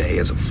first day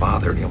as a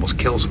father, and he almost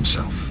kills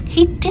himself.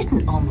 He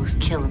didn't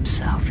almost kill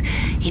himself.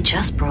 He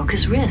just broke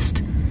his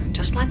wrist.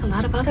 Just like a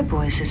lot of other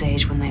boys his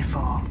age when they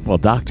fall. Well,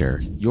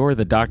 Doctor, you're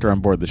the doctor on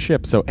board the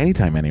ship, so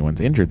anytime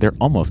anyone's injured, they're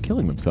almost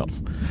killing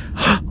themselves.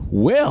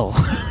 Will!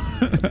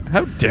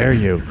 How dare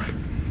you?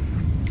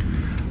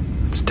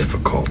 It's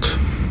difficult.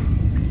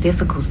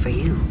 Difficult for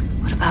you?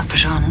 What about for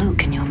Jean-Luc?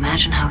 Can you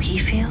imagine how he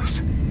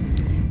feels?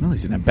 Well,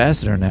 he's an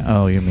ambassador now.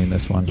 Oh, you mean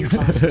this one. You've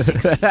lost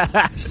 60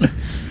 years.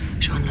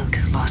 Jean-Luc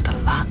has lost a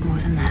lot more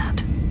than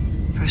that.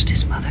 First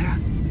his mother,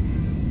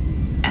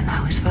 and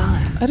now his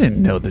father. I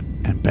didn't know that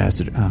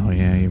ambassador. Oh,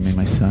 yeah, you mean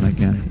my son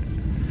again.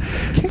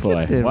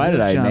 Boy, why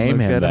did I name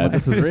him that?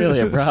 This is really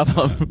a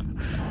problem.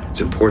 It's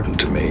important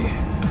to me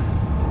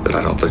that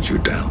I don't let you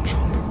down,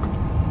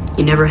 Jean-Luc.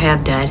 You never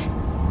have, Dad.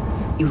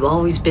 You've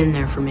always been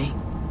there for me.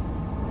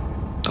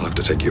 I'll have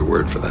to take your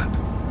word for that.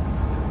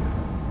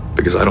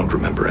 Because I don't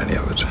remember any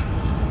of it.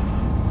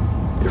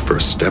 Your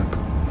first step,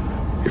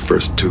 your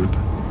first tooth,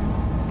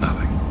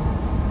 nothing.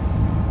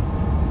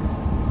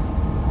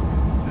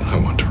 And I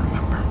want to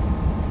remember.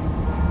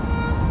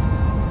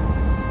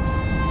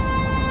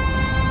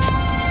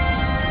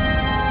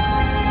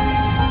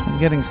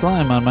 getting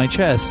slime on my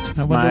chest. It's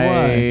I wonder my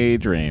why.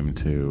 dream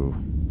to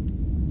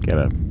get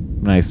a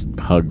nice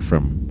hug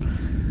from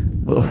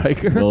Will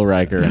Riker? Will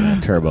Riker and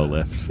a turbo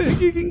lift.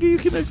 You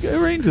can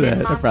arrange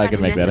that. I probably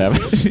can make that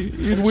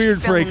happen.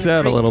 Weird freaks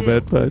out a little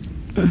bit, but...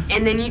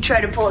 And then you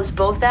tried to pull us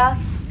both out,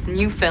 and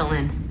you fell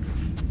in.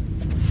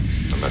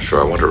 I'm not sure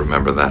I want to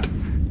remember that.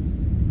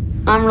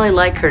 I'm really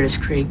like Curtis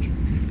Creek.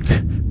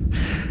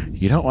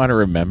 You don't want to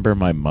remember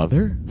my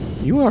mother?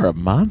 You are a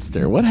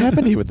monster. What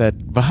happened to you with that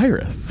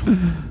virus? We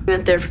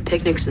went there for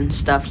picnics and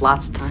stuff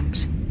lots of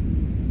times.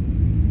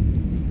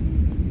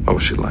 What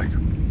was she like?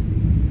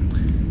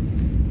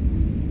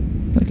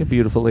 Like a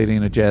beautiful lady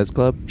in a jazz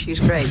club. She was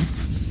great.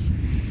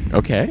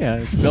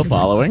 Okay, still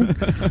following.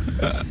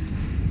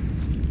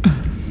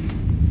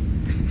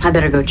 I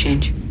better go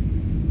change.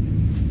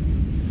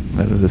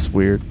 Out of this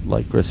weird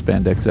lycra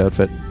spandex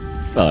outfit.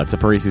 Well, it's a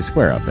Parisi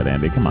Square outfit,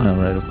 Andy. Come on. Oh,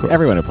 right, of course.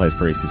 Everyone who plays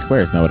Parisi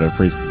Squares knows what a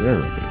Parisi Square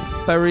is.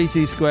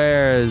 Parisi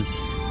Squares.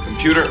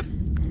 Computer.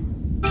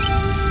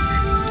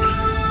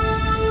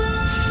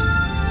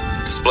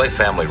 Display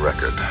family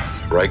record.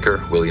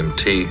 Riker, William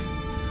T.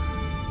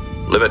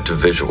 Limit to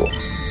visual.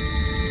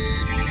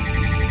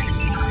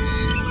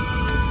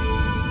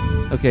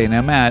 Okay,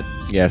 now, Matt.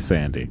 Yes,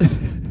 Andy.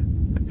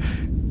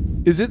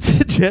 Is it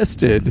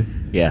suggested...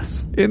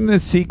 Yes. In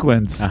this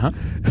sequence,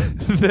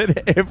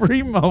 that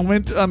every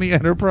moment on the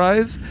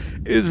Enterprise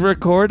is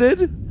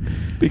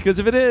recorded? Because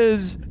if it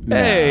is,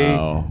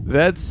 hey,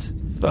 that's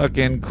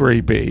fucking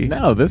creepy.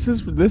 No, this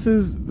is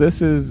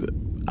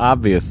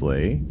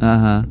obviously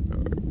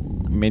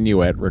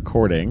Minuet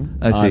recording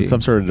on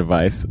some sort of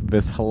device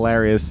this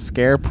hilarious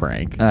scare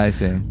prank. I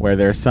see. Where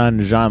their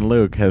son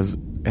Jean-Luc has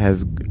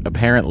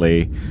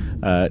apparently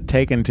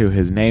taken to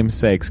his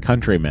namesake's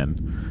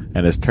countrymen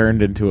and has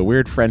turned into a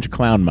weird French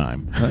clown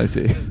mime. I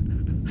see.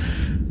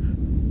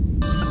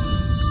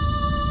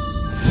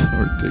 So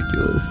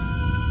ridiculous.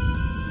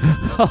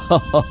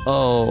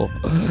 Oh,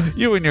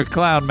 you and your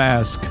clown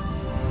mask.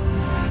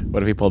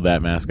 What if he pulled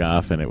that mask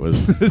off and it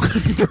was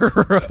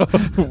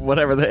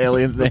whatever the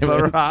alien's name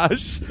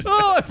Barrage.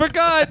 Oh, I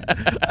forgot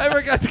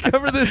to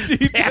cover this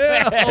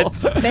detail.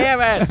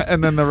 Damn it.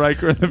 And then the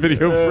Riker in the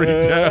video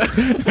freaked out.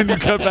 And you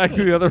cut back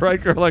to the other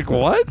Riker like,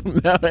 what?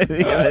 No, and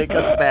he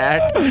comes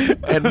back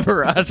and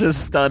Barrage is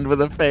stunned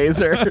with a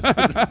phaser.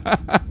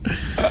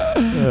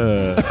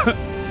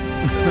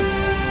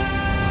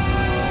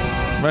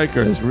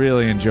 Riker is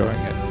really enjoying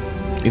it.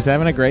 He's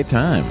having a great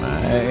time.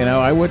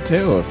 I would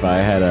too if I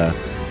had a...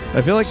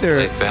 I feel like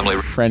they're family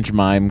French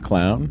mime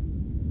clown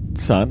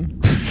son.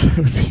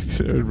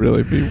 It would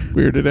really be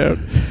weirded out.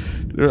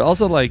 There are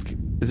also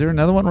is there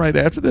another one right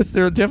after this?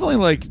 There are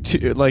definitely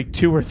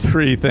two or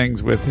three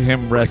things with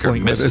him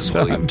wrestling with his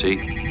son. William T.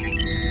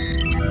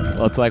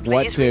 Well, it's like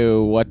what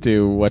do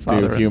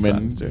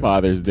human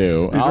fathers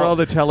do? These are all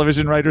the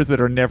television writers that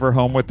are never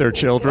home with their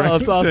children. Well,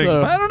 it's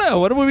also I don't know.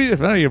 What do we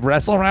do? You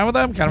wrestle around with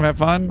them, kind of have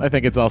fun. I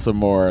think it's also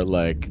more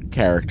like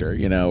character,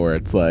 where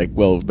it's like,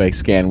 they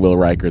scan Will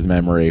Riker's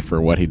memory for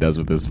what he does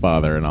with his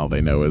father, and all they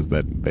know is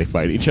that they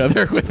fight each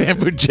other with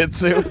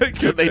Ambujitsu.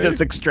 So they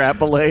just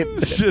extrapolate.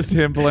 It's just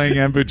him playing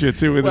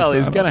Ambujitsu with his son. Well,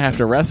 he's going to have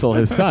to wrestle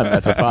his son.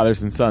 That's what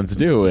fathers and sons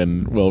do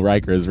in Will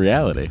Riker's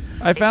reality.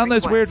 I found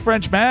this weird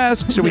French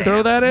mask. Should we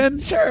throw that in?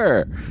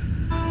 Sure.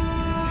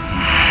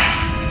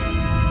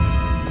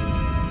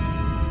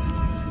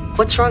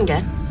 What's wrong,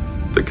 Dad?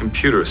 The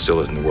computer still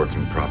isn't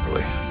working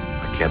properly.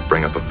 I can't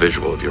bring up a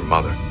visual of your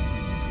mother.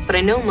 But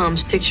I know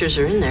Mom's pictures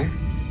are in there.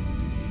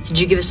 Did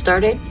you give a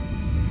start date?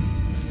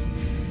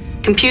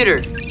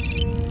 Computer.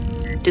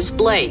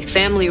 Display,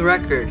 family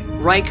record,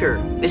 Riker,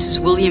 Mrs.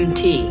 William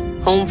T.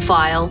 Home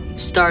file,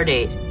 start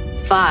date,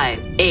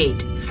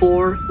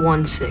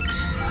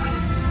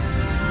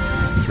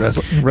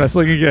 58416.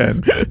 Wrestling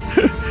again.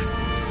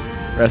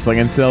 Wrestling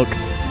in silk.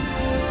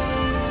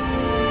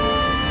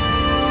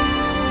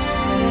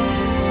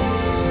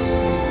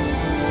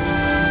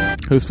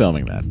 Who's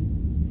filming that?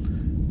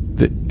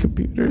 The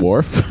computer.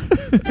 Worf.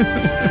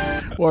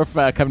 Worf,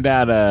 come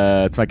down.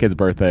 It's my kid's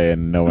birthday,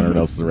 and no one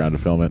else is around to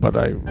film it. But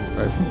I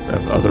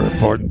have other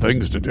important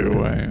things to do.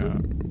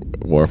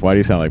 Worf, why do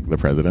you sound like the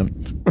president?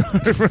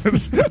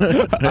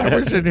 I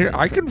was in here.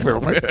 I can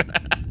film it.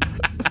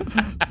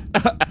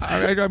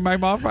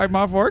 I'm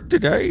off work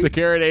today.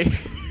 Security.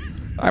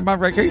 I'm on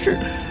vacation.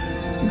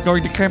 I'm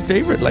going to Camp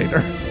David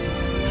later.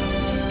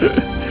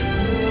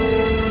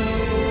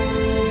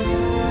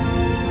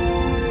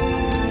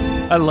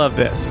 I love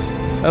this.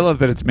 I love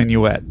that it's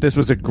Minuet. This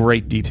was a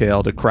great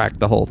detail to crack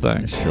the whole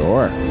thing.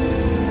 Sure.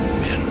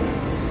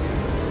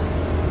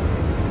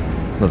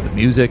 Love the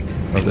music.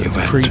 Love that it's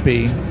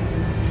creepy.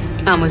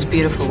 Mom was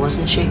beautiful,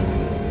 wasn't she?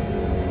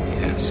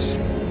 Yes.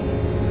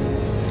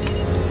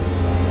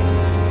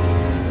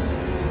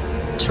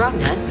 What's wrong,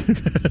 Dad?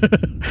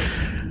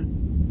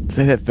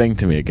 Say that thing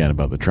to me again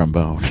about the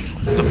trombone.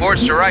 The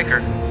forge to Riker.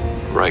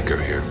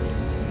 Riker here.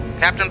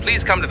 Captain,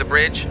 please come to the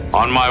bridge.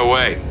 On my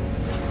way.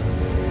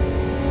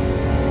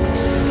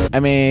 I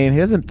mean, he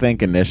doesn't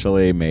think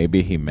initially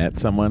maybe he met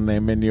someone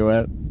named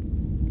Minuet.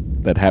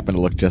 that happened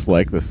to look just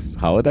like this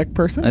holodeck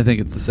person? I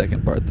think it's the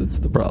second part that's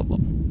the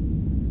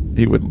problem.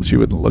 She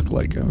wouldn't look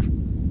like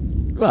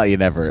him. Well, you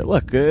never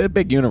look. A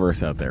big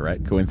universe out there,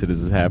 right?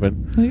 Coincidences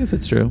happen. I guess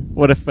it's true.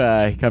 What if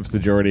he comes to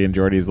Geordi and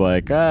Geordi's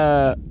like,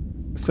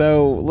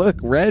 so look,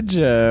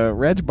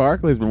 Reg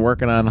Barkley's been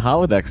working on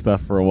holodeck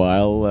stuff for a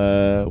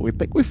while. We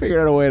think we figured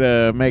out a way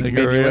to make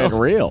Minuet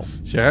real.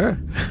 Sure.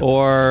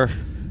 Or,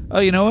 oh,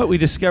 you know what? We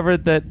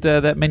discovered that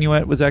that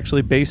Minuet was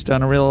actually based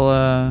on a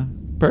real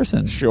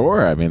person.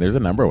 Sure. I mean, there's a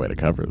number of ways to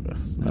cover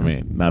this. I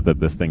mean, not that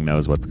this thing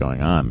knows what's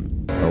going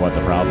on or what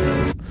the problem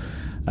is.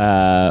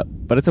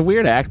 But it's a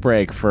weird act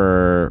break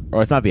or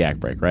it's not the act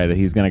break, right?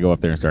 He's going to go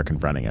up there and start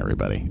confronting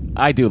everybody.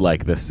 I do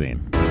like this scene.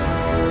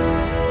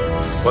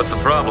 What's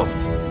the problem?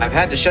 I've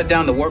had to shut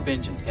down the warp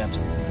engines,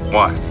 Captain.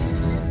 Why?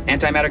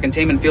 Antimatter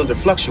containment fields are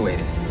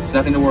fluctuating. It's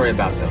nothing to worry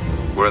about, though.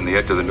 We're in the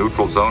edge of the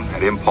neutral zone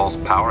at impulse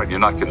power, and you're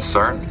not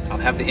concerned? I'll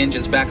have the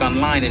engines back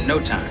online in no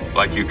time.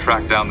 Like you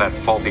tracked down that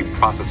faulty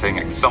processing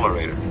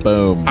accelerator.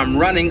 Boom. I'm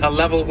running a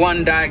level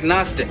 1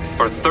 diagnostic.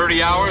 For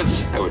 30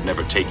 hours? That would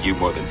never take you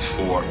more than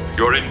 4.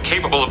 You're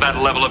incapable of that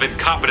level of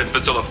incompetence,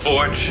 Mr.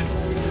 LaForge.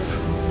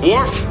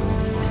 Worf?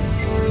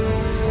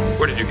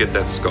 Where did you get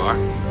that scar?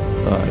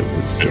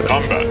 In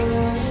combat.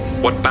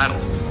 What battle?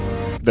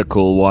 The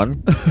cool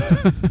one.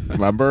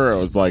 Remember? It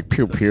was like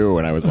pew pew,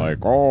 and I was like,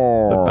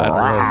 oh. The battle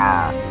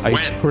of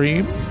ice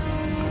cream?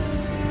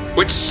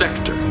 Which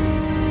sector?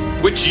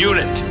 Which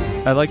unit?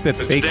 I like that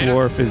fake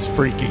Worf is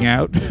freaking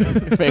out.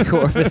 Fake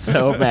Worf is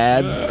so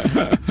mad.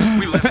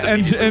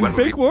 and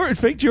fake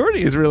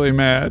Geordi is really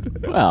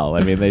mad. Well,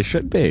 I mean, they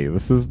should be.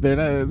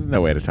 There's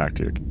no way to talk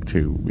to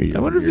I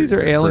wonder if these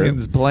are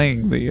aliens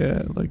playing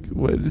the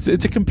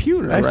it's a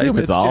computer. I assume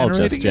right? it's all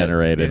just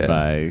generated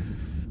by.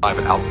 Live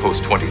at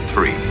Outpost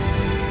 23.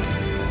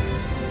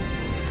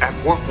 At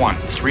Warp 1,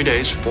 3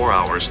 days, 4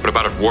 hours. What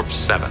about at Warp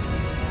 7?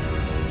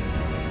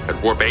 At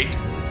Warp 8?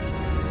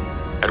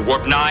 At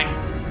Warp 9?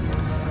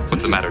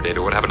 What's the matter, Data?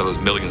 What happened to those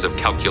millions of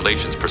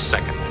calculations per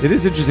second? It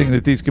is interesting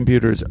that these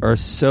computers are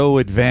so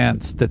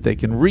advanced that they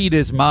can read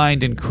his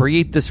mind and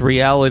create this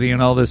reality and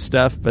all this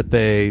stuff, but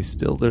there's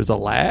a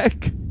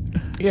lag.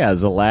 Yeah,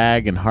 there's a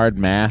lag, and hard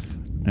math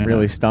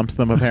really stumps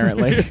them,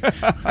 apparently.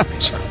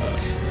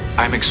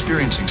 I'm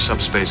experiencing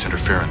subspace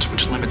interference,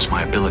 which limits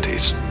my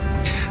abilities.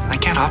 I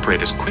can't operate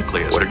as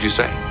quickly as... What did you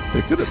say?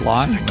 They're good at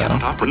lying. I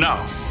cannot operate.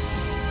 No.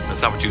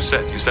 That's not what you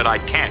said. You said I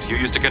can't. You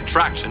used a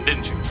contraction,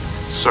 didn't you?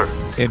 Sir.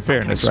 In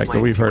fairness,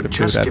 Riker, we've heard him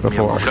do that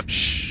before.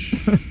 Shh.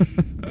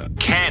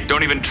 Can't.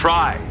 Don't even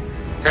try.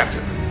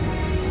 Captain,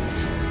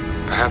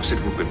 perhaps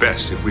it would be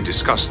best if we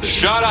discuss this.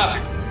 Shut up!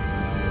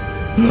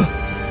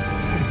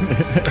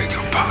 Beg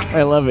your pardon.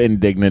 I love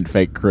indignant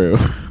fake crew.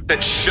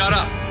 Then shut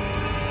up.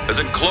 As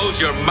in close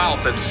your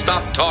mouth and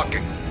stop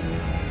talking.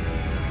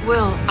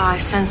 Will, I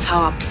sense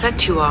how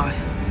upset you are.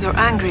 You're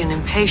angry and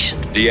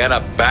impatient.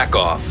 Deanna, back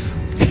off.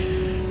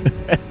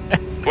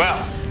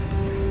 Well,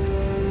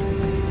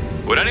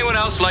 would anyone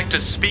else like to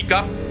speak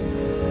up?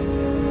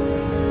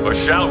 Or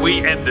shall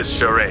we end this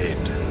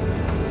charade?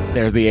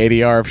 There's the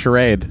ADR of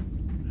charade.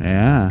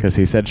 Yeah. Because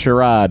he said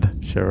charade.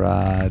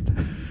 Charade.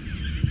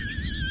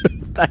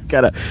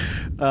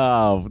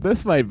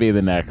 This might be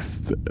the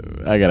next.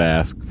 I gotta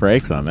ask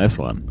Frakes on this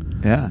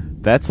one. Yeah.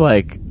 That's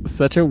like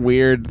such a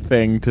weird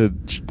thing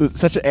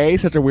such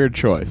a weird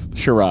choice.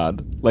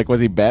 Charade. Like, was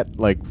he bet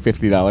like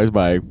 $50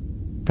 by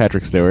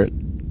Patrick Stewart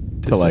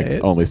to like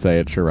only say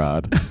it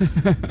charade?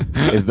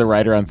 Is the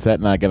writer on set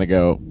not gonna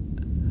go,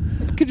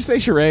 could you say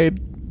charade?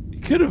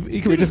 Can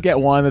we just get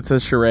one that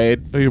says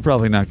charade? Oh, you're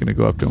probably not going to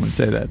go up to him and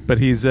say that, but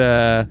he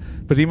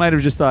might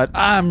have just thought,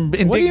 I'm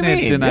indignant. What do you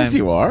mean? And yes,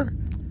 you are.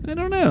 I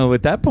don't know.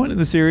 At that point in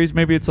the series,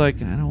 maybe it's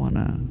like, I don't want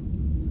to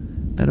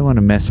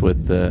mess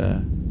with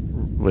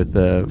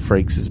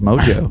Frakes'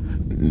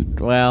 mojo.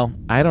 Well,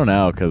 I don't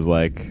know, because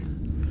like,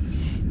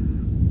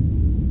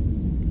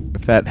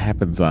 if that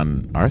happens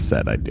on our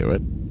set, I'd do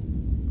it.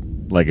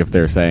 Like, if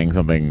they're saying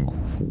something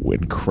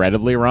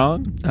incredibly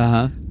wrong,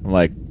 I'm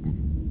like,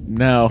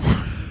 no,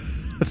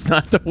 that's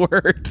not the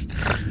word.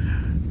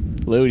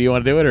 Lou, do you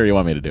want to do it, or do you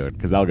want me to do it?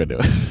 Because I'll go do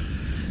it.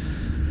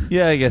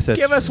 Yeah, I guess that's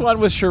Give us one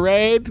with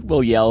charade.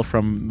 We'll yell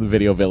from the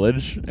video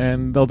village,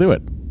 and they'll do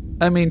it.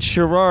 I mean,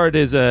 charade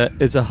is a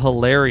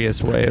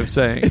hilarious way of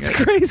saying it's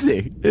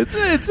crazy.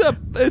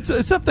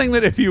 It's something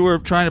that if you were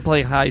trying to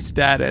play high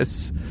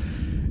status,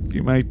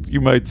 you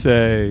might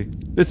say,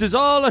 "This is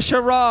all a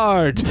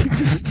charade."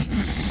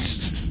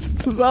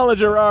 This is all a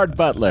Gerard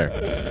Butler.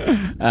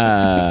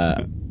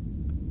 I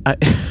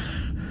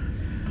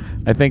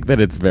think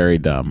that it's very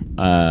dumb.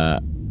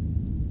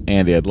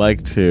 Andy, I'd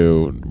like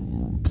to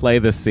play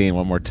this scene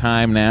one more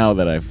time now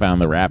that I've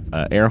found the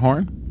air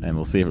horn, and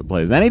we'll see if it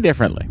plays any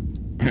differently.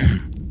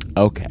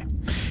 Okay,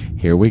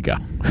 here we go.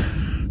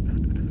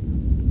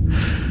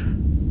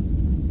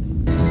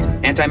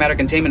 Antimatter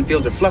containment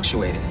fields are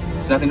fluctuating.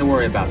 It's nothing to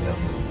worry about, though.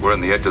 We're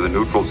in the edge of the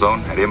neutral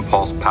zone at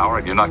impulse power,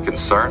 and you're not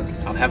concerned?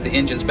 I'll have the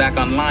engines back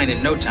online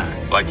in no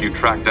time. Like you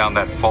tracked down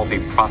that faulty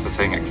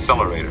processing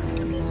accelerator.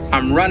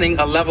 I'm running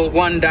a level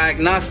 1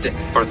 diagnostic.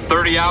 For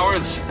 30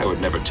 hours? I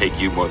would never take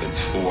you more than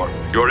 4.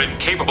 You're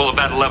incapable of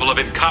that level of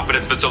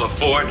incompetence, Mr.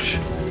 LaForge.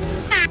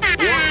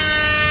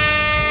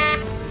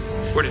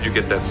 Where did you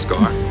get that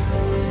scar?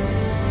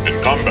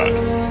 In combat.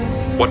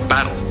 What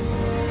battle?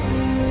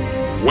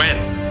 When?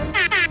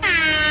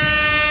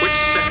 Which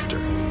sector?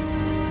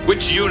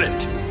 Which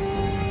unit?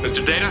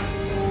 Mr. Data?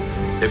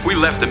 If we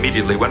left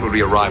immediately, when would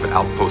we arrive at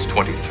Outpost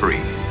 23?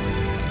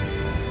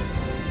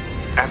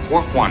 At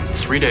Warp 1,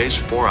 3 days,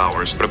 4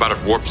 hours. What about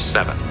at Warp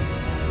 7?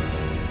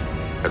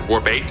 At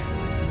Warp 8?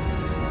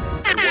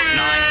 At Warp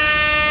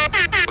 9?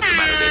 What's the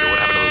matter, Data? What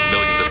happened to those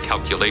millions of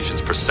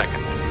calculations per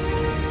second?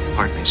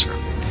 Pardon me, sir.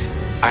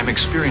 I'm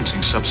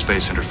experiencing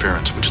subspace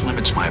interference, which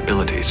limits my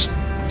abilities.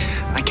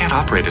 I can't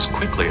operate as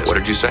quickly as... What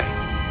did you say?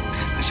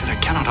 I said I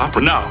cannot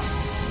operate... No.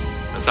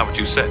 That's not what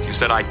you said. You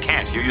said I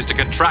can't. You used a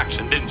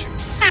contraction, didn't you?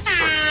 Sir,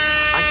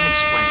 I can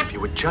explain if you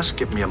would just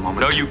give me a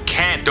moment. No, you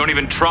can't. Don't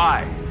even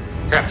try.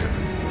 Captain,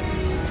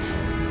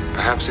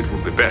 perhaps it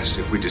would be best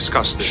if we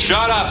discuss this.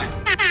 Shut up! I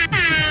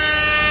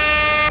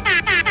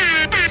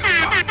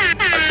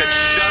said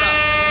shut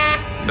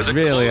up. He's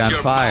really on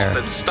fire.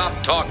 And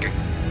stop talking.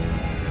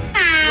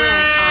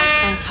 I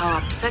sense how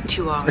upset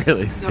you are. It's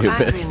really You're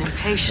stupid. angry and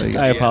impatient.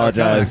 I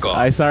apologize.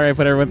 I'm sorry I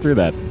put everyone through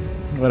that.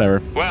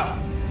 Whatever. Well,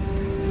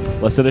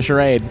 let's do the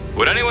charade.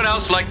 Would anyone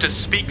else like to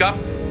speak up?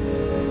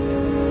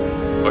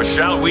 Or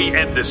shall we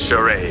end this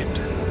charade?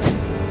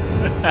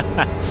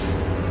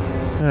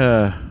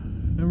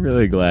 I'm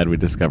really glad we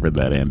discovered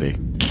that, Andy.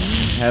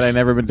 Had I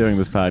never been doing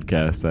this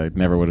podcast, I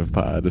never would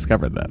have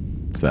discovered that.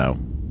 So,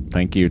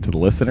 thank you to the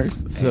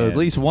listeners. So at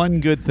least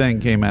one good thing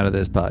came out of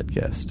this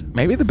podcast.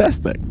 Maybe the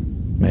best thing.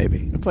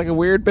 Maybe. It's like a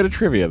weird bit of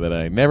trivia that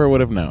I never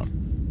would have known.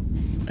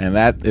 And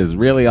that is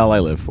really all I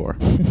live for.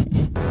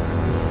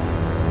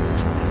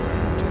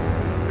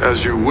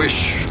 As you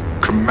wish,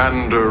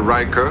 Commander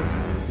Riker.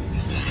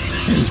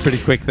 It's pretty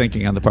quick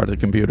thinking on the part of the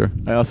computer.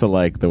 I also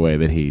like the way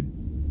that he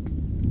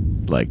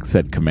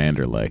said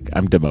commander,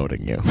 I'm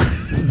demoting you.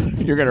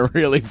 You're going to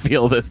really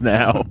feel this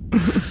now.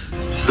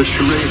 The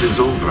charade is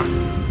over.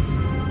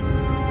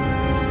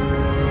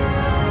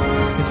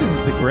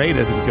 The gray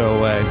doesn't go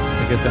away.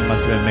 I guess that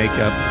must have been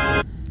makeup.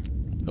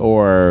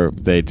 Or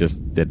they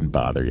just didn't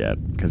bother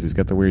yet, because he's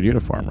got the weird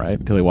uniform, right?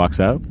 Until he walks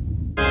out.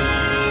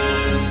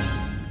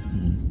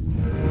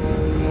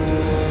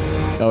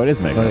 Oh, it is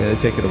makeup. Oh, yeah,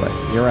 they take it away.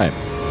 You're right.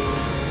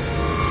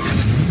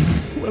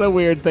 What a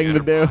weird thing to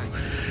do.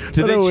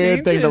 What a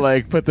weird thing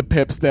to put the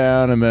pips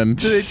down and then...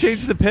 Do they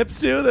change the pips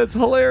too? That's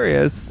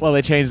hilarious. Well,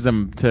 they changed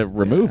them to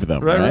remove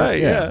them, right?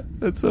 Right, yeah.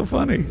 That's so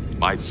funny.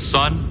 My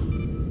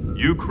son,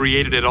 you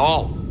created it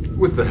all.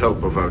 With the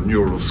help of our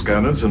neural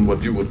scanners and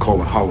what you would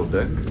call a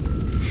holodeck.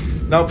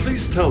 Now,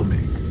 please tell me,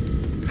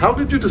 how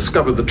did you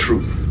discover the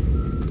truth?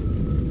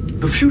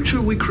 The future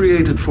we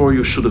created for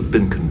you should have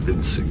been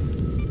convincing.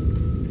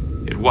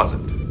 It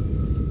wasn't.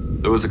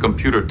 There was a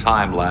computer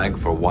time lag,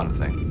 for one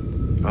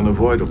thing.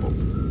 Unavoidable.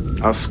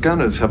 Our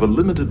scanners have a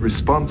limited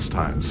response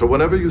time, so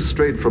whenever you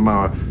strayed from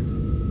our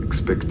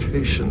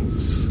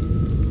expectations...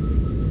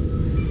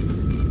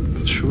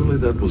 But surely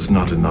that was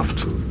not enough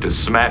To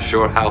smash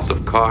your house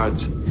of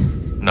cards?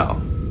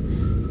 No.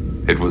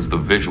 It was the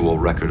visual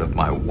record of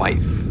my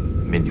wife,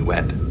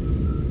 Minuet.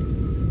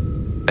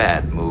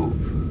 Bad move.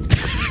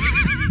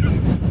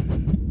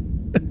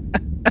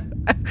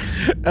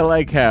 I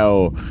like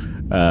how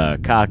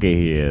cocky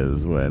he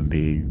is when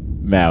he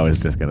now is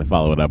just going to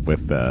follow it up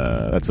with,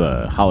 that's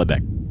a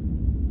holodeck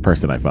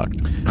person I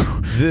fucked.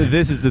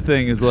 This is the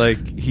thing, is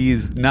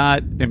he's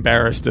not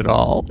embarrassed at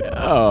all.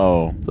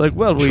 Oh.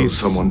 Chose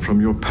someone from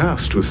your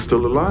past who is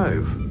still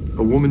alive.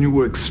 A woman you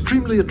were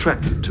extremely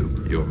attracted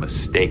to. Your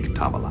mistake,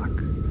 Tomalak.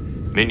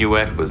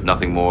 Minuet was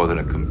nothing more than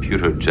a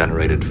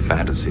computer-generated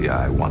fantasy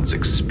I once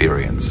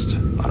experienced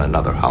on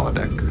another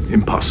holodeck.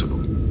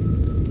 Impossible.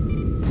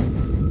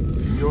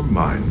 In your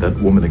mind, that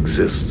woman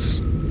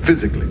exists.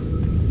 Physically.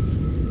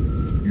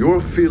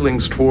 Your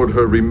feelings toward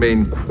her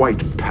remain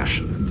quite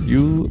passionate.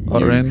 You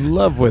are in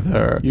love with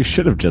her. You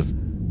should have just...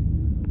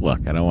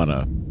 Look, I don't want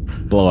to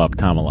blow up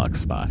Tomalak's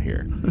spot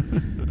here.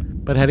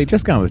 But had he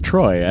just gone with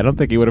Troy, I don't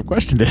think he would have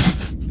questioned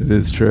it. It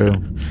is true.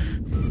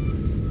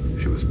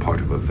 She was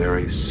part of a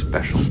very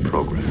special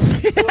program.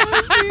 Was he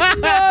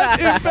not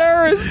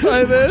embarrassed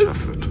by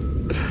this?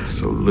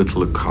 So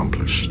little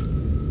accomplished.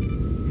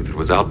 If it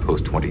was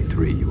Outpost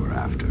 23 you were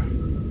after,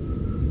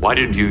 why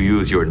didn't you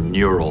use your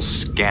neural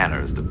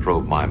scanners to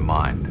probe my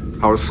mind?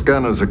 Our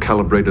scanners are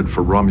calibrated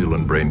for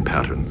Romulan brain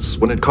patterns.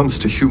 When it comes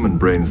to human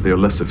brains, they are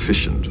less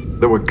efficient.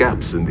 There were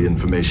gaps in the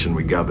information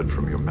we gathered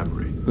from your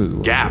memory.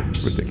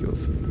 Gaps?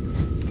 Ridiculous.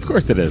 Of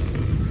course it is.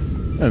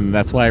 And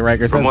that's why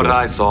Riker says From what this.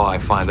 I saw, I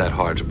find that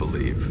hard to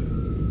believe.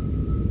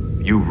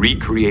 You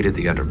recreated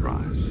the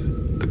Enterprise,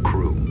 the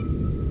crew.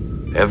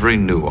 Every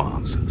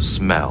nuance,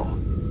 smell,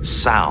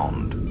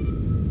 sound,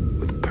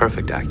 with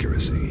perfect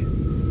accuracy.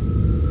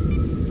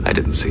 I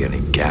didn't see any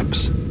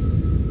gaps.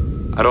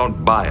 I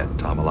don't buy it,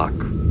 Tomalak.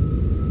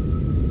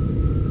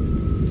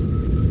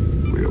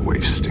 We're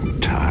wasting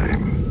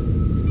time.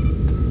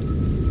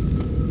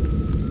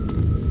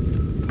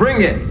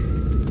 Bring it.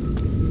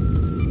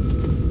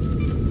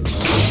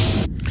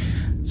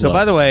 So,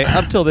 by the way,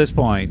 up till this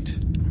point,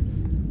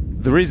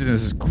 the reason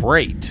this is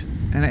great,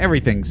 and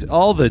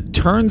all the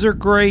turns are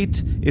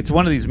great. It's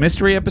one of these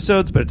mystery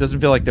episodes, but it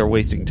doesn't feel like they're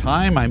wasting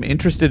time. I'm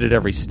interested at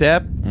every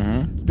step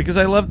because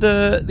I love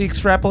the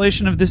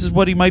extrapolation of this is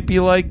what he might be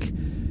like.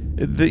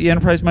 The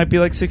Enterprise might be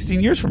like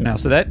 16 years from now.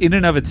 So that in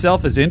and of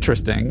itself is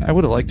interesting. I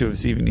would have liked to have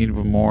seen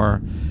even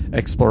more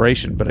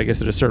exploration, but I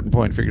guess at a certain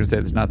point, if you're going to say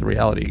that's not the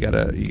reality, you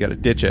gotta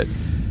ditch it.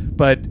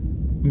 But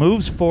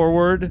moves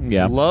forward.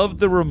 Yeah. Love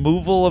the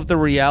removal of the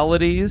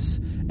realities,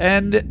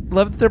 and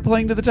love that they're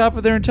playing to the top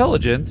of their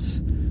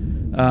intelligence,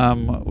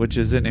 which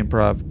is an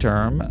improv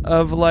term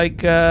of like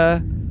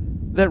that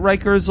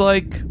Riker's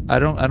like, I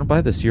don't buy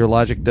this. Your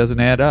logic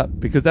doesn't add up,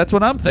 because that's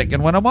what I'm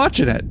thinking when I'm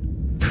watching it.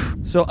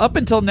 So up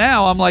until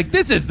now, I'm like,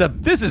 this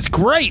is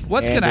great.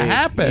 What's going to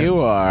happen?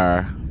 You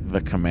are the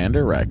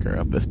Commander Riker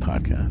of this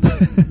podcast.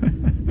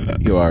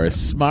 You are as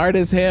smart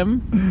as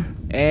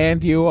him,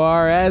 and you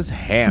are as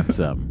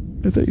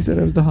handsome. I thought you said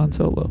I was the Han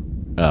Solo.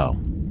 Oh.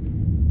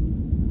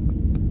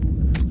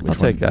 I'll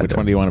take that. Which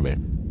one do you want to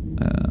be?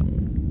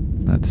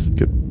 That's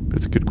good.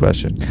 That's a good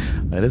question.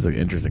 That is an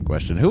interesting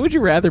question. Who would you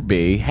rather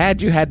be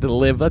had you had to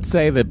live? Let's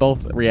say that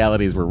both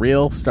realities were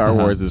real. Star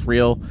Wars is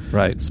real.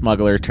 Right.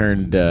 Smuggler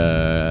turned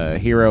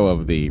hero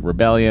of the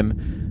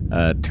rebellion.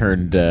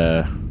 Turned.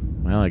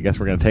 Well, I guess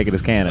we're going to take it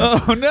as canon.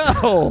 Oh,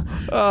 no.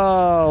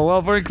 Oh, well,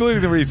 if we're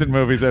including the recent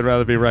movies, I'd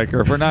rather be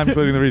Riker. If we're not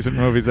including the recent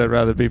movies, I'd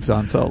rather be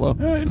Han Solo.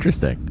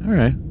 Interesting. All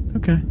right.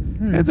 Okay.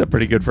 All right. Ends up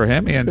pretty good for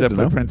him. He ends up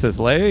with Princess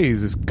Leia.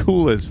 He's as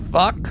cool as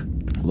fuck.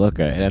 Look,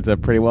 it ends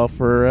up pretty well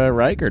for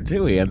Riker,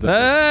 too. He ends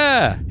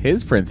up with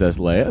his Princess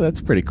Leia.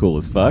 That's pretty cool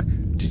as fuck.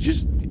 Did you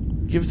just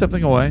give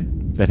something away?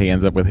 That he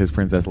ends up with his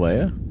Princess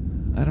Leia?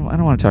 I don't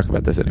want to talk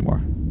about this anymore.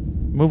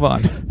 Move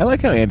on. I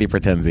like how Andy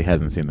pretends he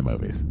hasn't seen the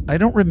movies. I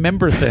don't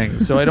remember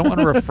things, so I don't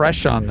want to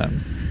refresh on them.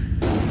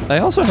 I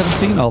also haven't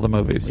seen all the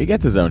movies. He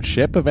gets his own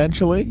ship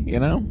eventually, you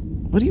know?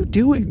 What are you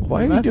doing?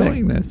 Why are you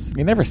doing this?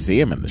 You never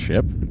see him in the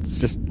ship. It's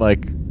just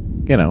like,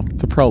 you know,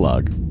 it's a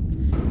prologue.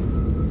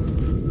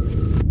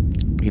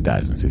 He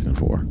dies in season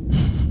 4.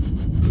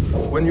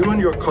 When you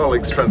and your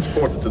colleagues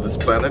transported to this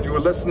planet, you were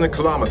less than a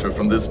kilometer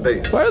from this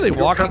base. Why are they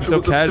walking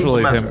so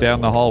casually with him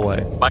down the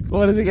hallway?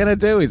 What is he going to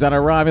do? He's on a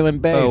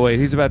Romulan base. Oh, wait,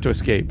 he's about to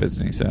escape,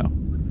 isn't he? So,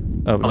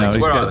 oh, no,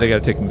 they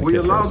got to take him to the We kid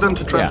allowed first. them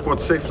to transport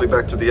safely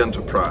back to the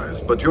Enterprise,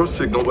 but your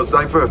signal was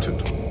diverted.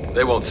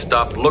 They won't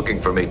stop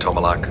looking for me,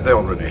 Tomalak. They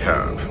already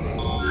have.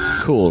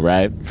 Cool,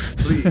 right?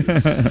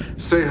 Please,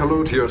 say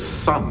hello to your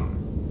son.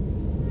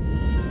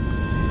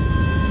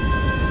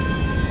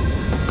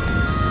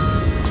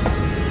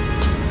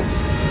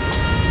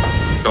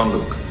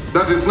 Jean-Luc.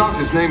 That is not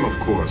his name, of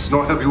course,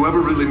 nor have you ever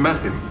really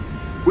met him.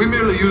 We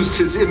merely used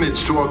his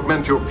image to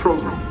augment your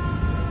program.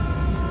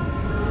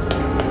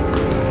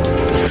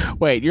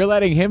 Wait, you're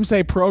letting him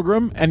say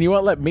program, and you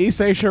won't let me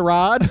say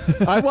charade?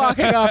 I'm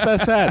walking off the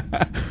set.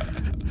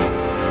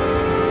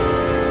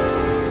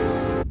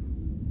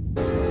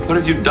 What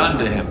have you done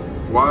to him?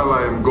 While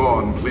I am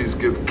gone, please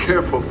give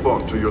careful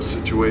thought to your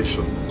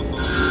situation.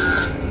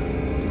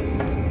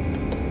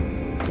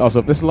 Also,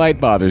 if this light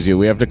bothers you,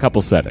 we have a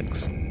couple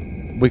settings.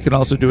 We can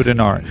also do it in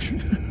orange.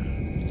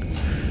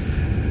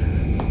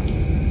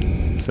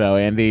 So,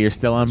 Andy, you're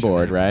still on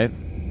board, right?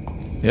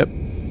 Yep.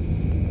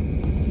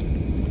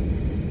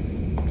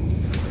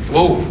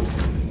 Whoa!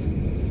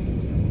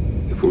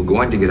 If we're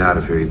going to get out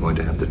of here, you're going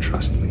to have to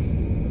trust me.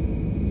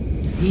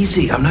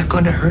 Easy, I'm not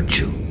going to hurt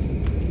you.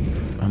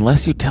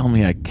 Unless you tell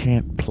me I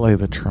can't play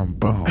the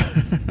trombone.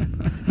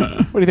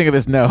 What do you think of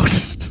this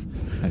note?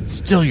 I'm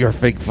still your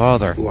fake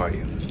father. Who are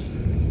you?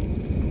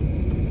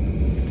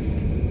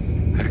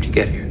 How did you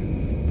get here?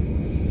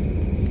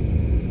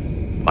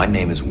 My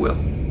name is Will.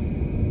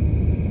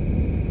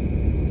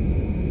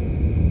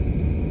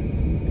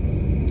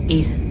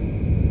 Ethan.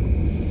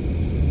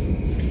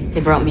 They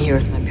brought me here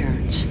with my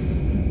parents.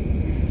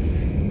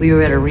 We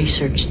were at a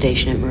research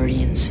station at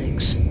Meridian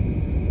 6.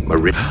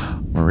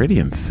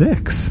 Meridian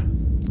 6?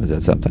 Is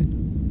that something?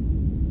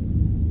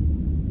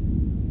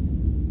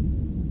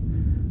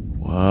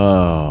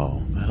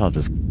 Whoa. That all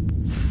just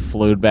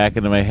flew back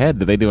into my head.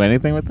 Did they do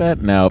anything with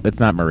that? No, it's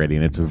not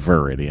Meridian. It's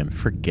Viridian.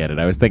 Forget it.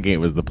 I was thinking it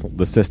was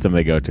the system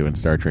they go to in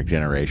Star Trek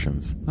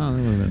Generations. Oh,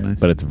 that would have been nice.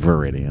 But it's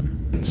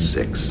Viridian.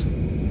 6.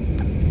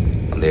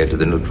 On the edge of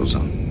the neutral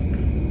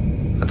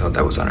zone. I thought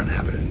that was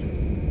uninhabited.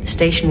 The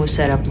station was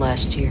set up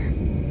last year.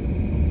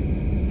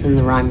 Then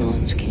the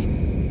Romulans came.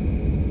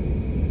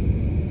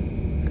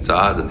 It's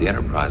odd that the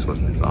Enterprise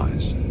wasn't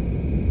advised.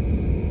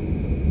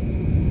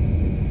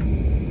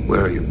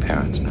 Where are your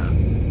parents now?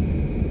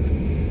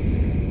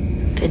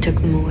 They took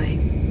them away.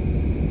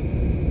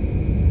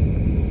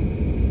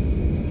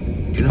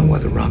 Do you know why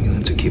the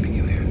Romulans are keeping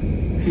you here?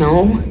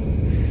 No.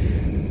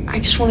 I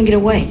just want to get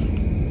away.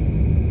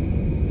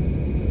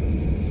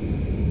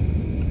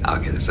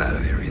 I'll get us out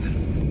of here, Ethan.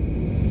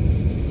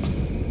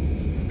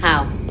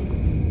 How?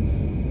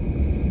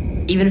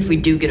 Even if we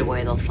do get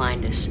away, they'll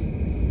find us.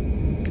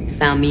 They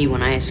found me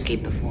when I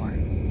escaped before.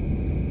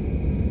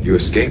 You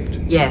escaped?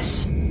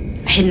 Yes.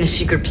 I hid in a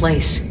secret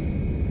place.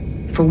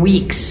 For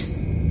weeks.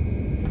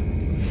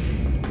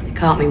 They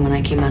caught me when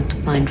I came out to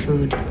find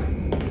food.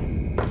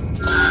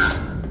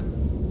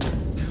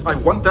 I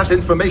want that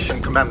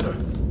information, Commander.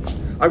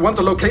 I want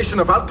the location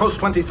of Outpost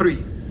 23.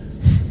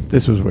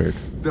 This was weird.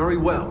 Very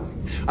well.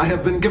 I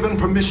have been given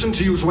permission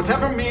to use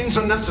whatever means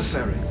are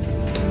necessary.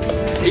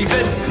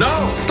 Ethan,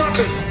 no! Stop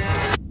it!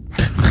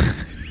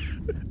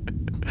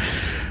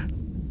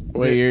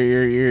 Well,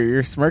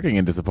 you're smirking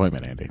in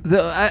disappointment, Andy.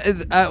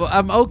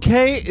 I'm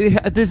okay.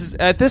 At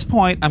this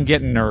point, I'm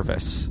getting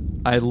nervous.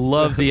 I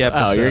love the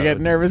episode. Oh, you're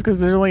getting nervous because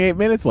there's only 8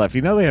 minutes left.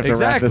 You know they have to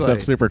wrap this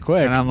up super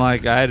quick. And I'm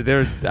like, I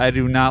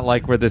do not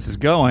like where this is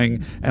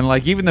going. And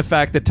like even the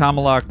fact that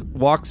Tomalak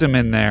walks him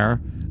in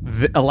there,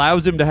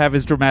 allows him to have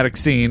his dramatic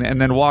scene, and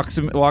then walks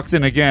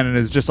in again and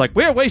is just like,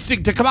 we're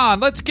wasting to come on,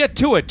 let's get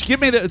to it. Give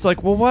me the. It's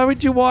like, well, why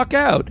would you walk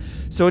out?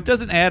 So it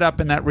doesn't add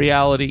up in that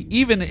reality,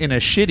 even in a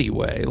shitty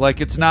way. Like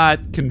it's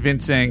not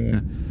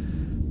convincing.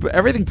 But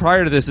everything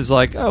prior to this is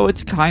like, oh,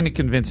 it's kind of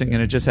convincing,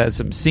 and it just has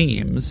some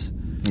seams.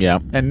 Yeah.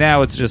 And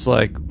now it's just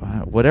like,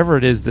 whatever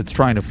it is that's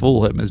trying to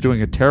fool him is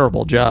doing a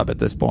terrible job at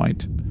this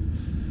point.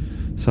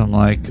 So I'm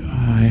like,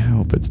 I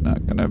hope it's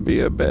not going to be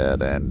a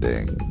bad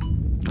ending.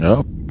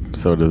 Oh,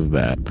 so does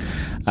that.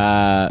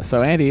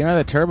 So, Andy, you know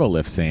the turbo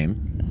lift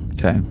scene?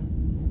 Okay.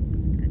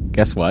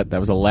 Guess what? That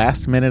was a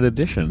last-minute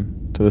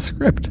addition to the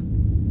script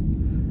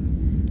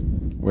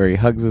where he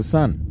hugs his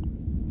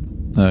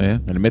son. Oh, yeah?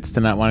 And admits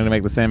to not wanting to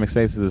make the same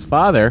mistakes as his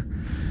father.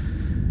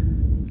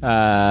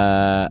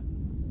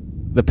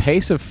 The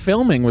pace of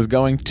filming was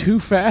going too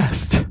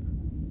fast.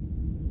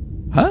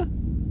 Huh?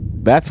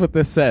 That's what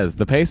this says.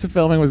 The pace of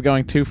filming was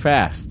going too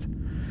fast.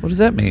 What does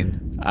that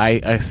mean? I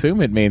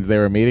assume it means they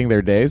were meeting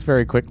their days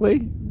very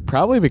quickly.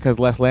 Probably because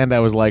Les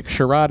Landau was like,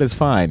 charade is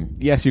fine.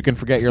 Yes, you can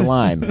forget your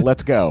line.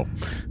 Let's go.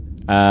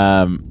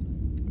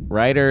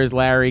 Writers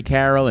Larry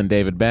Carroll and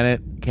David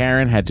Bennett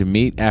Karen had to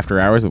meet after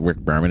hours with Rick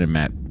Berman and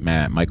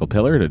Matt Michael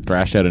Piller to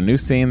thrash out a new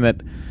scene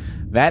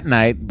that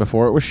night,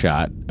 before it was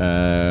shot,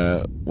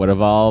 what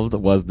evolved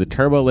was the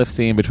turbo lift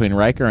scene between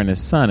Riker and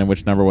his son, in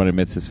which number one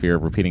admits his fear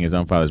of repeating his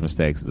own father's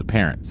mistakes as a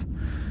parent.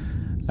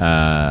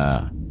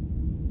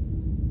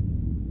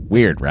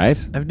 Weird, right?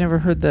 I've never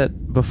heard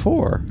that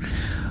before.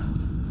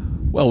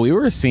 Well, we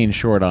were a scene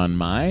short on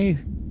my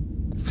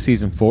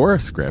season 4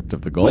 script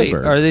of the Goldbergs.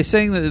 Wait, are they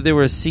saying that they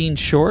were a scene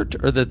short,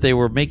 or that they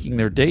were making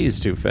their days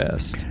too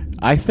fast?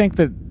 I think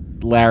that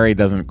Larry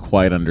doesn't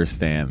quite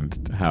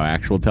understand how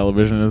actual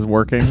television is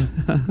working.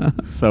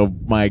 So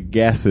my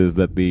guess is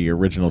that the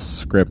original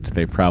script,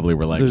 they probably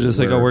were like, they're just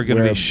like, oh, we're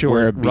going to be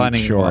short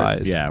running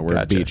wise. Yeah, we're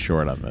a beat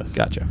short on this.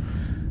 Gotcha.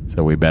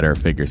 So we better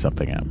figure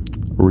something out.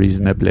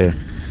 Reasonably.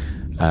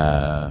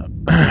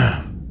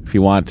 If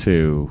you want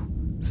to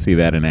see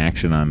that in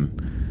action on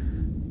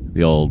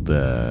the old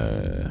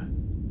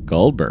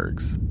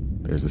Goldbergs,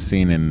 there's a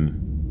scene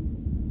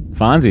in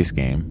Fonzie's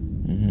Game,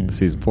 the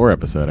season 4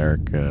 episode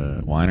Eric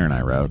Weiner and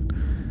I wrote,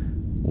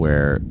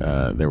 where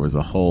there was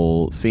a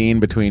whole scene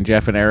between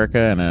Jeff and Erica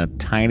and a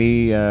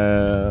tiny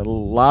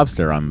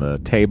lobster on the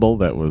table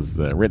that was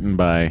written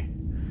by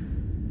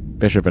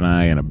Bishop and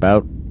I in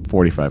about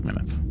 45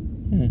 minutes.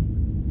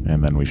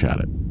 And then we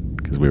shot it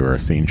because we were a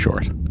scene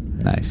short.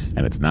 Nice.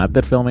 And it's not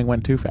that filming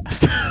went too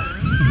fast.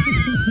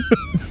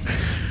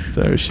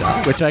 So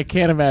shot. Which I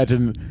can't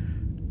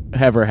imagine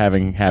ever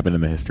having happened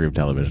in the history of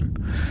television.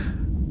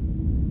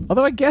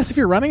 Although I guess if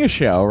you're running a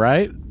show,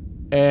 right,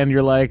 and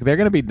you're like, they're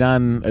going to be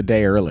done a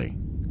day early,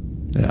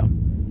 yeah,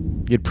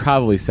 you'd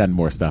probably send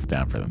more stuff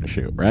down for them to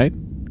shoot, right?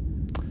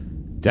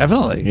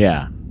 Definitely.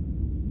 Yeah.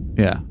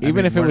 Yeah.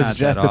 Even if it was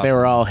just that they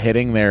were all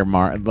hitting their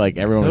like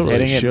everyone was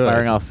hitting it,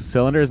 firing all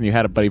cylinders, and you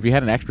had but if you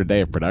had an extra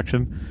day of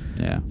production,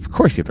 yeah, of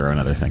course you throw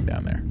another thing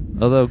down there.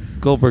 Although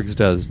Goldbergs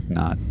does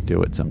not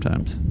do it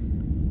sometimes.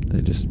 They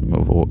just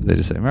move away. They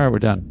just say, all right, we're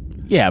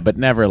done. Yeah, but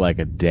never like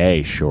a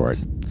day short.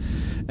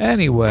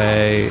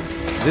 Anyway,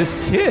 this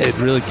kid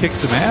really kicks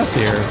some ass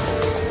here.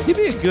 He'd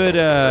be a good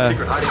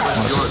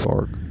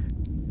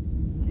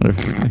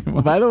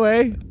Well, by the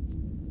way,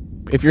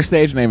 if your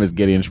stage name is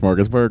Gideon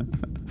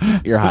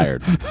Smorgasburg, you're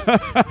hired.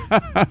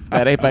 That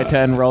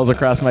 8x10 rolls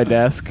across my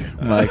desk.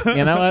 I'm like,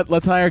 you know what?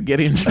 Let's hire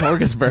Gideon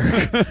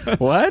Smorgasburg.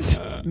 What?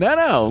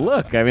 No.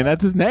 Look, I mean,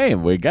 that's his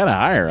name. We got to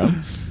hire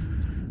him.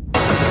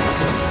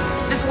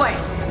 This way.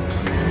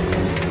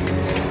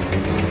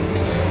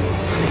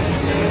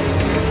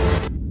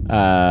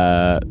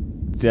 How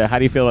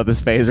do you feel about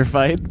this phaser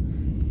fight?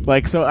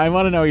 Like, so I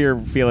want to know your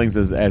feelings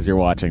as you're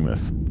watching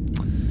this.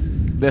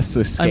 This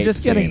escape I'm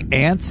just getting scene.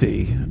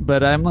 antsy,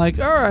 but I'm like,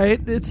 all right,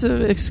 it's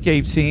an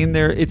escape scene.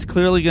 It's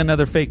clearly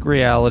another fake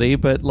reality,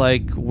 but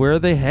like, where are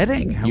they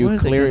heading?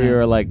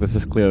 You're like, this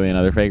is clearly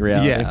another fake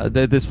reality. Yeah,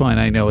 at this point,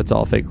 I know it's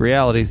all fake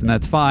realities, and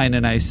that's fine.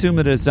 And I assume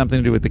that it has something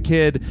to do with the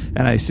kid,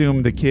 and I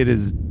assume the kid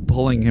is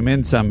pulling him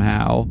in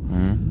somehow.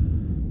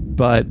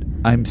 But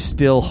I'm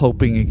still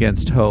hoping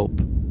against hope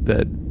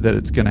that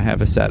it's going to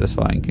have a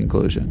satisfying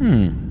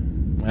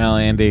conclusion. Well,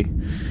 Andy,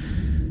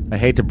 I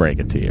hate to break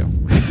it to you.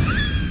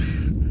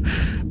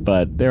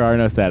 But there are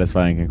no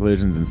satisfying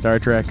conclusions in Star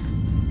Trek.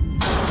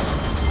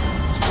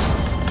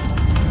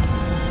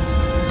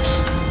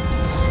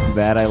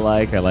 That I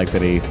like. I like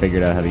that he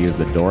figured out how to use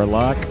the door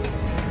lock.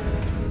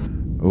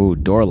 Ooh,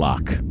 door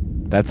lock.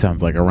 That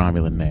sounds like a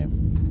Romulan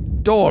name.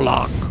 Door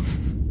lock.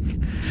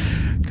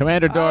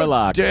 Commander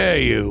Doorlock. Dare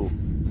you?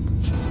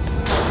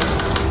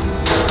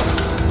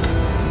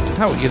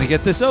 How are we going to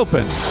get this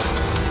open?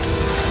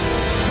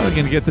 How are we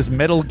going to get this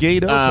metal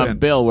gate open?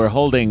 Bill, we're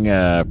holding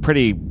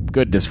pretty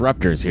good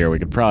disruptors here. We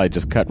could probably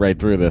just cut right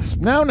through this.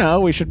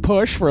 No, we should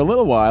push for a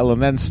little while and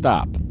then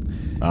stop.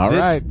 All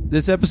right.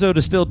 This episode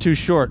is still too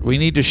short. We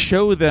need to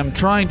show them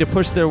trying to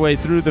push their way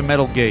through the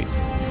metal gate.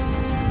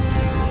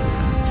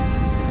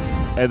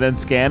 And then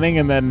scanning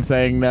and then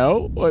saying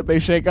no? What, they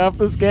shake off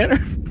the scanner?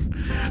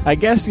 I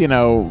guess, They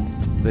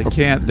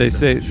can't. They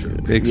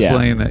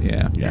explain that,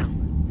 yeah.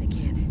 They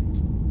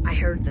can't. I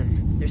heard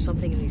them. There's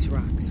something in these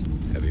rocks.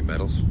 Heavy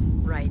metals?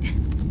 Right.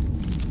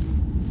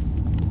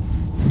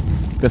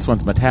 This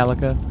one's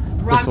Metallica.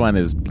 This one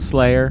is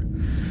Slayer.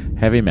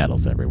 Heavy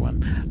metals,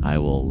 everyone. I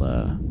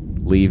will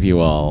leave you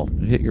all.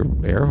 Hit your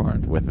air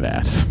horn with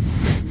that.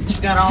 We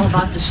forgot all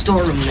about the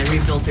storeroom. They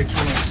rebuilt their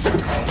tunnels.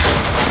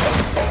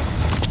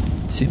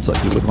 Seems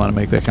like you would want to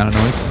make that kind of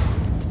noise.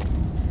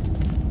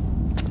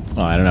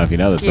 Well, I don't know if you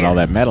know this, but all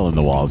that metal in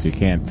the walls, you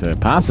can't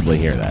possibly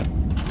hear that.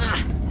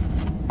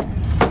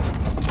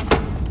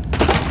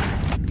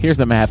 Here's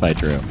the map I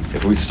drew.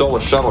 If we stole a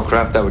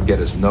shuttlecraft, that would get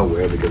us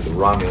nowhere because the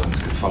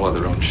Romulans could follow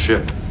their own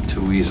ship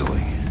too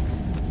easily.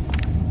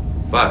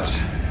 But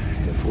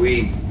if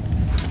we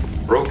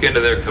broke into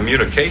their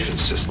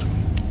communications system,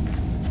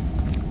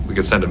 we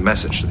could send a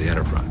message to the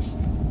Enterprise.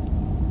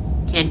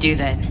 Can't do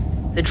that.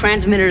 The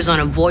transmitter is on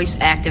a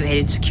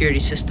voice-activated security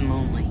system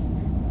only.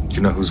 Do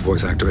you know whose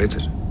voice activates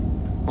it?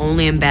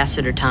 Only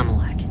Ambassador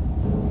Tomalak.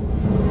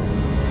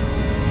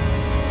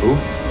 Who?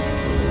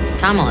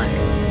 Tomalak.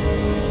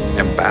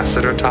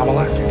 Ambassador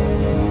Tomalak?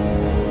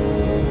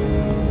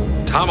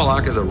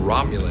 Tomalak is a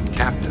Romulan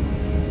captain.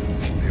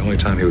 The only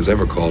time he was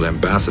ever called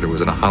ambassador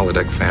was in a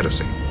holodeck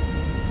fantasy.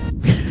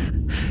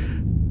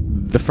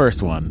 The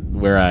first one,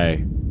 where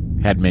I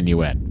had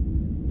Minuet.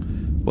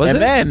 Was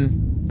it? And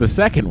then the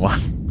second one.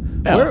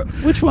 No.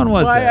 Which one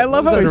was that? I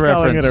love how he's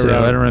calling it a reference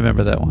to? I don't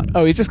remember that one.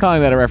 Oh, he's just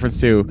calling that a reference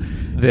to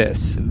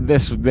this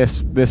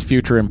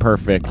future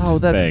imperfect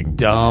thing.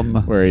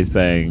 Dumb. Where he's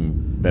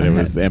saying that it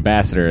was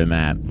ambassador in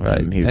that. Right.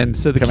 And he's and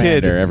so the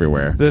commander kid,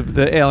 everywhere.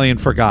 The alien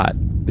forgot.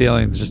 The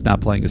alien's just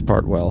not playing his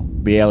part well.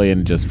 The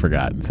alien just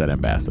forgot and said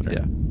ambassador.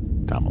 Yeah.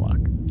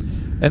 Tomalak.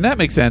 And that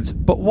makes sense.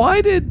 But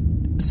why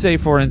did, say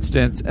for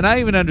instance, and I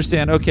even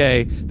understand,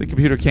 okay, the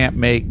computer can't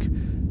make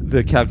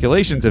the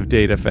calculations of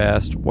data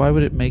fast. Why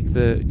would it make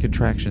the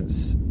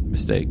contractions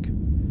mistake?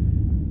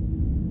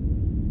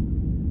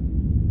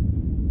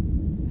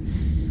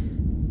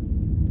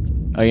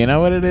 Oh, you know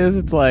what it is?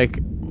 It's like,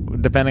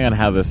 depending on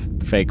how this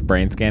fake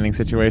brain scanning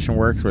situation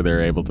works, where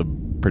they're able to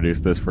produce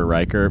this for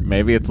Riker,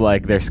 maybe it's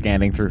like they're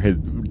scanning through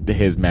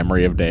his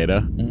memory of data,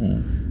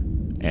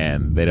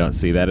 and they don't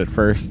see that at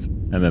first,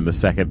 and then the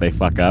second they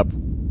fuck up,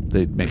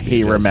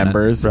 he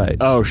remembers. Right.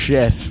 Oh,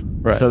 shit.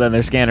 Right. So then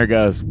their scanner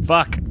goes,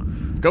 fuck.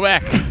 Go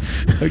back.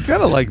 I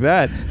kind of like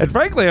that. And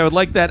frankly, I would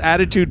like that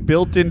attitude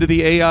built into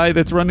the AI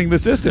that's running the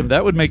system.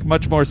 That would make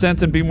much more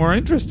sense and be more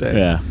interesting.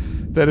 Yeah.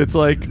 That it's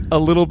like a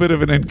little bit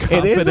of an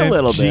incompetent It is a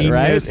little bit,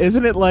 right?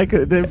 Isn't it like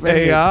AI? It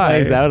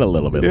plays out a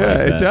little bit like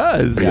that. Yeah, it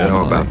does. What do you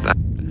know about that?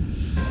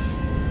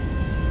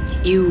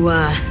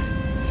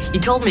 You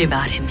told me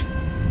about him.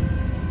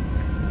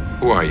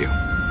 Who are you?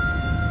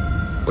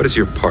 What is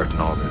your part in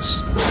all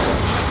this?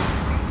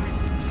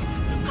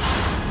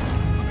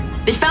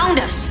 They found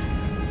us.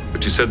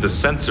 But you said the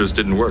sensors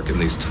didn't work in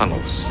these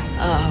tunnels.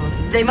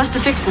 They must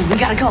have fixed them. We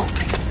gotta go.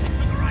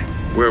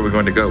 Where are we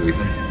going to go,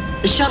 Ethan?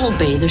 The shuttle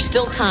bay. There's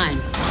still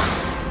time.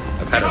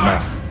 I've had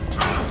enough.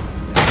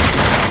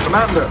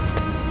 Commander,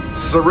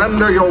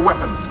 surrender your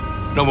weapon.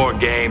 No more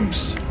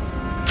games.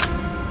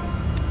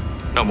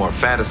 No more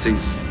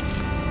fantasies.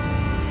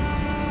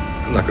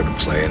 I'm not going to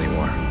play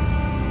anymore.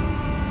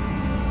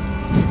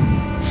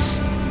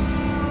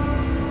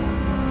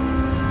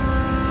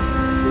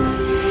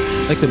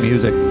 Like the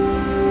music.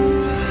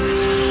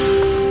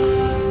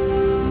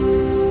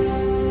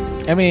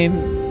 I mean,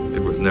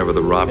 it was never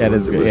the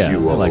Romulans. It was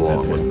you all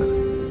along, wasn't it?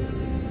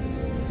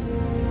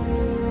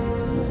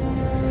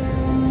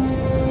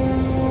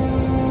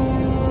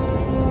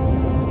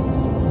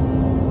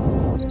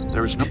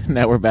 There is no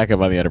now we're back up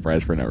on the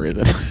Enterprise for no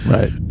reason.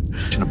 Right.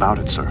 about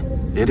it, sir.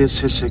 It is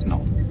his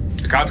signal.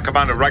 Picard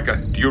Commander Riker,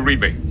 do you read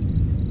me?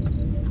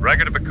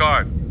 Riker to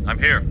Picard. I'm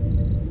here.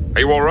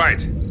 Are you all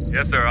right?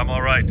 Yes, sir, I'm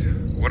all right.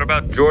 What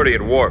about Geordi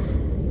and Worf?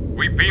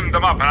 We beamed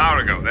them up an hour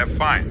ago. They're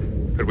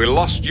fine. But we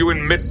lost you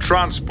in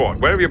mid-transport.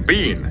 Where have you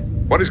been?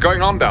 What is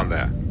going on down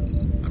there?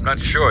 I'm not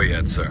sure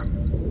yet, sir.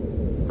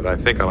 But I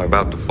think I'm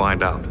about to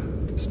find out.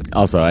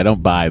 Also, I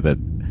don't buy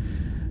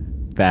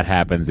that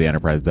happens, the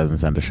Enterprise doesn't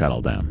send a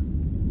shuttle down.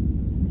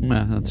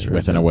 Yeah, that's true.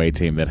 With an away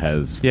team that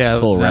has Yeah,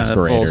 full it was a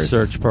respirators,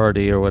 full search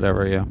party or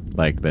whatever. Yeah,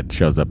 like that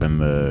shows up in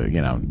the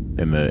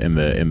in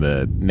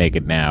the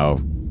Naked Now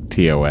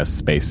TOS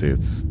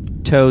spacesuits.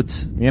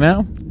 Totes,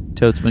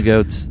 totes my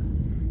goats.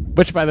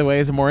 Which, by the way,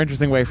 is a more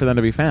interesting way for them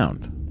to be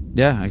found.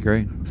 Yeah, I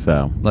agree.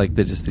 So, like,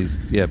 they're just these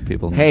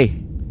people.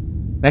 Hey,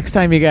 next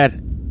time you got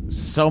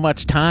so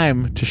much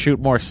time to shoot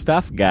more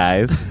stuff,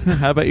 guys.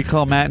 How about you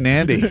call Matt and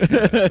Andy?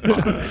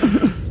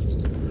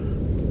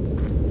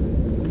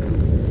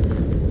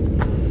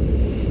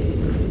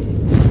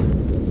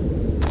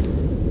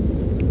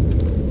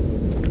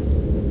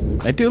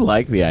 I do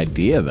like the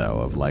idea, though,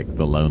 of like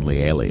the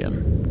lonely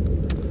alien.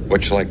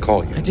 What shall I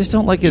call you? I just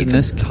don't like it in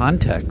this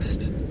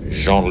context.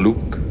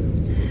 Jean-Luc.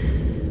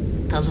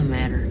 Doesn't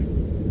matter.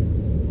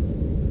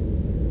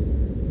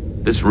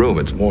 This room,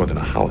 it's more than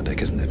a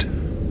holodeck, isn't it?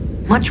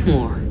 Much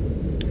more.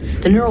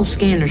 The neural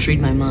scanners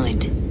read my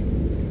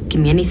mind.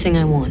 Give me anything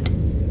I want.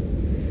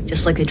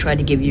 Just like they tried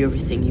to give you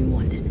everything you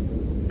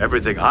wanted.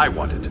 Everything I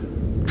wanted.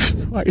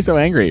 Why are you so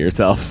angry at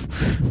yourself?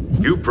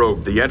 You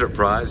probed the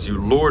Enterprise. You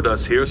lured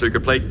us here so you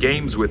could play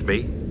games with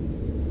me.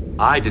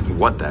 I didn't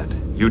want that.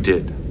 You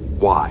did.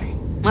 Why?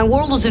 My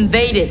world was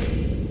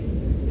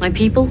invaded. My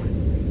people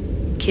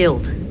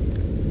killed.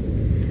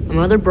 My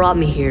mother brought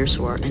me here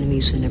so our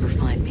enemies would never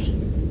find me.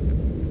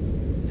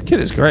 This kid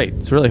is great.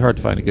 It's really hard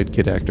to find a good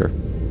kid actor.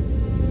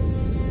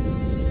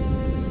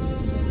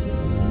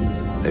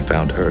 They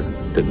found her,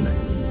 didn't they?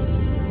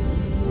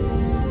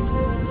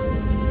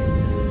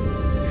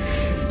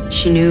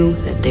 She knew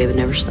that they would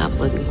never stop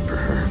looking for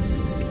her.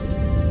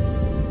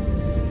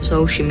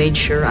 So she made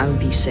sure I would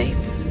be safe.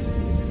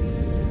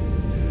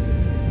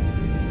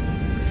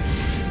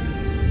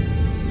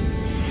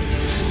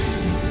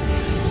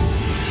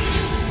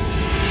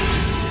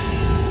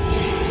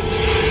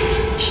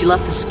 She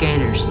left the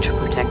scanners to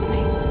protect me,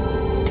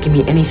 to give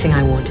me anything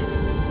I wanted.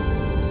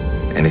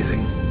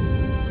 Anything?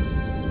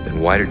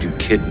 Then why did you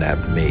kidnap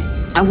me?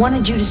 I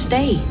wanted you to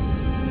stay.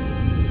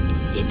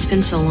 It's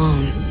been so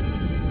long.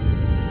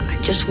 I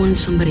just wanted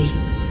somebody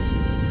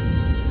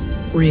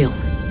real.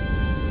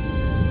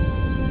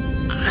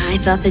 I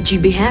thought that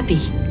you'd be happy.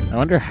 I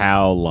wonder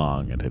how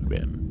long it had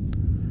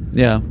been.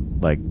 Yeah.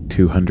 Like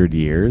 200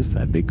 years?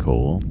 That'd be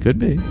cool. Could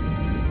be.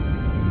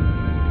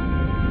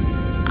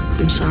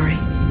 I'm sorry.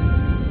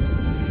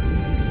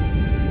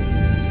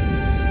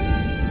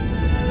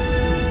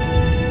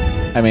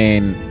 I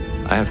mean,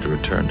 I have to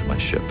return to my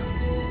ship.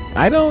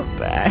 I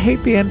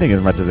hate the ending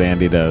as much as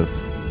Andy does.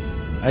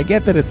 I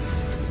get that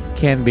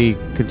can be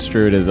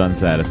construed as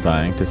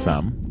unsatisfying to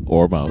some,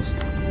 or most.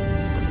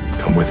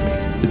 Come with me.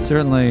 It's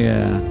certainly...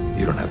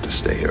 You don't have to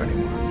stay here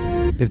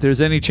anymore. If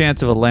there's any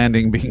chance of a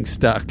landing being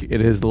stuck,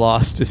 it is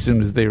lost as soon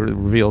as they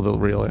reveal the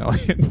real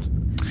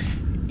alien.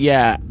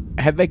 Yeah.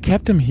 Had they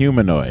kept him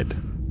humanoid,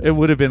 it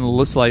would have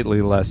been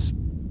slightly less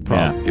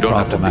problematic. You don't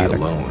have to be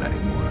alone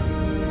anymore.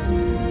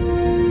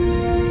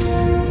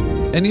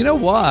 And you know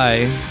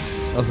why?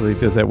 Also, he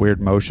does that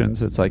weird motion.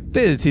 So it's like,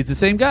 he's the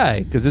same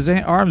guy, because his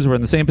arms were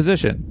in the same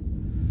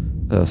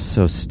position. Oh,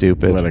 so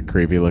stupid. What a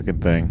creepy looking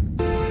thing.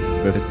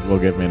 This will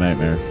give me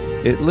nightmares.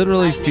 It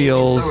literally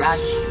feels...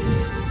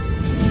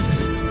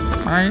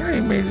 My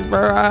name is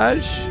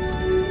Barrage.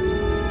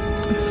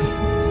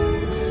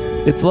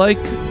 It's like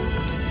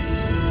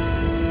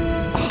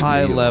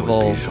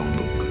high-level,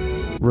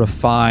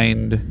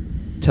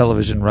 refined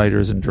television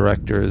writers and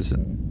directors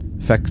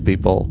and effects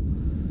people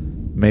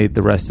made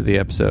the rest of the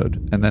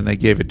episode, and then they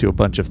gave it to a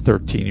bunch of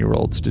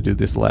 13-year-olds to do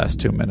this last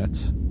 2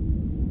 minutes.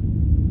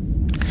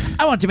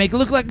 I want to make it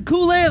look like a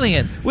cool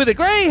alien with a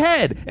gray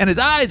head, and his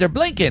eyes are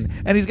blinking,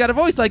 and he's got a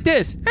voice like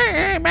this.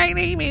 Hey, my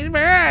name is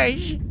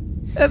Mirage.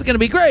 That's going to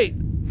be great.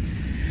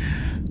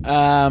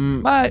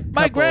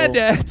 My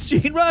granddad's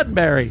Gene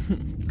Roddenberry.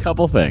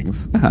 Couple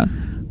things. Uh-huh.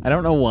 I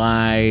don't know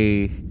why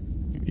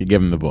you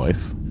give him the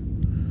voice.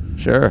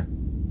 Sure.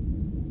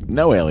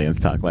 No aliens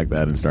talk like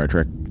that in Star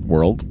Trek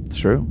world. It's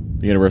true.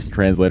 The Universal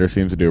Translator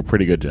seems to do a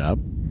pretty good job.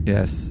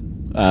 Yes.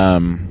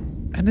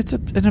 And it's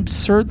an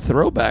absurd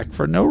throwback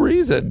for no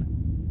reason.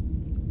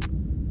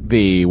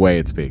 The way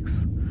it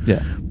speaks.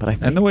 Yeah. But I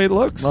think, and the way it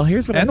looks. Well,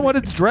 here's what what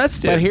it's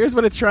dressed in. But here's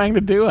what it's trying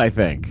to do, I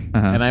think.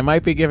 Uh-huh. And I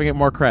might be giving it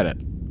more credit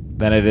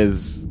than it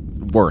is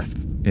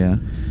worth. Yeah.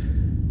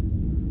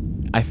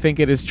 I think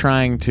it is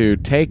trying to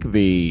take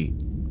the,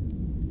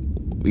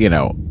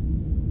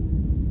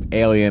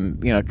 alien,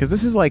 because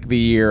this is like the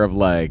year of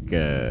like,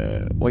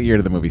 what year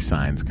did the movie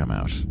Signs come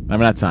out? I mean,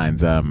 not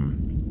Signs,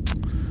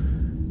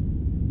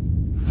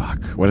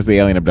 what is the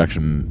alien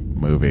abduction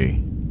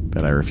movie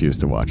that I refused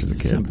to watch as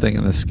a kid? Something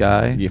in the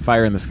Sky. You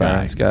Fire in the Sky. Fire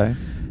in the Sky.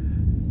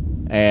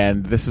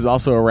 And this is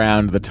also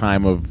around the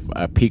time of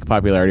peak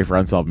popularity for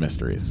Unsolved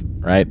Mysteries,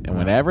 right? And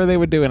whenever they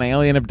would do an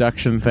alien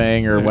abduction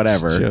thing or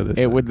whatever,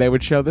 they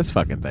would show this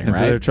fucking thing, and right?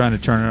 So they're trying to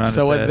turn it on.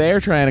 So what they're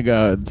trying to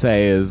go and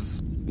say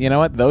is, you know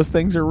what? Those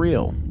things are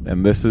real,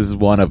 and this is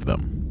one of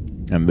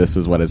them, and this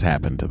is what has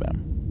happened to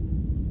them.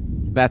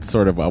 That's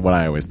sort of what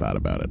I always thought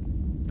about it.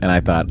 And I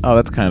thought, oh,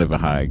 that's kind of a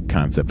high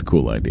concept,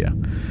 cool idea.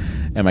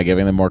 Am I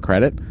giving them more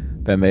credit?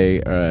 than they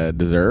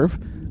deserve?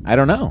 I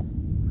don't know.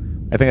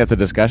 I think that's a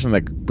discussion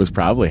that was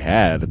probably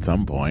had at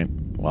some point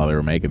while they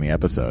were making the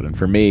episode. And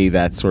for me,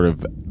 that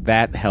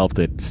helped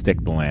it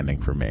stick the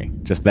landing for me.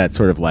 Just that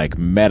sort of like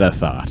meta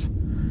thought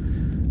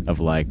of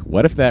like,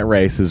 what if that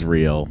race is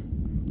real?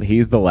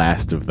 He's the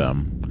last of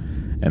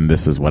them, and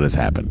this is what has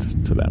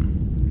happened to them.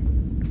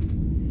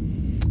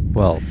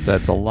 Well,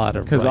 that's a lot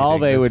of because all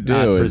they would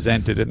do is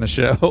presented in the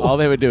show. All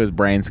they would do is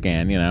brain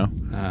scan. You know,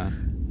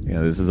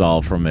 this is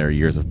all from their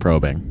years of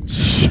probing.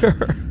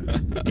 Sure.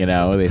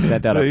 They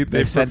sent out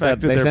they sent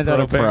out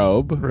a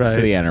probe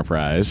to the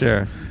Enterprise.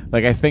 Sure.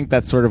 Like I think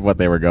that's sort of what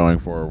they were going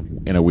for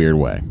in a weird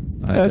way.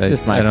 That's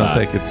just my thought. I don't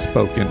think it's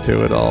spoken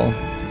to at all.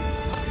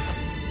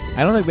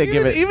 I don't think they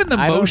give it. Even the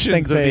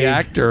motions of the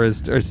actor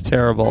is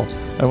terrible.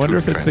 I wonder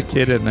if it's the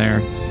kid in there.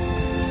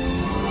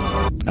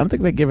 I don't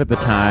think they give it the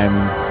time.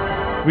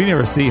 We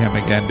never see him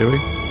again, do we?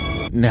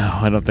 No,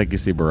 I don't think you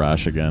see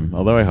Barash again.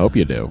 Although I hope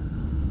you do.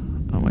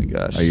 Oh my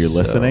gosh! Are you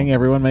listening?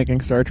 Everyone making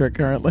Star Trek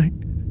currently?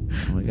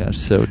 Oh my gosh,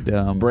 so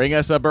dumb. Bring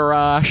us a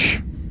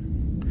Barash.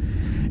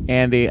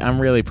 Andy, I'm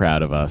really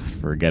proud of us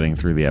for getting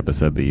through the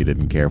episode that you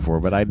didn't care for,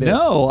 but I did.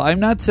 No, I'm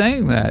not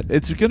saying that.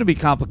 It's going to be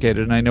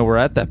complicated, and I know we're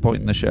at that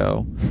point in the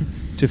show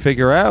to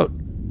figure out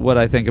what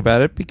I think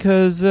about it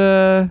because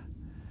I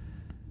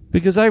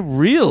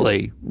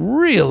really,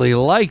 really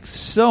liked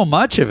so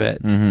much of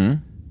it.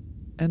 Mm-hmm.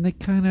 And they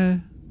kind of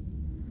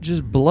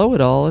just blow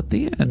it all at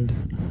the end.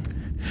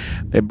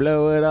 They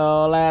blow it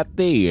all at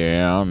the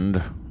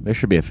end. There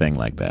should be a thing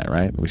like that,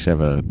 right? We should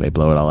have a they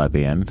blow it all at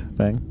the end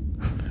thing.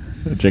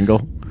 A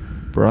jingle.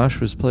 Barash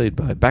was played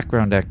by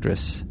background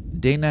actress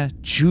Dana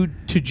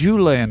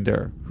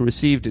Tujulander, who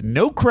received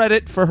no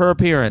credit for her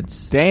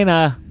appearance.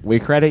 Dana,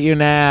 we credit you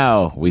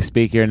now. We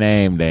speak your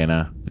name,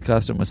 Dana. The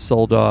costume was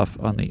sold off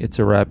on the It's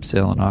a Wrap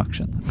sale and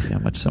auction. Let's see how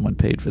much someone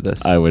paid for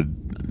this. I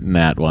would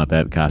not want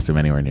that costume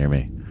anywhere near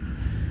me.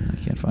 I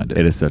can't find it.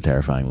 It is so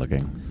terrifying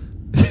looking.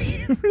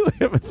 You really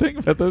have a thing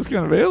about those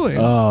kind of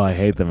aliens. Oh, I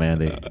hate them,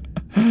 Andy.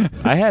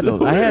 I had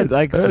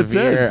like severe. It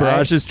says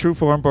Barash's true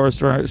form bore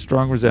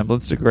strong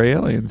resemblance to gray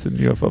aliens in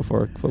UFO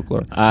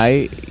folklore.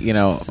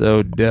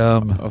 So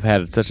dumb. I've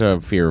had such a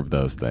fear of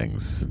those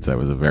things since I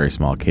was a very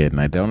small kid,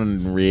 and I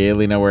don't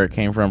really know where it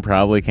came from.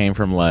 Probably came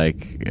from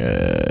like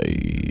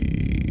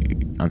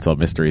Unsolved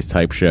Mysteries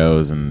type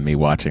shows, and me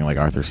watching like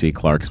Arthur C.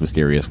 Clarke's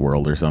Mysterious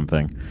World or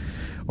something,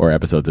 or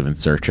episodes of In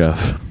Search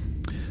of.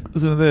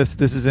 Listen to this.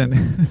 This is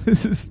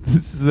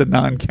the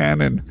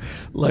non-canon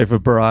life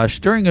of Barash.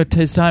 During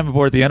his time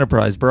aboard the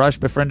Enterprise, Barash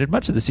befriended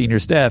much of the senior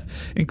staff,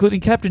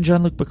 including Captain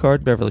Jean-Luc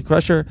Picard, Beverly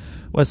Crusher,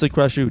 Wesley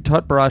Crusher, who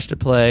taught Barash to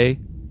play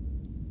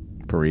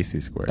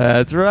Parisi Squared.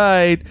 That's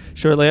right.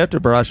 Shortly after,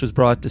 Barash was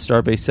brought to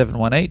Starbase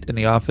 718 in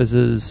the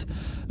offices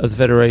of the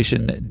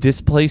Federation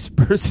Displaced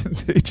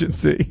Persons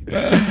Agency.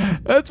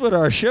 That's what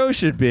our show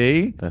should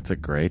be. That's a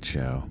great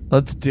show.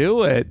 Let's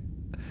do it.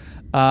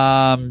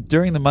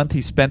 During the month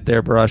he spent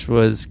there, Barash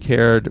was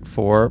cared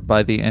for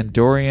by the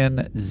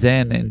Andorian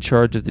Zen in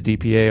charge of the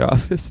DPA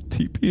office.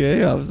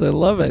 DPA office, I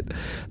love it.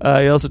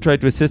 He also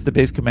tried to assist the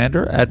base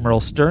commander, Admiral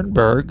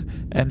Sternberg,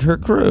 and her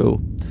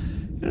crew.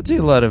 You don't see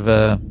a lot of,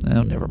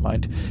 never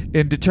mind.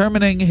 In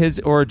determining his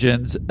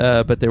origins,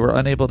 but they were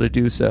unable to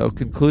do so,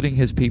 concluding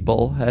his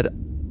people had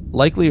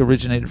likely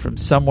originated from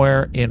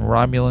somewhere in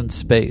Romulan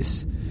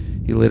space.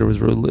 He later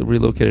was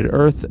relocated to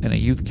Earth in a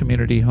youth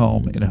community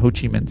home in Ho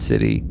Chi Minh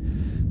City.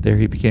 There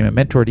he became a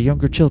mentor to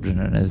younger children,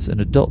 and as an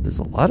adult, there's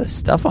a lot of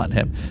stuff on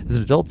him. As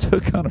an adult,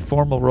 took on a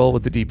formal role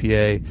with the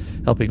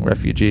DPA, helping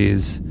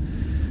refugees.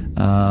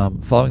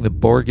 Following the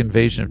Borg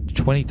invasion of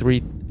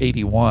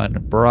 2381,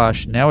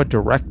 Barash, now a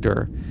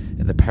director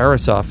in the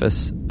Paris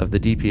office of the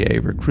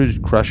DPA,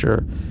 recruited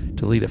Crusher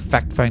to lead a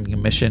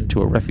fact-finding mission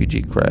to a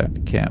refugee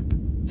camp,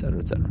 etc.,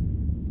 etc.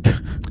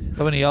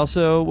 But when he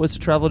also was to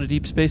travel to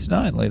Deep Space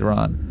Nine later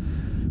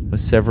on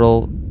with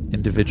several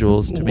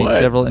individuals to meet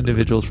several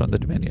individuals from the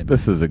Dominion.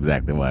 This is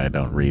exactly why I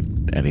don't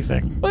read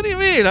anything. What do you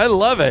mean? I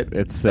love it.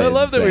 I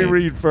love that we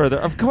read further.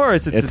 Of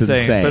course, it's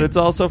insane, but it's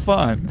also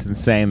fun. It's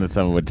insane that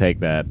someone would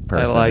take that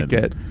person. I like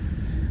it.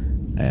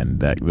 And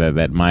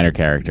that minor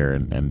character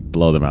and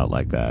blow them out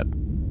like that.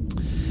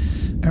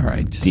 All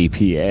right.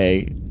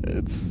 DPA.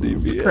 It's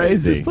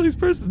crazy. Displaced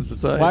persons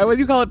beside. Why would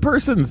you call it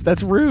persons?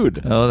 That's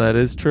rude. Oh, that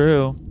is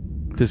true.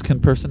 Can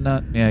person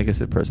not? Yeah, I guess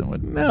a person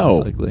would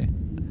most likely.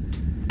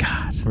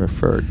 God.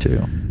 Referred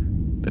to.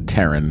 The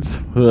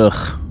Terrans.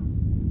 Ugh.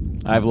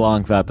 I've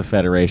long thought the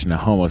Federation a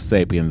Homo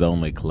sapiens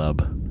only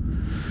club.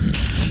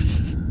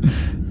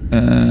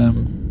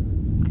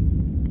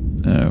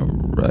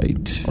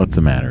 Right. What's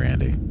the matter,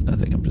 Andy?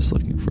 Nothing. I'm just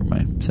looking for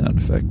my sound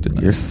effect.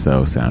 You're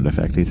so sound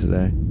effecty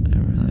today. I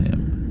really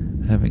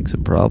am having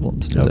some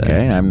problems today.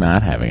 Okay, I'm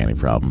not having any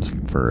problems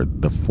for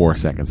the 4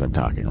 seconds I'm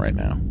talking right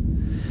now.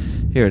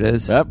 Here it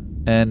is. Yep.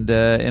 And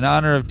in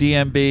honor of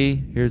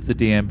DMB, here's the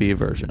DMB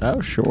version.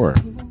 Oh, sure.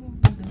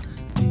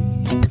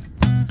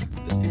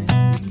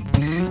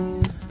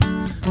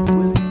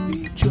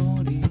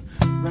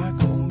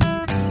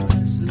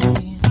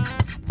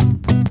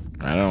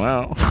 I don't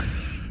know.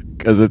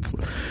 Because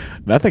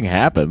nothing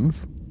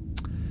happens.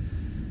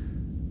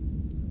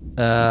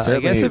 I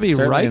guess it'd be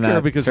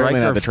Riker because certainly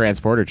Riker not the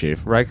transporter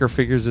chief. Riker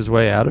figures his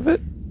way out of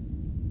it.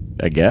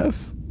 I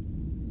guess.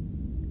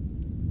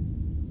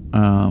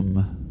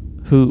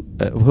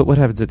 What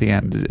happens at the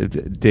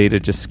end? Data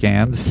just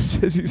scans,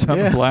 says he's on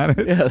the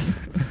planet. Yes,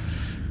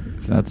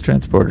 it's not the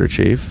transporter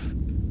chief.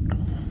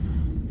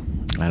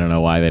 I don't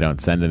know why they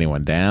don't send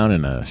anyone down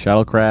in a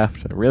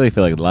shuttlecraft. I really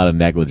feel like a lot of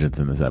negligence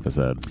in this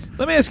episode.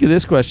 Let me ask you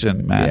this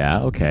question, Matt.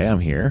 Yeah, okay, I'm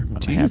here. I'm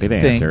happy to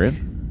think answer it.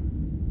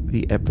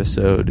 The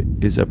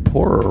episode is a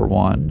poorer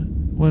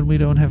one when we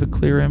don't have a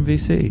clear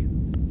MVC.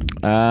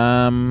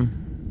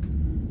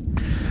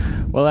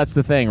 Well, that's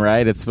the thing,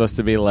 right? It's supposed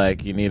to be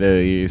like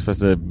you're supposed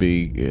to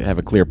have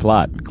a clear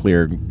plot,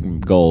 clear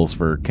goals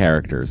for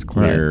characters,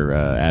 clear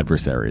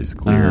adversaries,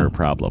 clear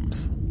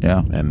problems.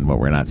 Yeah. And what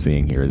we're not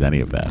seeing here is any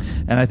of that.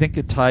 And I think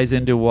it ties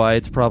into why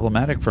it's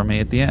problematic for me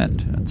at the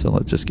end. And so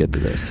let's just get to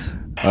this.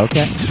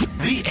 Okay.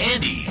 The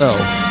Andes.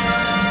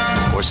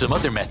 Oh. Or some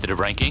other method of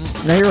ranking.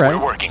 No, you're right.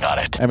 We're working on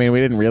it. I mean,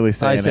 we didn't really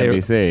say an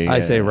NBC.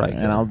 I say Riker.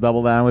 And I'll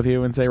double down with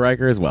you and say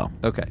Riker as well.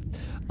 Okay.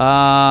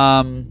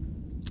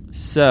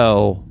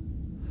 So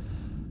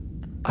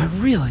I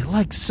really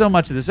like so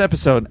much of this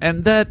episode,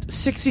 and that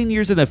 16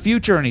 years in the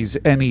future,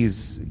 and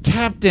he's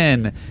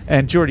captain,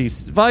 and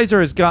Geordi's visor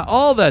has got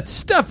all that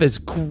stuff is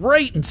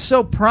great and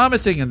so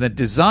promising, and the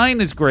design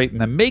is great, and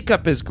the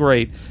makeup is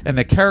great, and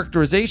the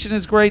characterization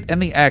is great,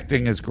 and the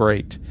acting is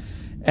great.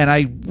 And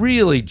I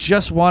really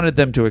just wanted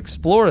them to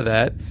explore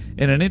that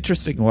in an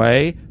interesting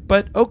way.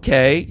 But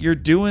okay, you're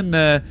doing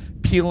the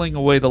peeling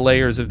away the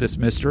layers of this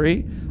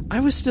mystery. I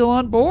was still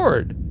on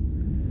board.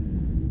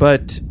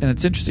 And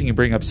it's interesting you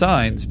bring up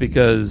Signs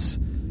because,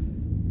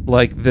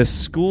 like, the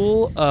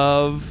school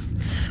of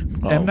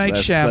M. Night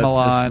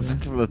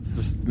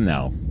Shyamalan...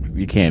 No,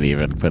 you can't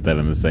even put that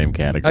in the same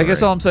category. I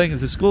guess all I'm saying is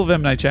the school of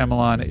M. Night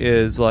Shyamalan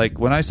is, like,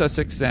 when I saw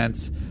Sixth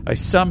Sense, I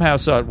somehow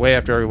saw it way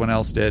after everyone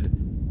else did,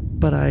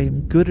 but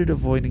I'm good at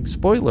avoiding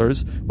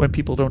spoilers when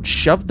people don't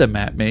shove them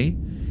at me,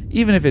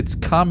 even if it's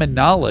common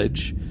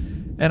knowledge,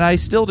 and I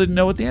still didn't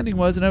know what the ending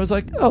was, and I was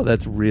like, oh,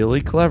 that's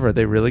really clever.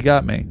 They really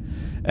got me.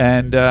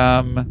 But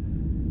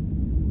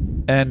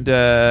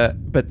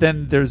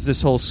then there's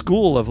this whole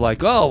school of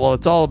like, oh, well,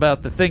 it's all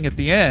about the thing at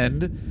the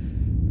end,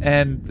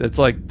 and it's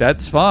like,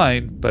 that's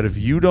fine, but if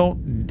you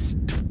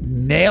don't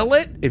nail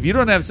it, if you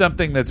don't have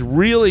something that's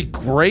really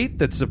great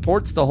that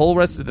supports the whole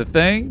rest of the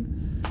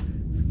thing,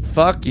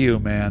 fuck you,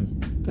 man.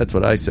 That's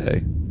what I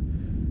say.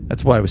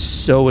 That's why I was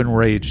so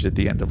enraged at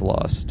the end of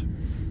Lost.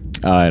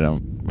 I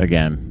know. But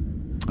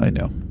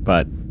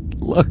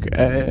look,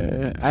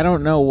 I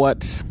don't know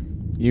what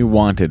you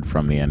wanted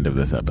from the end of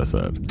this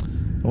episode.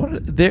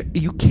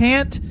 You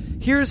can't.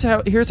 Here's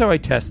how I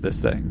test this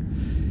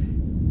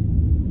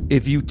thing.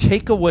 If you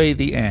take away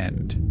the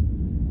end,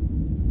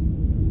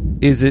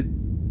 is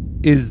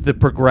the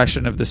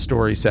progression of the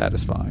story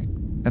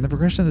satisfying? And the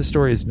progression of the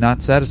story is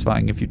not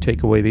satisfying if you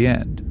take away the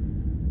end.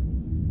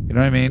 You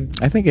know what I mean?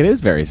 I think it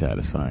is very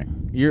satisfying.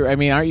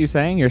 Aren't you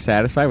saying you're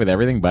satisfied with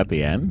everything but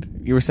the end?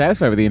 You were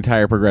satisfied with the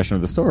entire progression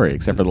of the story,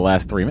 except for the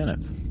last 3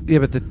 minutes. Yeah,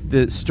 but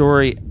the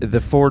story, the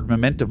forward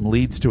momentum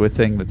leads to a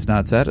thing that's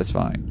not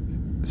satisfying.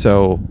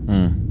 So,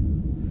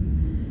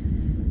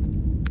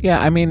 yeah,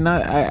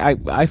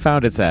 I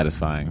found it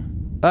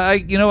satisfying.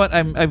 You know what?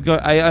 I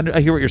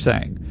hear what you're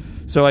saying.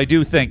 So I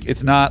do think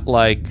it's not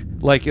like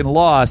in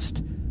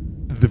Lost,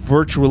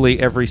 virtually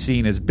every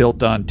scene is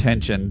built on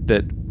tension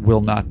that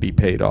will not be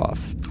paid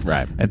off.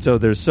 Right. And so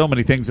there's so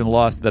many things in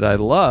Lost that I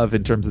love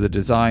in terms of the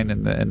design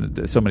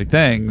and so many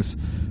things,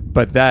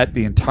 but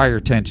the entire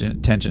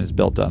tension is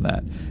built on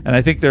that. And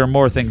I think there are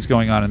more things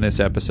going on in this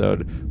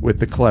episode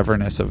with the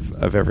cleverness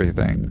of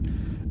everything.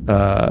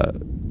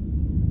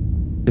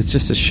 It's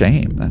just a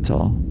shame, that's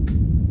all.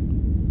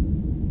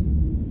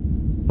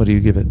 What do you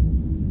give it?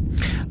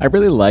 I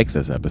really like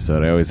this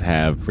episode. I always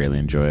have really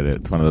enjoyed it.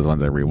 It's one of those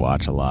ones I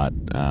rewatch a lot.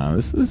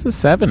 This is a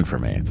 7 for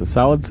me. It's a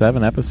solid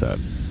 7 episode.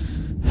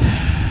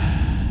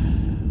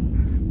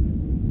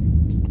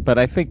 But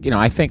I think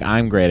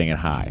I'm grading it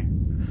high.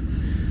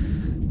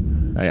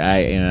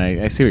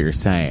 I see what you're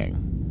saying,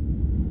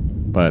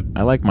 but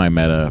I like my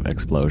meta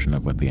explosion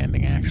of what the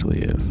ending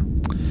actually is.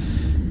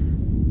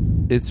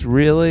 It's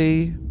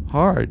really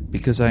hard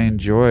because I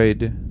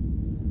enjoyed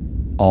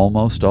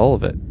almost all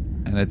of it,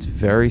 and it's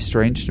very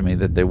strange to me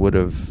that they would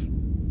have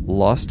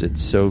lost it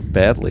so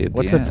badly at the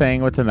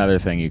end. What's another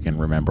thing you can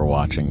remember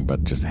watching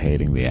but just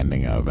hating the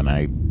ending of? And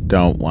I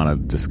don't want to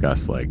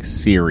discuss like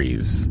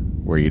series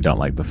where you don't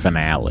like the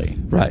finale,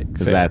 right?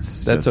 Because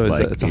that's always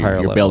it's a higher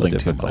level. You're building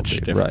of too much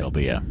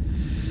difficulty, right.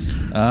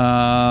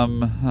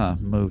 Yeah.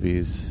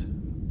 Movies.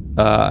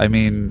 I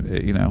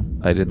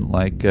didn't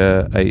like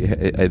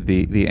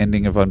the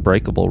ending of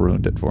Unbreakable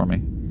ruined it for me.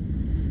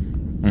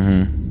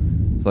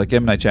 Mm-hmm. It's like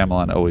M. Night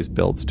Shyamalan always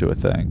builds to a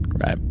thing,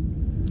 right?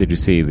 Did you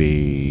see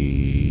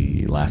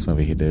the last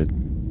movie he did?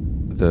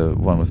 The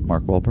one with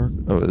Mark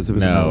Wahlberg? Oh,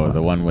 no,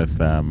 the one with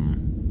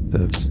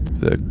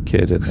the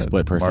kid in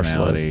Split the martial arts.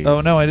 personality.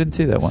 Oh no, I didn't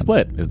see that one.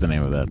 Split is the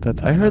name of that.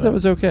 That's how I know heard that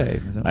was okay.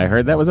 I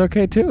heard that was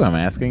okay too. I'm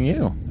asking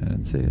you. I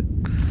didn't see it.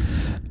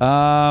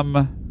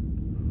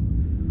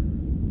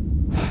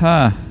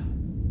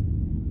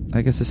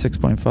 I guess a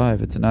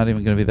 6.5. It's not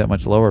even going to be that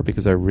much lower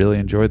because I really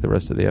enjoyed the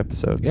rest of the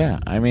episode. Yeah,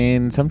 I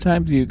mean,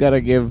 sometimes you got to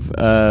give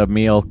a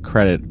meal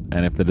credit,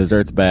 and if the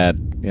dessert's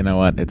bad, you know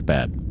what? It's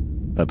bad.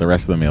 But the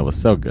rest of the meal was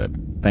so good.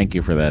 Thank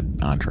you for that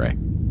entree.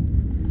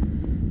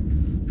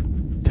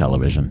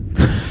 Television.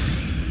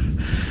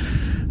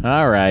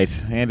 All right.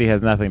 Andy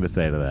has nothing to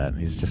say to that.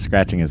 He's just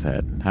scratching his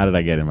head. How did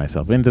I get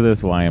myself into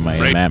this? Why am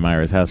I in Matt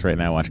Meyer's house right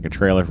now watching a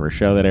trailer for a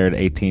show that aired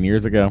 18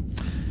 years ago?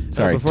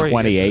 Sorry,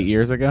 28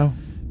 years ago?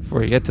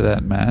 Before you get to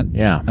that, Matt.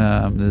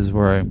 Yeah. This is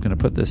where I'm going to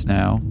put this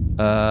now.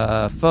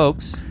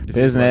 Folks.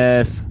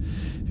 Business.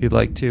 If you'd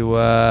like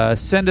to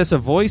send us a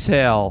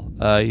voicemail,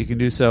 you can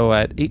do so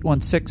at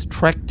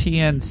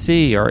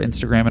 816-TREK-TNC. Our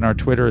Instagram and our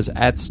Twitter is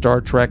at Star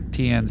Trek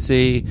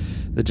TNC.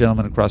 The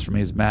gentleman across from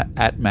me is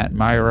at Matt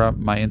Myra.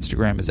 My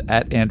Instagram is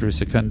at Andrew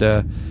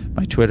Secunda.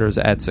 My Twitter is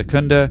at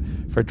Secunda.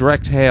 For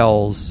direct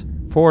hails,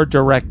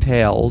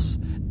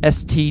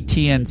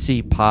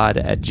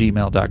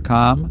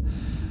 sttncpod@gmail.com.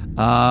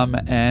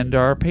 And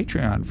our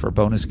Patreon for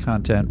bonus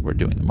content. We're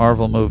doing the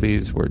Marvel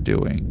movies. We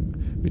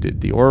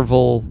did the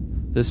Orville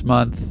this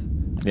month.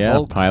 Yeah,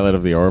 Hulk. pilot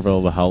of the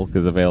Orville. The Hulk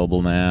is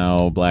available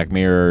now. Black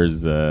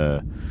Mirror's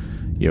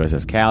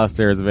USS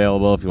Callister is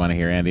available if you want to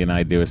hear Andy and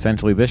I do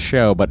essentially this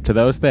show. But to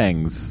those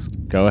things,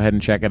 go ahead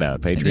and check it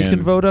out. Patreon. And you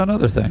can vote on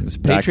other things.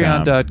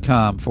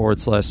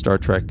 Patreon.com/Star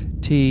Trek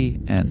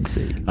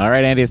TNC. All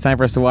right, Andy, it's time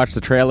for us to watch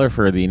the trailer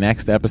for the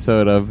next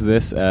episode of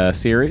this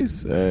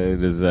series.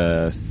 It is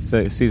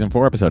Season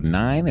 4, Episode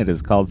 9. It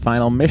is called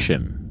Final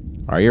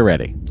Mission. Are you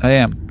ready? I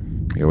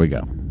am. Here we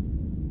go.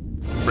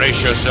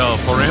 Brace yourself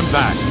for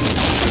impact.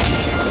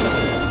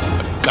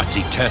 A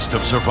gutsy test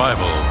of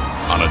survival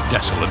on a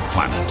desolate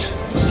planet.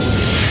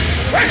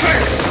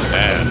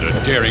 And a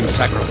daring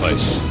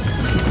sacrifice.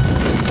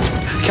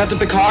 Captain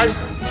Picard?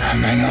 I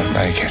may not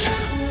make it.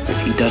 If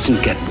he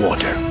doesn't get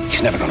water,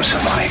 he's never going to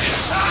survive.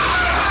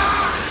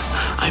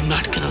 I'm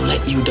not going to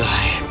let you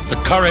die. The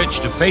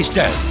courage to face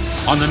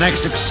death on the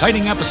next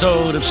exciting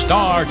episode of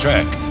Star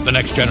Trek: The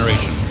Next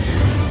Generation.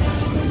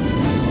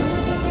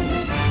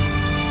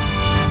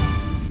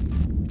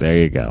 There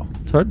you go.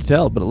 It's hard to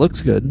tell, but it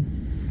looks good.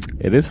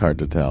 It is hard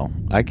to tell.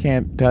 I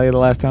can't tell you the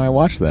last time I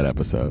watched that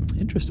episode.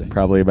 Interesting.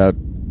 Probably about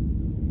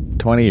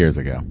 20 years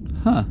ago.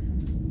 Huh.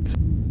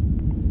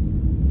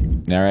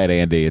 All right,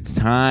 Andy, it's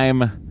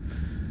time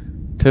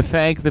to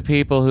thank the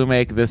people who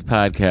make this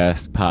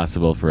podcast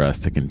possible for us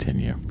to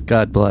continue.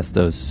 God bless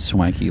those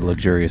swanky,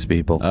 luxurious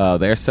people. Oh,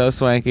 they're so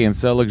swanky and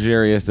so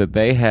luxurious that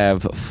they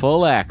have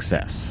full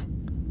access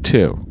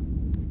to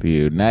the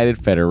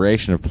United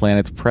Federation of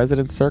Planets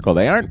President's Circle.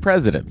 They aren't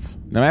presidents,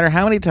 no matter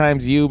how many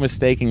times you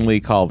mistakenly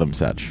call them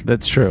such.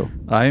 That's true.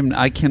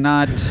 I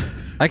cannot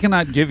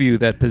give you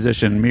that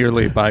position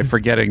merely by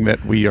forgetting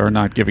that we are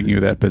not giving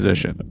you that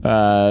position.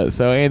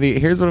 So,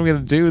 Andy, here's what I'm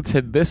going to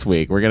do this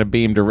week. We're going to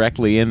beam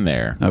directly in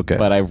there. Okay.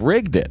 But I've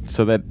rigged it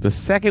so that the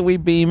second we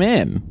beam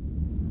in,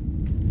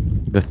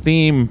 the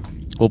theme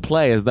will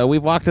play as though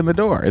we've walked in the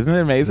door. Isn't it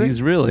amazing?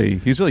 He's really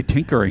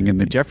tinkering in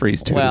the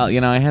Jeffries tubes.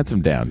 Well, I had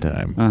some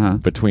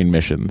downtime between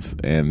missions,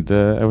 and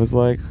I was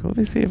like, let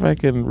me see if I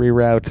can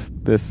reroute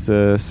this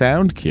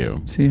sound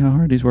cue. See how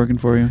hard he's working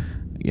for you?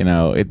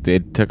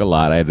 It took a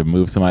lot. I had to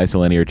move some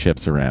isolinear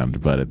chips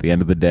around, but at the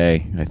end of the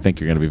day, I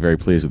think you're going to be very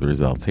pleased with the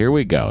results. Here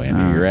we go,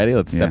 Andy. You ready?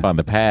 Let's step on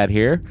the pad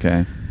here.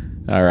 Okay.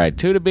 All right.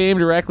 2 to beam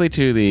directly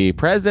to the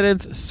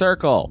President's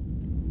Circle.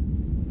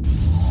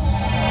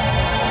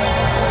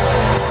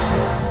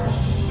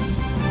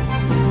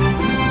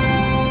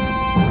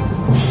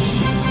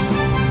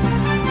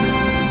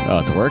 Oh,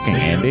 it's working,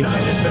 Andy.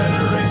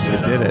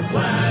 It did it.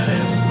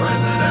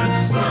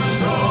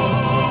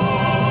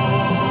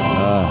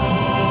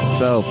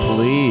 So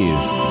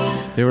pleased.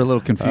 They were a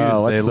little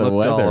confused. What's they the looked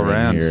weather all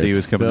around in to here? see who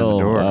was coming in the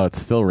door. Oh, it's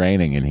still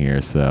raining in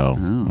here, so I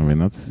mean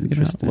that's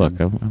interesting. Look,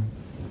 I'm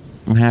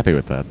happy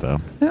with that,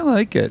 though. I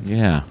like it.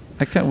 Yeah,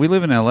 we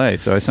live in LA,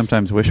 so I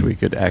sometimes wish we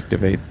could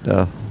activate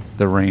the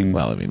rain.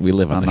 Well, I mean, we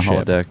live on the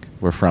ship. holodeck.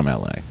 We're from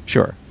LA.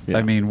 Sure. Yeah.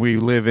 I mean, we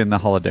live in the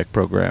holodeck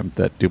program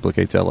that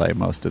duplicates LA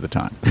most of the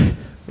time.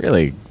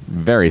 Really,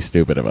 very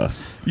stupid of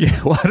us.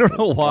 Yeah, well, I don't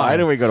know why. Why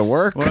do we go to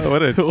work?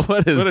 What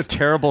a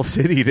terrible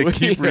city to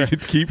keep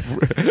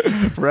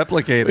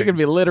replicating. We could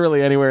be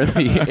literally anywhere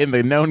in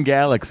the known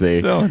galaxy.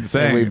 So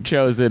insane. And we've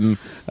chosen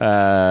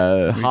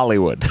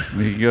Hollywood.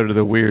 We can go to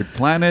the weird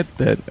planet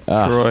that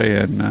Troy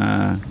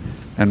and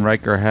and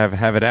Riker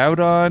have it out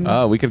on?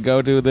 Oh, we could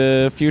go to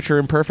the Future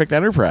Imperfect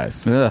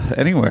Enterprise.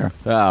 Anywhere.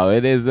 Oh,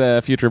 it is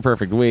a Future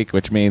Imperfect week,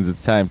 which means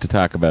it's time to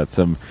talk about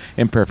some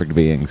imperfect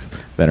beings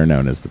that are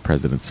known as the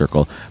President's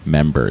Circle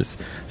members.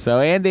 So,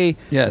 Andy,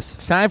 yes,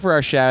 it's time for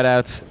our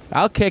shout-outs.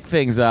 I'll kick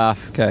things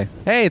off. Okay.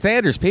 Hey, it's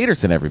Anders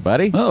Peterson,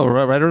 everybody. Oh,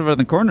 right over in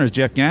the corner is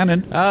Jeff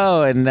Gannon.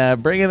 Oh,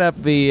 and bringing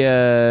up the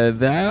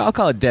I'll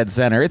call it dead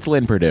center, it's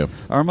Lynn Purdue.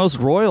 Our most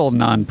royal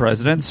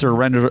non-president, Sir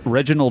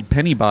Reginald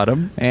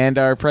Pennybottom. And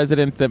our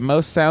president that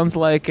most sounds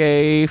like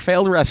a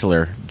failed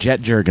wrestler,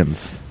 Jet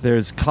Juergens.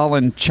 There's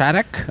Colin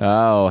Chaddock.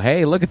 Oh,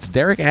 hey, look, it's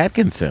Derek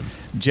Atkinson.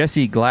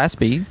 Jesse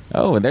Glaspie.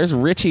 Oh, and there's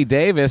Richie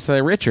Davis,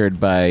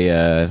 Richard by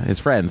his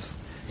friends.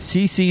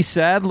 C.C.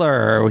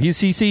 Sadler. He's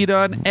CC'd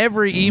on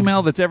every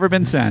email that's ever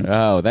been sent.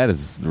 Oh, that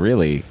is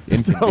really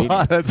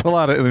inconvenient. That's a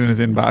lot in his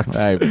inbox.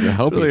 I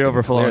hope it's really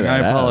overflowing. I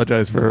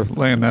apologize for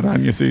laying that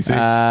on you, CC.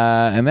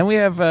 And then we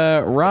have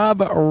Rob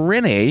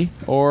Rinney,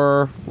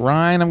 or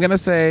Ryan. I'm going to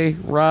say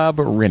Rob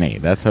Rinney.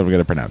 That's how I'm going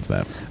to pronounce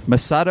that.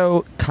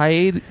 Masato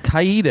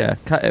Kaida.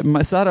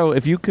 Masato,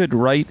 if you could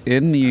write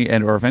in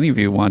or if any of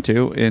you want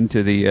to,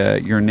 into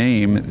the your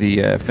name,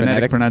 the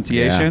phonetic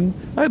pronunciation,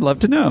 yeah. I'd love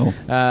to know.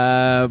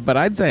 But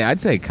I'd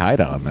say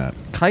Kaida on that.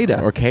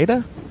 Kaida. Or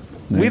Kaida?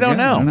 We don't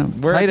know.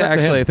 Kaida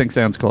actually, I think,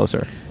 sounds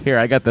closer. Here,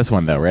 I got this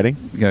one, though. Ready?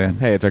 Go ahead.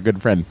 Hey, it's our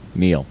good friend,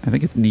 Neil. I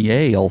think it's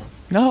Neil.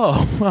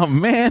 No. Oh,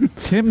 man.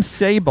 Tim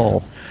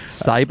Sable.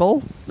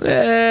 Sable?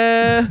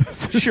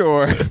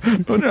 Sure.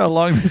 I wonder how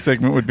long this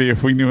segment would be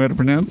if we knew how to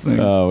pronounce things.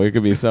 Oh, it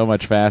could be so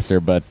much faster,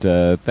 but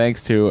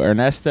thanks to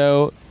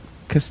Ernesto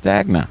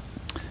Castagna.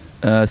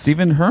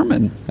 Stephen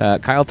Herman.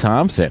 Kyle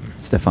Thompson.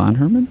 Stefan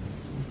Herman?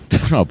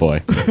 Oh, boy.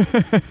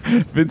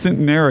 Vincent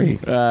Neri.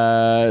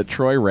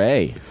 Troy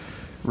Ray.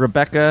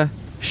 Rebecca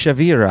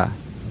Shavira.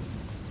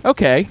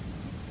 Okay.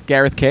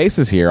 Gareth Case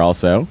is here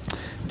also.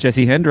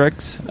 Jesse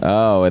Hendricks.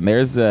 Oh, and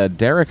there's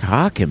Derek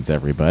Hawkins,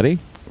 everybody.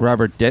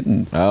 Robert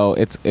Denton. Oh,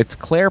 it's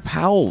Claire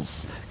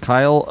Powell's.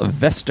 Kyle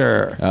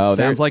Vester. Oh,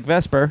 sounds like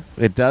Vesper.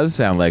 It does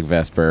sound like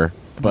Vesper.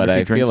 But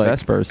I feel like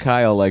Vespers.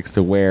 Kyle likes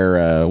to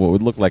wear what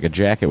would look like a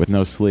jacket with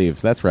no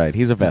sleeves. That's right.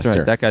 He's a Vester. That's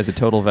right. That guy's a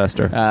total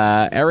Vester.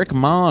 Eric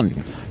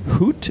Mon.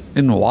 Hoot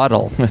and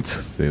Waddle.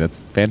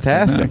 That's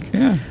fantastic.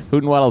 Yeah.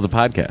 Hoot and Waddle is a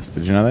podcast.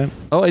 Did you know that?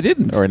 Oh, I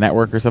didn't. Or a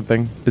network or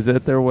something. Is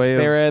that their way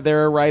of...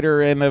 They're a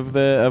writer and of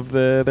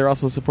the they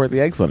also support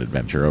the Excellent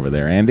Adventure over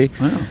there, Andy.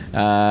 Wow.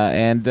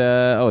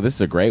 This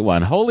is a great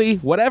one. Holy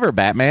whatever,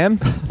 Batman.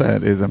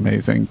 That is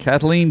amazing.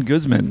 Kathleen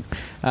Guzman.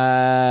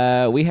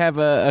 We have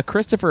a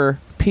Christopher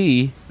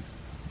P.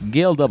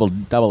 Gill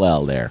double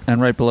L there.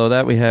 And right below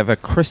that we have a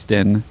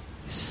Kristen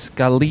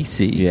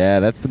Scalisi. Yeah,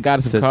 that's the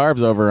goddess of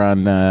carbs over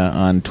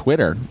on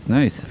Twitter.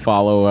 Nice.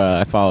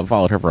 I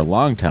followed her for a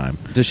long time.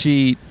 Does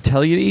she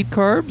tell you to eat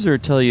carbs or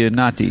tell you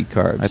not to eat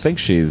carbs? I think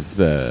she's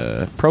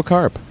pro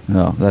carb.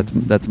 Oh,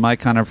 that's my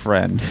kind of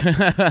friend.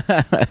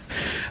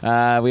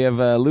 We have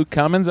Luke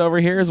Cummins over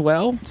here as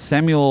well.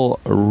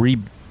 Samuel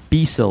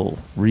Ribisel.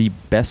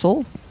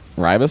 Ribisel?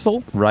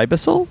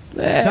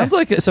 Sounds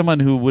like someone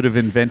who would have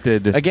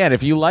invented... Again,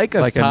 if you like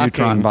us a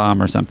neutron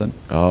bomb or something.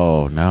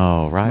 Oh,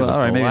 no. Ribisel. Well,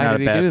 all right, maybe Why did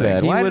he do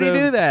that? Why did he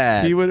do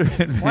that? He would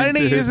have Why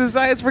didn't he use his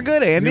science for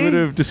good, Andy? He would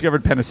have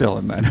discovered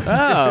penicillin then.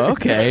 Oh,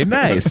 okay.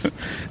 Nice.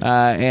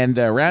 And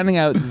rounding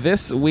out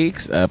this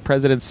week's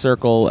President's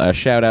Circle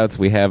shout-outs,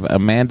 we have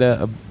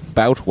Amanda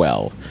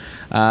Boutwell.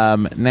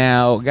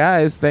 Now,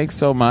 guys, thanks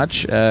so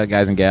much,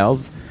 guys and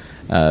gals,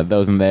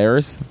 those and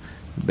theirs,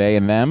 they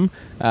and them.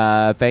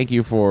 Thank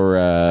you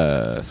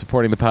for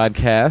supporting the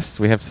podcast.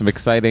 We have some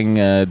exciting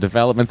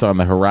developments on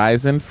the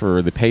horizon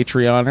for the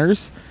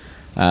Patreoners.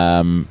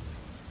 And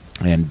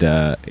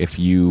if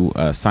you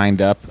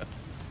signed up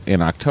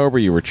in October,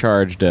 you were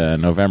charged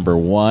November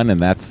 1,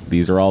 and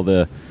these are all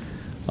the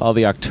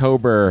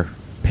October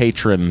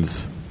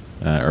patrons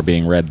are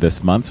being read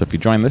this month. So if you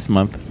join this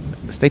month,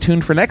 stay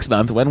tuned for next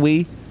month when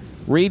we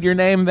read your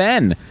name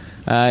then.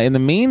 In the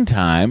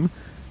meantime,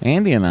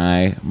 Andy and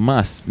I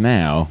must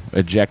now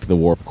eject the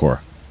warp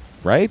core.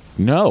 Right?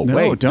 No,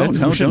 wait.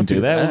 Don't do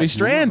that. We'll be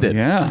stranded.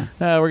 No,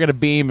 yeah. We're going to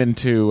beam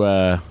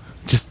into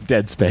just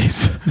dead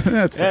space.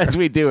 That's fair. As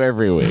we do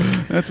every week.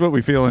 That's what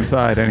we feel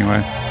inside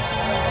anyway.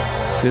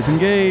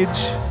 Disengage.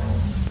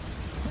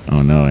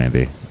 Oh, no,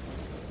 Andy.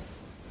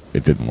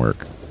 It didn't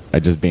work. I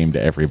just beamed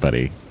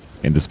everybody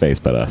into space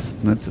but us.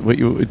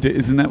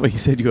 Isn't that what you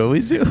said you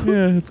always do?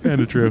 Yeah, it's kind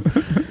of true.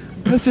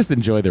 Let's just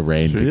enjoy the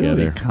rain really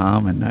together.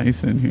 Calm and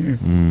nice in here.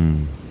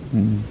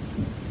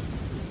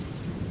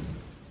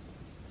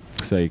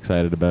 So you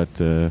excited about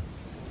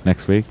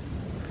next week?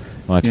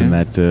 Watching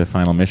that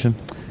final mission?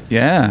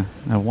 Yeah.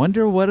 I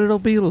wonder what it'll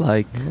be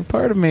like. Well,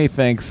 part of me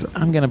thinks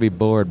I'm going to be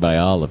bored by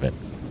all of it.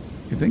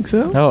 You think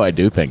so? Oh, I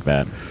do think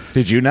that.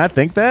 Did you not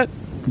think that?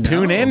 No.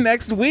 Tune in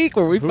next week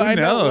where we find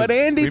out what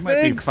Andy thinks. We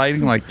might be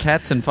fighting like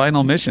cats in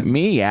Final Mission.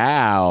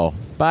 Meow.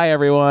 Bye,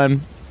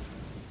 everyone.